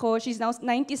lola ko. She's now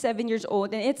 97 years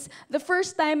old, and it's the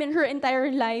first time in her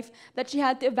entire life that she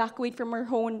had to evacuate from her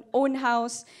own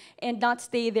house and not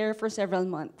stay there for several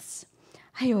months.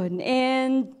 Ayun.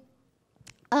 And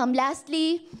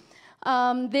lastly,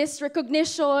 this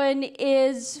recognition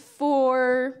is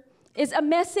a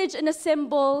message and a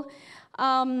symbol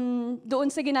doon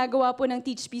sa ginagawa po ng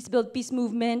Teach Peace, Build Peace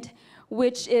movement,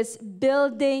 which is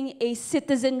building a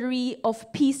citizenry of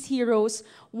peace heroes,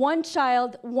 one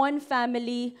child, one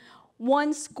family,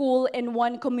 one school, and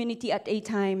one community at a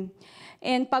time.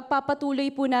 And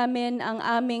pagpapatuloy po namin ang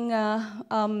aming,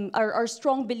 our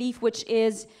strong belief, which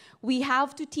is we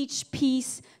have to teach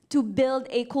peace to build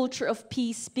a culture of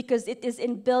peace, because it is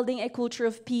in building a culture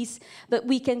of peace that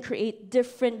we can create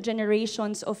different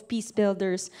generations of peace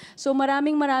builders. So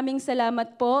maraming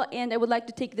salamat po, and I would like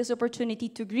to take this opportunity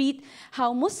to greet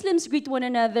how Muslims greet one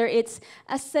another. It's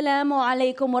Assalamu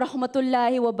alaikum wa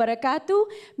rahmatullahi wa barakatuh.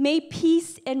 May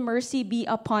peace and mercy be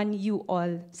upon you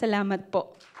all. Salamat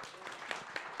po.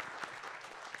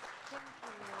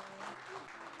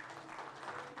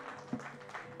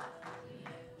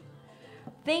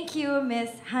 Thank you, Miss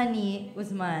Hani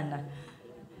Usman.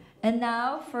 And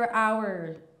now for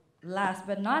our last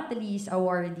but not the least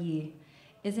awardee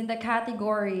is in the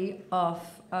category of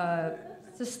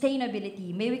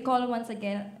sustainability. May we call once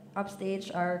again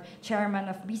upstage our chairman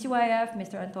of BCYF,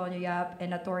 Mr. Antonio Yap,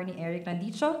 and attorney Eric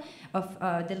Landicho of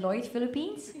Deloitte,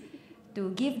 Philippines, to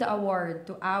give the award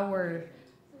to our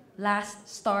last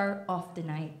star of the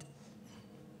night.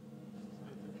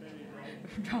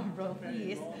 Drum roll,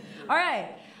 please. All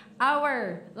right,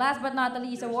 our last but not the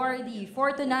least awardee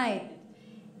for tonight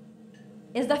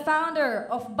is the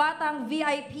founder of Batang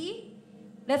VIP.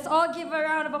 Let's all give a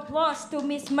round of applause to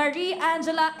Miss Marie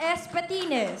Angela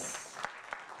Espetines.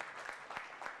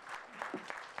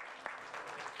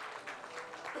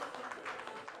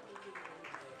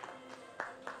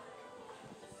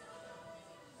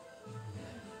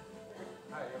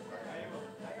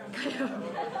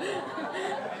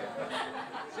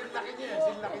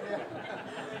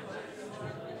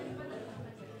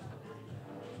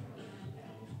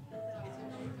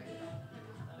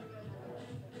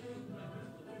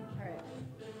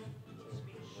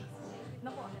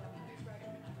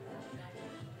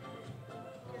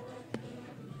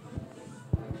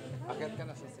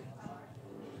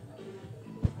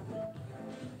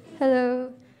 Hello.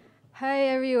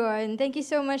 Hi, everyone. Thank you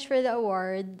so much for the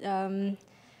award.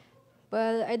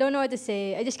 Well, I don't know what to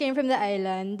say. I just came from the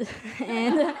island.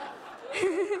 and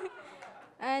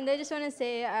and I just want to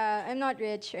say I'm not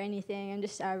rich or anything. I'm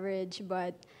just average.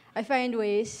 But I find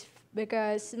ways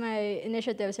because my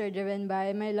initiatives are driven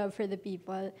by my love for the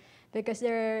people, because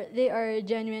they are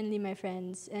genuinely my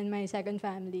friends and my second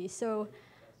family. So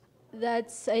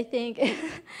that's, I think,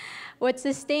 what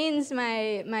sustains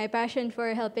my passion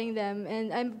for helping them,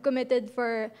 and I'm committed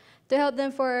to help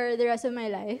them for the rest of my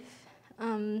life.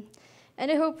 And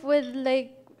I hope with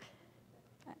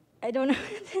I don't know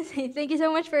what to say. Thank you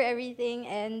so much for everything,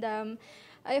 and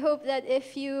I hope that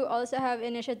if you also have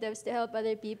initiatives to help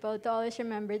other people, to always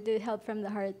remember to help from the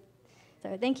heart.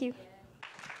 So thank you.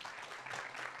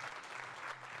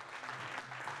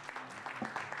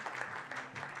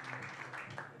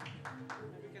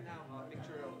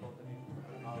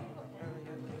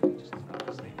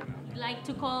 I'd like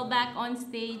to call back on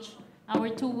stage our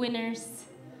two winners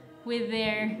with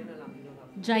their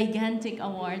gigantic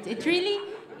awards. It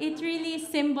really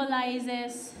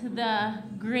symbolizes the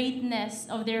greatness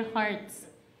of their hearts.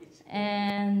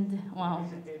 And wow.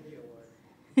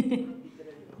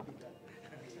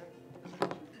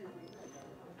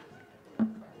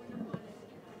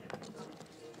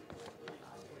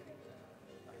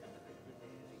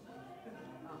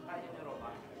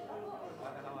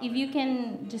 If you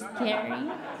can just carry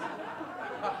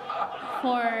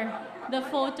for the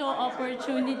photo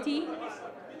opportunity.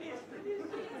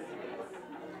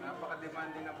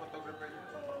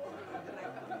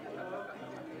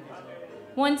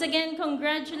 Once again,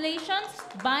 congratulations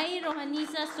by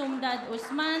Rohanisa Sumdad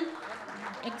Usman,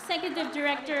 Executive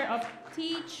Director of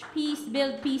Teach, Peace,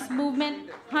 Build Peace Movement,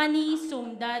 Hani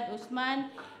Sumdad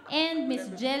Usman, and Ms.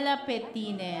 Jella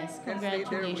Petines.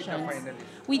 Congratulations.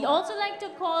 We'd also like to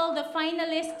call the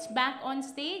finalists back on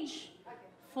stage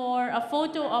for a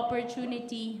photo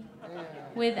opportunity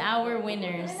with our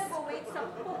winners.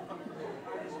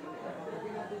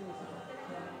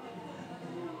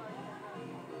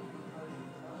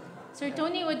 Sir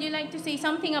Tony, would you like to say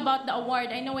something about the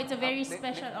award? I know it's a very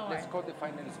special award. Let's call the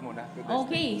finalists muna.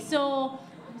 Okay, so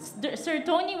Sir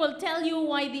Tony will tell you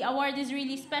why the award is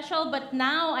really special, but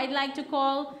now I'd like to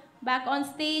call back on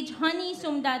stage Hani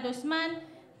Sumdad Usman,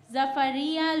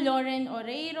 Zafaria Loren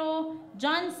Oreiro,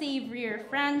 John Xavier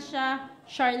Francia,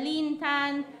 Charlene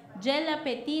Tan, Jella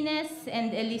Petines,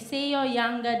 and Eliseo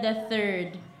Yanga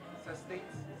III.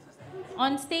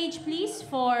 On stage, please,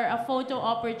 for a photo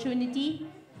opportunity.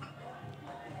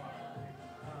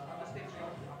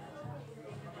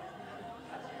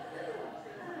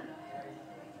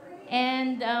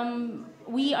 And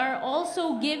we are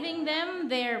also giving them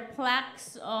their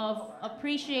plaques of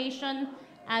appreciation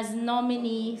as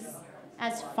nominees,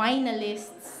 as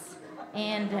finalists,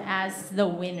 and as the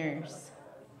winners.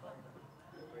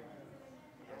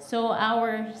 So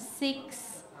our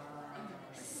six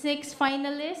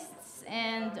finalists,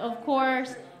 and of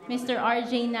course, Mr.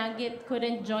 RJ Nugget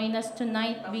couldn't join us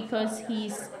tonight because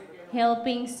he's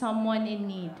helping someone in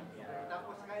need.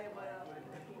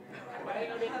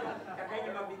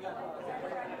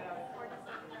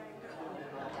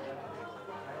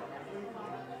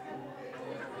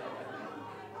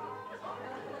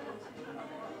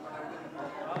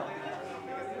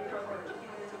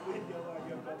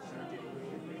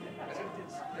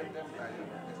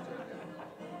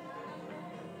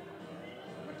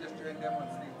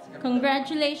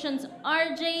 Congratulations,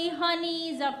 RJ,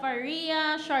 Honey,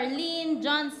 Zafaria, Charlene,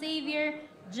 John Xavier,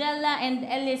 Jella, and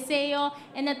Eliseo.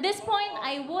 And at this point,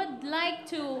 I would like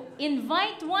to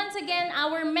invite once again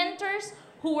our mentors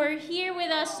who were here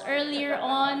with us earlier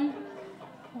on.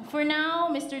 For now,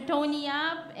 Mr. Tony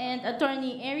Yap and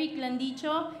Attorney Eric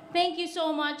Landicho, thank you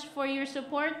so much for your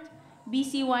support,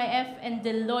 BCYF and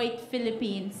Deloitte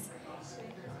Philippines.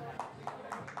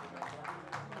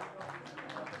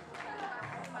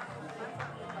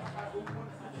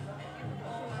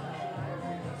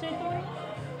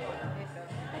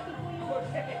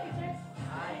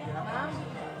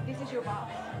 This is your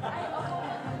box. You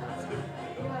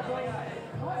are going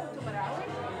to Marawi?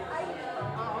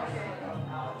 Oh, okay.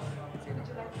 Would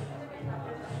you like to?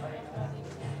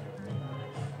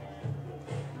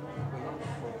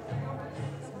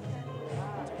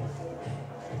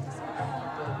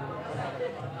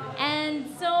 And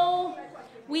so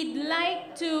we'd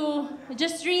like to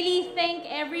just really thank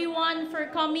everyone for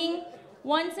coming.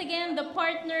 Once again, the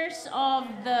partners of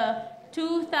the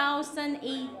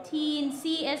 2018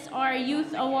 CSR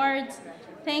Youth Awards,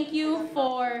 thank you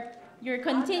for your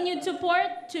continued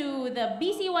support to the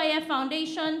BCYF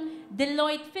Foundation,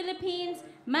 Deloitte Philippines,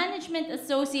 Management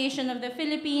Association of the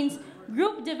Philippines,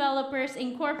 Group Developers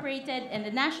Incorporated, and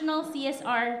the National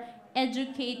CSR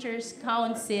Educators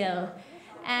Council.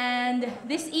 And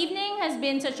this evening has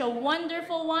been such a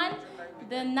wonderful one.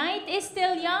 The night is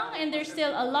still young and there's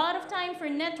still a lot of time for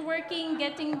networking,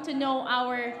 getting to know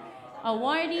our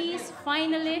awardees,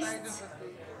 finalists.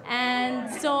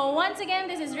 And so once again,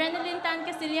 this is Renalyn Tan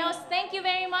Castillaos. Thank you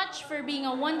very much for being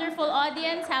a wonderful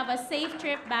audience. Have a safe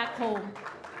trip back home.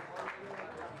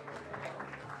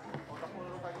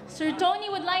 Sir Tony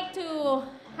would like to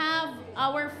have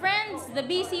our friends, the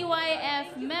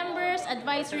BCYF members,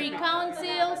 Advisory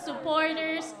Council,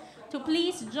 supporters, to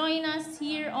please join us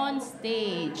here on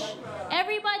stage.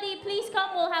 Everybody, please come.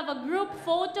 We'll have a group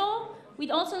photo.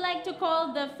 We'd also like to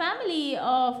call the family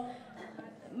of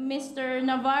Mr.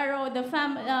 Navarro.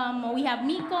 We have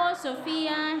Miko,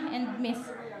 Sofia, and Miss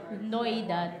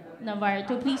Loida Navarro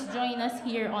to please join us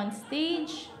here on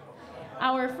stage.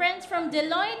 Our friends from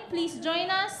Deloitte, please join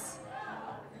us.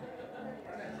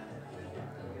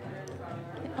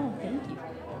 Oh, thank you.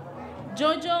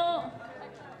 Jojo,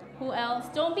 who else?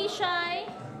 Don't be shy.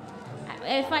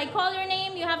 If I call your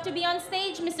name, you have to be on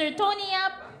stage. Mr. Tony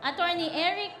Yap, Attorney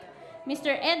Eric,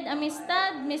 Mr. Ed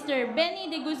Amistad, Mr. Benny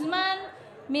de Guzman,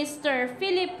 Mr.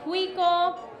 Philip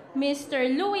Huico, Mr.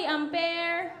 Louis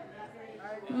Ampere,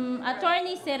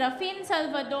 Attorney Serafin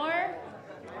Salvador.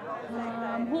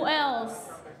 Who else?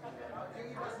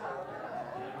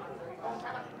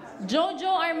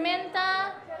 Jojo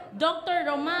Armenta, Dr.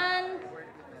 Roman,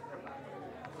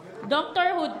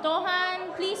 Dr.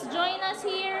 Hudtohan, please join us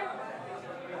here.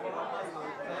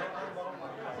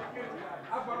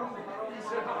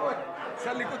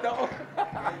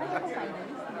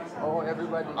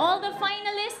 Everybody. All the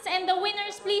finalists and the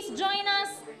winners, please join us.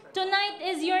 Tonight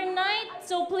is your night,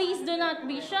 so please do not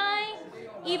be shy.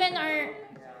 Even our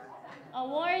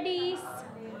awardees.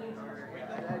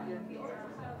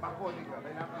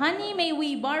 Honey, may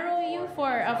we borrow you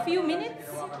for a few minutes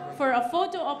for a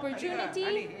photo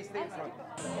opportunity?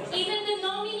 Even the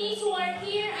nominees who are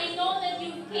here, I know that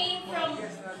you came from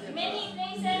many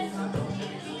places.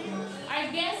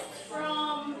 Our guests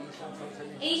from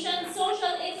Asian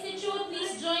Social Institute,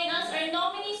 please join us. Our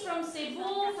nominees from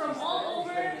Cebu, from all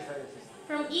over,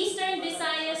 from Eastern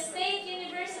Visayas State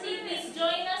University, please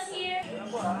join us here.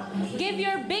 Give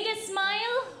your biggest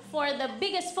smile for the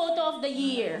biggest photo of the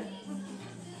year.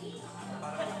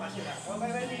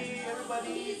 Ready,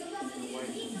 everybody.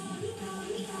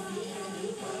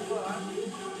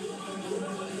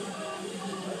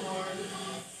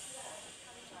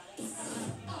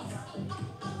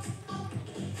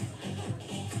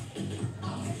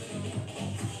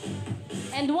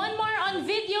 And one more on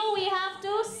video, we have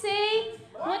to say,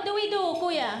 what do we do,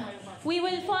 Kuya? We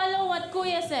will follow what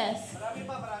Kuya says.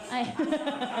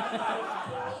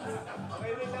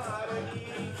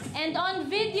 And on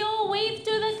video, wave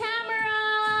to the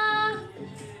camera.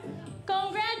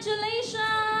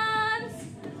 Congratulations.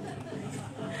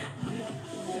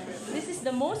 This is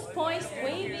the most poised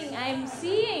waving I'm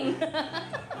seeing.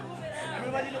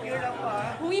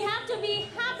 We have to be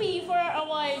happy for our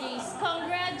awardees.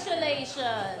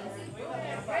 Congratulations.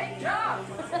 Great job.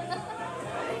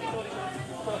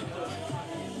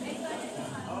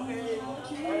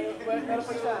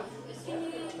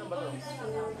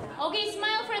 Okay,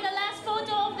 smile for the last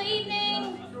photo of the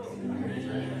evening.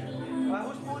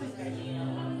 Last one.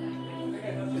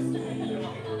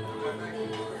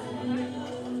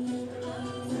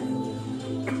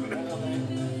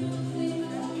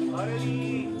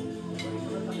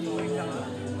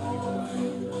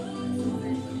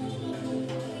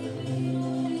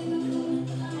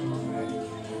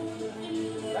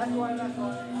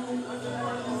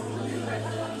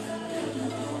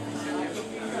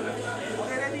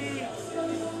 Okay, ready?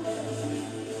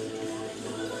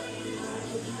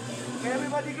 Okay,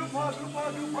 everybody, group hug, group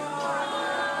hug, group hug.